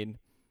 I mean,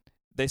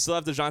 they still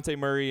have DeJounte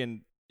Murray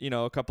and,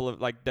 a couple of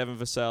like Devin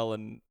Vassell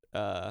and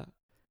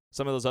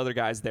some of those other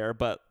guys there.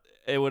 But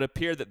it would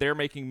appear that they're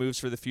making moves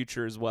for the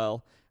future as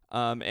well.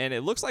 And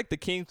it looks like the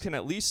Kings can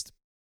at least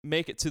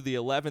make it to the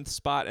 11th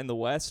spot in the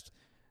West.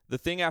 The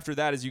thing after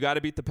that is you got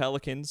to beat the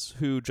Pelicans,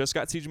 who just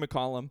got CJ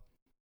McCollum.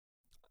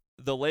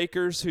 The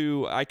Lakers,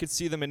 who I could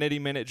see them in any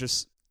minute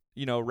just,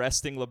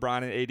 resting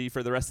LeBron and AD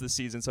for the rest of the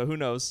season. So who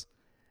knows?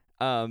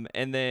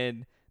 And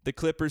then the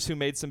Clippers, who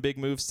made some big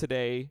moves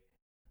today.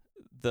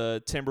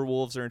 The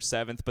Timberwolves are in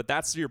 7th, but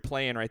that's your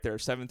plan right there,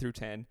 7 through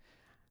 10.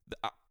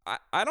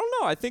 I don't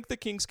know. I think the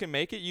Kings can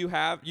make it.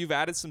 You've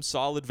added some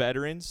solid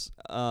veterans,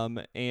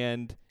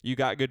 and you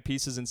got good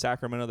pieces in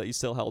Sacramento that you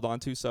still held on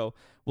to. So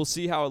we'll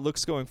see how it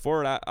looks going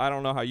forward. I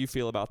don't know how you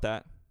feel about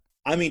that.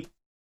 I mean,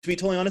 to be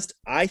totally honest,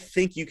 I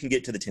think you can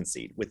get to the 10th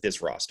seed with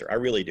this roster. I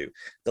really do.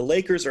 The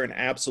Lakers are an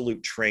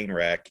absolute train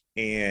wreck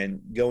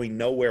and going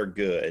nowhere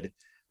good.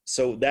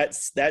 So that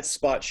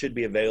spot should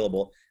be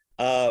available.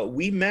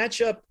 We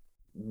match up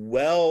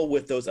well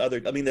with those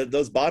other – I mean,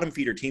 those bottom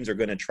feeder teams are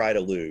going to try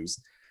to lose.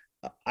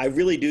 I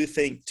really do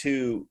think,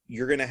 too,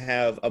 you're going to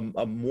have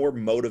a more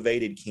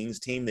motivated Kings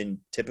team than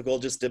typical,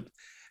 just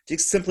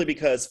simply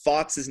because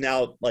Fox is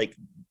now, like,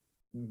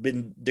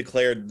 been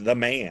declared the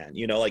man.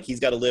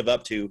 He's got to live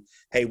up to,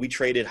 hey, we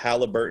traded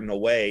Halliburton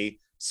away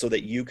so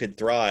that you could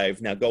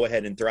thrive. Now go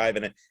ahead and thrive.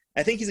 And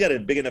I think he's got a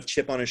big enough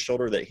chip on his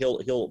shoulder that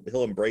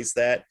he'll embrace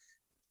that.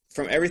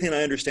 From everything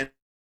I understand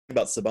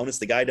about Sabonis,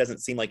 the guy doesn't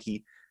seem like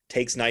he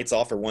takes nights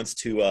off or wants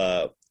to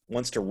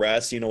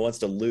rest, wants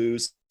to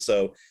lose.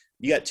 So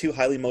you got 2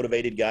 highly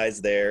motivated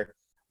guys there.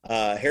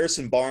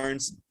 Harrison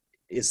Barnes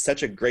is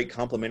such a great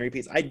complementary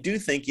piece. I do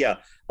think,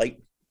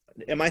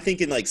 am I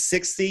thinking like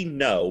 60?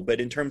 No,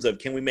 but in terms of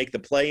can we make the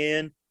play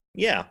in?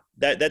 Yeah,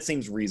 that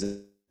seems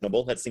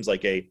reasonable. That seems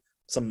like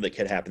something that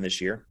could happen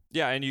this year.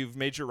 Yeah, and you've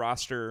made your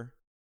roster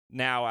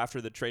now after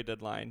the trade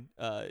deadline.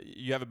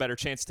 You have a better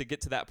chance to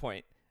get to that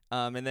point.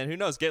 And then who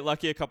knows, get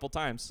lucky a couple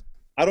times.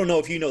 I don't know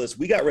if you know this.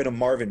 We got rid of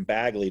Marvin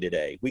Bagley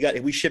today.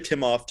 We shipped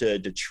him off to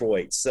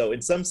Detroit. So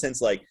in some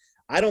sense, like,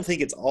 I don't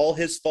think it's all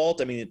his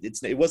fault. I mean,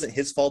 it wasn't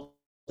his fault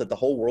that the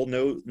whole world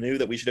knew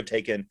that we should have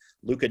taken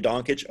Luka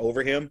Doncic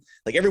over him.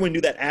 Like, everyone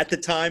knew that at the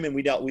time, and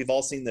we've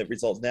all seen the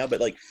results now.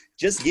 But, like,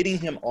 just getting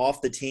him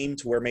off the team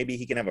to where maybe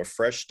he can have a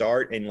fresh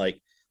start. And,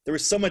 like, there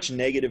was so much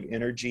negative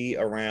energy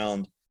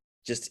around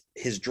just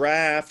his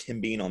draft,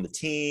 him being on the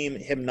team,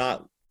 him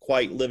not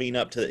quite living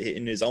up to,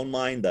 in his own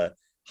mind, the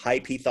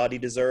hype he thought he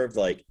deserved.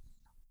 Like,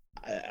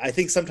 I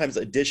think sometimes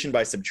addition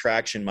by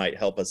subtraction might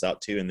help us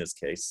out too in this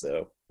case.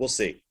 So we'll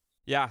see.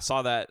 Yeah,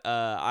 saw that.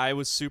 I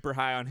was super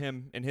high on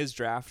him in his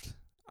draft.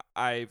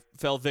 I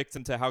fell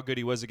victim to how good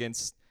he was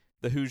against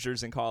the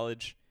Hoosiers in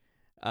college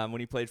when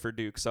he played for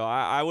Duke. So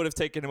I would have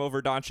taken him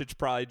over Doncic,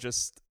 probably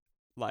just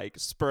like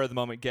spur of the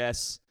moment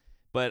guess.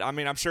 But I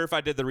mean, I'm sure if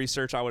I did the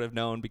research, I would have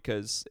known,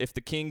 because if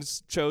the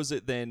Kings chose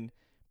it, then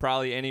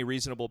probably any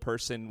reasonable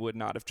person would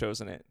not have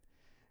chosen it.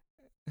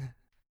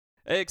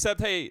 Except,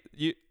 hey,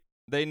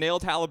 they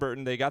nailed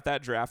Halliburton. They got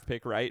that draft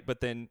pick right, but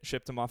then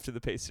shipped him off to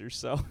the Pacers.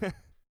 So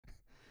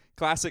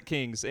classic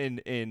Kings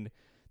in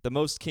the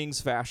most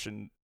Kings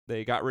fashion.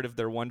 They got rid of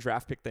their one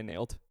draft pick they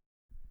nailed.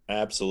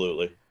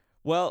 Absolutely.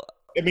 Well,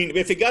 I mean,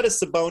 if it got a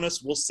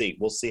Sabonis, we'll see.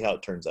 We'll see how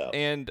it turns out.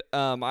 And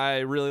I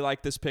really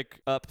like this pick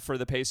up for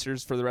the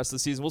Pacers for the rest of the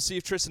season. We'll see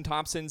if Tristan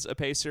Thompson's a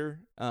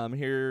Pacer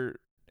here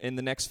in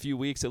the next few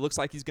weeks. It looks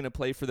like he's going to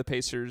play for the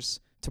Pacers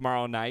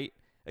tomorrow night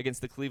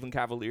against the Cleveland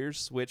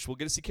Cavaliers, which we'll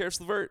get to see Karis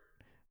LeVert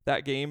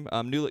that game.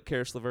 Newlet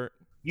Karis LeVert.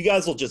 You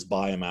guys will just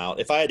buy him out.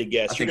 If I had to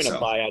guess, you're going to so.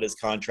 buy out his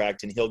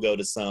contract and he'll go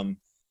to some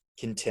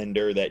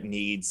contender that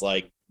needs,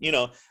 like, you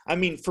know, I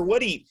mean, for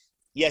what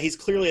he's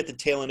clearly at the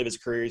tail end of his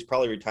career. He's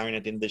probably retiring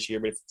at the end of this year.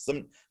 But if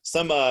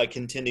some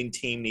contending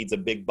team needs a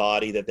big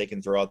body that they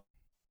can throw out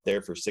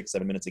there for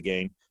 6-7 minutes a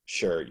game,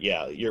 sure,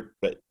 yeah,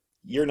 but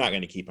you're not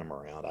going to keep him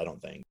around, I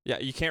don't think. Yeah,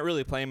 you can't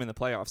really play him in the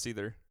playoffs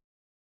either.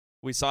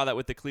 We saw that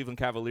with the Cleveland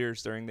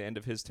Cavaliers during the end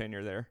of his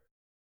tenure there.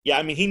 Yeah,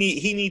 I mean, he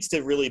needs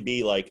to really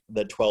be like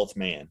the 12th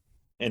man.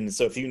 And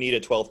so if you need a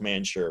 12th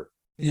man, sure,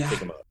 pick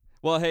him up.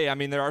 Well, hey, I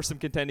mean, there are some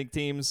contending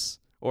teams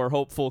or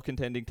hopeful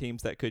contending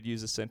teams that could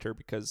use a center,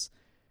 because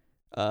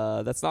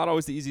that's not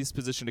always the easiest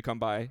position to come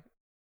by,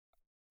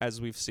 as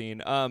we've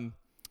seen.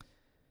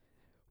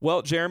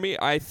 Well, Jeremy,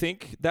 I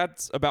think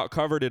that's about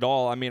covered it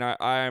all. I mean,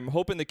 I'm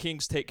hoping the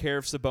Kings take care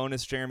of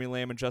Sabonis, Jeremy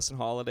Lamb, and Justin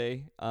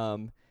Holiday.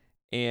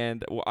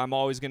 And I'm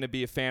always going to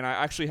be a fan. I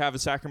actually have a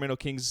Sacramento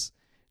Kings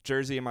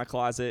jersey in my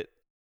closet.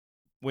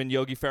 When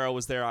Yogi Ferrell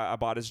was there, I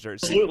bought his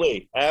jersey.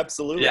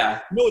 Absolutely. Yeah.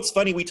 You know, it's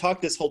funny. We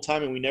talked this whole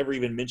time and we never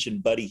even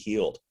mentioned Buddy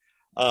Hield.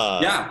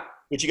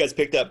 Which you guys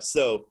picked up.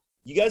 So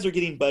you guys are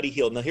getting Buddy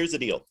Hield. Now, here's the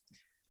deal.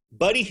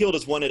 Buddy Hield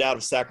has won it out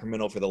of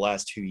Sacramento for the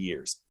last 2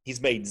 years.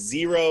 He's made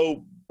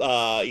zero.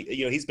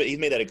 He's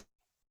made that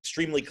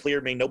extremely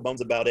clear. Made no bones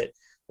about it.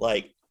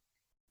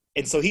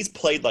 And so he's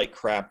played like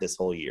crap this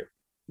whole year.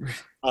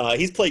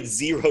 He's played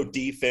zero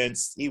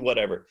defense.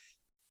 Whatever.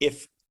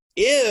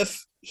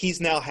 If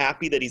he's now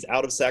happy that he's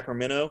out of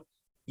Sacramento,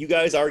 you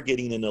guys are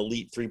getting an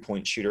elite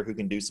 3-point shooter who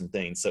can do some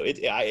things. So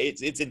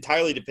it's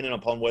entirely dependent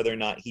upon whether or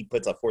not he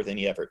puts up forth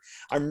any effort.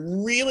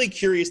 I'm really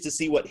curious to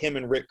see what him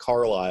and Rick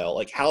Carlisle,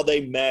 like how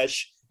they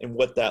mesh and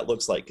what that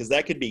looks like, because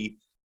that could be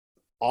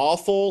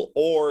awful.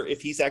 Or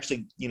if he's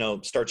actually,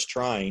 starts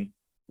trying,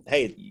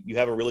 hey, you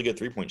have a really good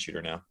 3-point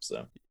shooter now.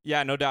 So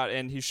yeah, no doubt,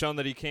 and he's shown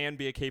that he can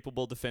be a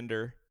capable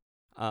defender.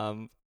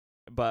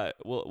 But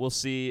we'll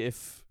see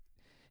if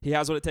he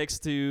has what it takes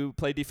to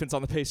play defense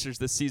on the Pacers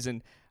this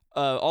season.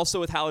 Also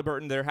with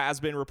Halliburton, there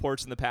has been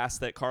reports in the past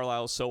that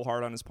Carlisle is so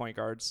hard on his point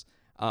guards,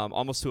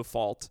 almost to a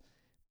fault,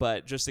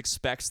 but just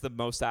expects the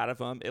most out of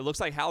them. It looks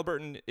like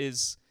Halliburton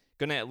is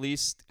going to at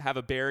least have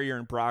a barrier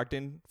in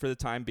Brogdon for the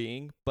time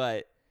being,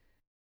 but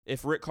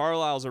if Rick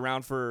Carlisle's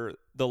around for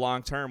the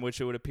long term, which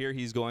it would appear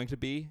he's going to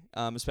be,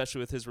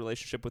 especially with his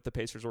relationship with the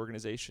Pacers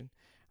organization,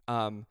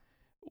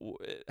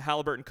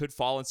 Halliburton could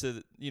fall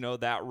into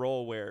that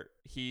role where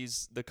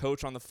he's the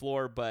coach on the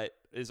floor, but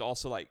is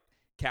also like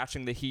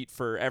catching the heat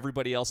for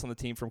everybody else on the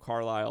team from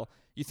Carlisle.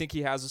 You think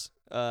he has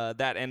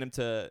that in him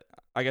to,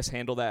 I guess,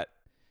 handle that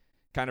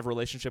kind of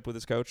relationship with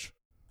his coach?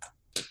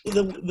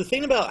 The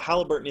thing about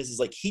Halliburton is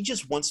like he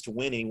just wants to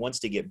win and he wants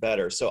to get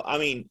better. So I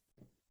mean,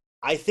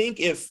 I think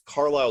if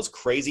Carlisle's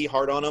crazy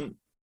hard on him,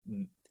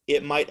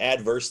 it might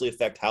adversely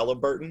affect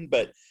Halliburton.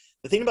 But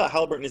the thing about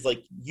Halliburton is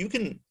like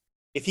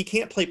if he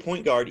can't play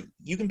point guard,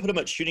 you can put him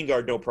at shooting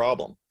guard, no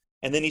problem.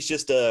 And then he's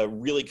just a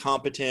really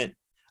competent.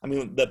 I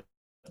mean,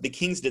 the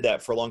Kings did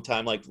that for a long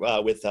time, like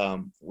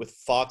with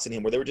Fox and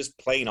him, where they were just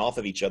playing off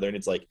of each other. And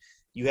it's like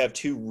you have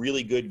two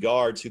really good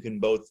guards who can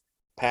both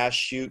pass,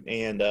 shoot,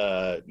 and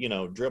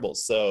dribble.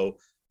 So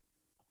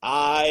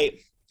I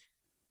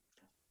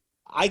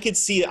could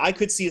see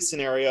a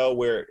scenario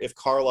where if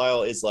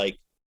Carlisle is like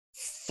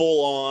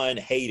full on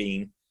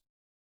hating,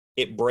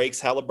 it breaks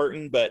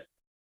Halliburton. But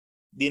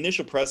the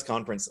initial press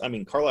conference, I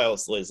mean, Carlisle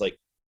is like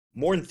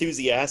more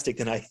enthusiastic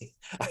than I've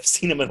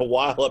seen him in a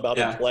while about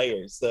the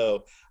players.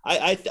 So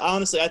I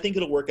honestly, I think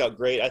it'll work out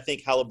great. I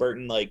think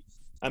Halliburton,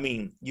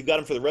 you've got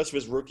him for the rest of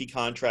his rookie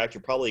contract.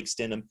 You'll probably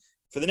extend him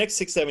for the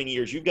next 6-7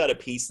 years. You've got a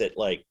piece that,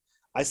 like,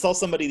 I saw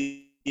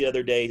somebody the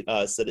other day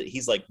said that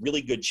he's like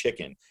really good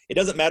chicken. It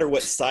doesn't matter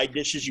what side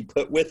dishes you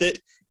put with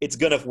it, it's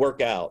going to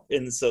work out.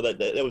 And so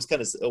that was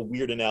kind of a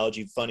weird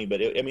analogy, funny, but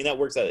that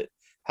works out.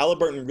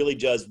 Halliburton really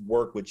does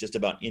work with just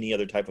about any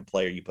other type of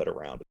player you put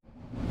around.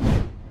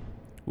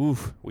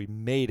 Oof, we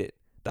made it.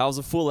 That was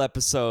a full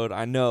episode,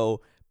 I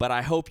know, but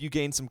I hope you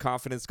gained some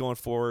confidence going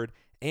forward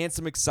and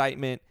some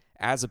excitement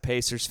as a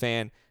Pacers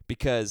fan,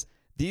 because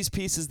these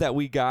pieces that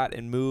we got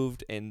and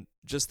moved and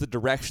just the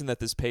direction that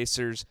this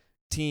Pacers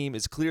team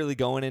is clearly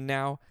going in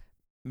now,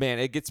 man,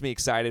 it gets me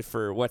excited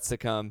for what's to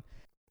come.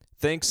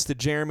 Thanks to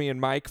Jeremy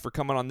and Mike for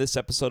coming on this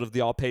episode of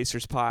the All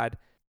Pacers Pod.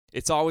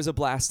 It's always a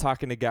blast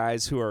talking to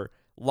guys who are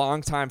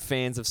longtime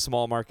fans of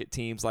small market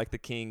teams like the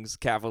Kings,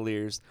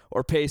 Cavaliers,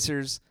 or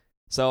Pacers.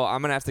 So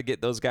I'm going to have to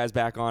get those guys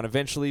back on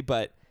eventually.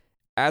 But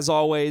as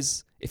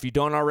always, if you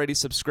don't already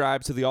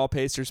subscribe to the All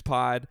Pacers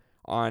Pod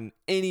on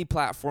any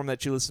platform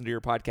that you listen to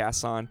your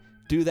podcasts on,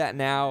 do that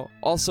now.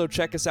 Also,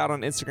 check us out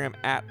on Instagram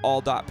at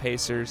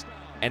all.pacers.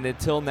 And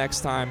until next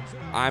time,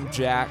 I'm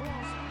Jack.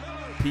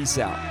 Peace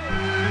out.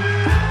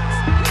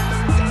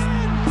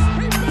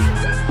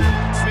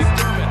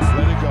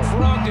 Let it go.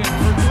 Brogdon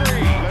for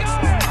three.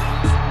 Got it!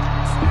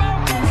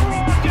 Malcolm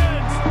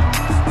Brogdon!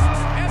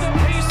 And the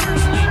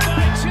Pacers lead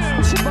by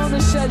 2.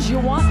 Sabonis says, you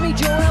want me,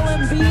 Joel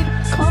Embiid?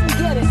 Come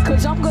get it,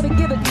 because I'm going to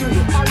give it to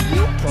you. Are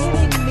you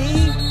kidding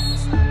me?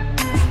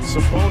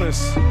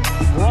 Sabonis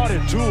brought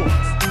it to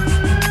him.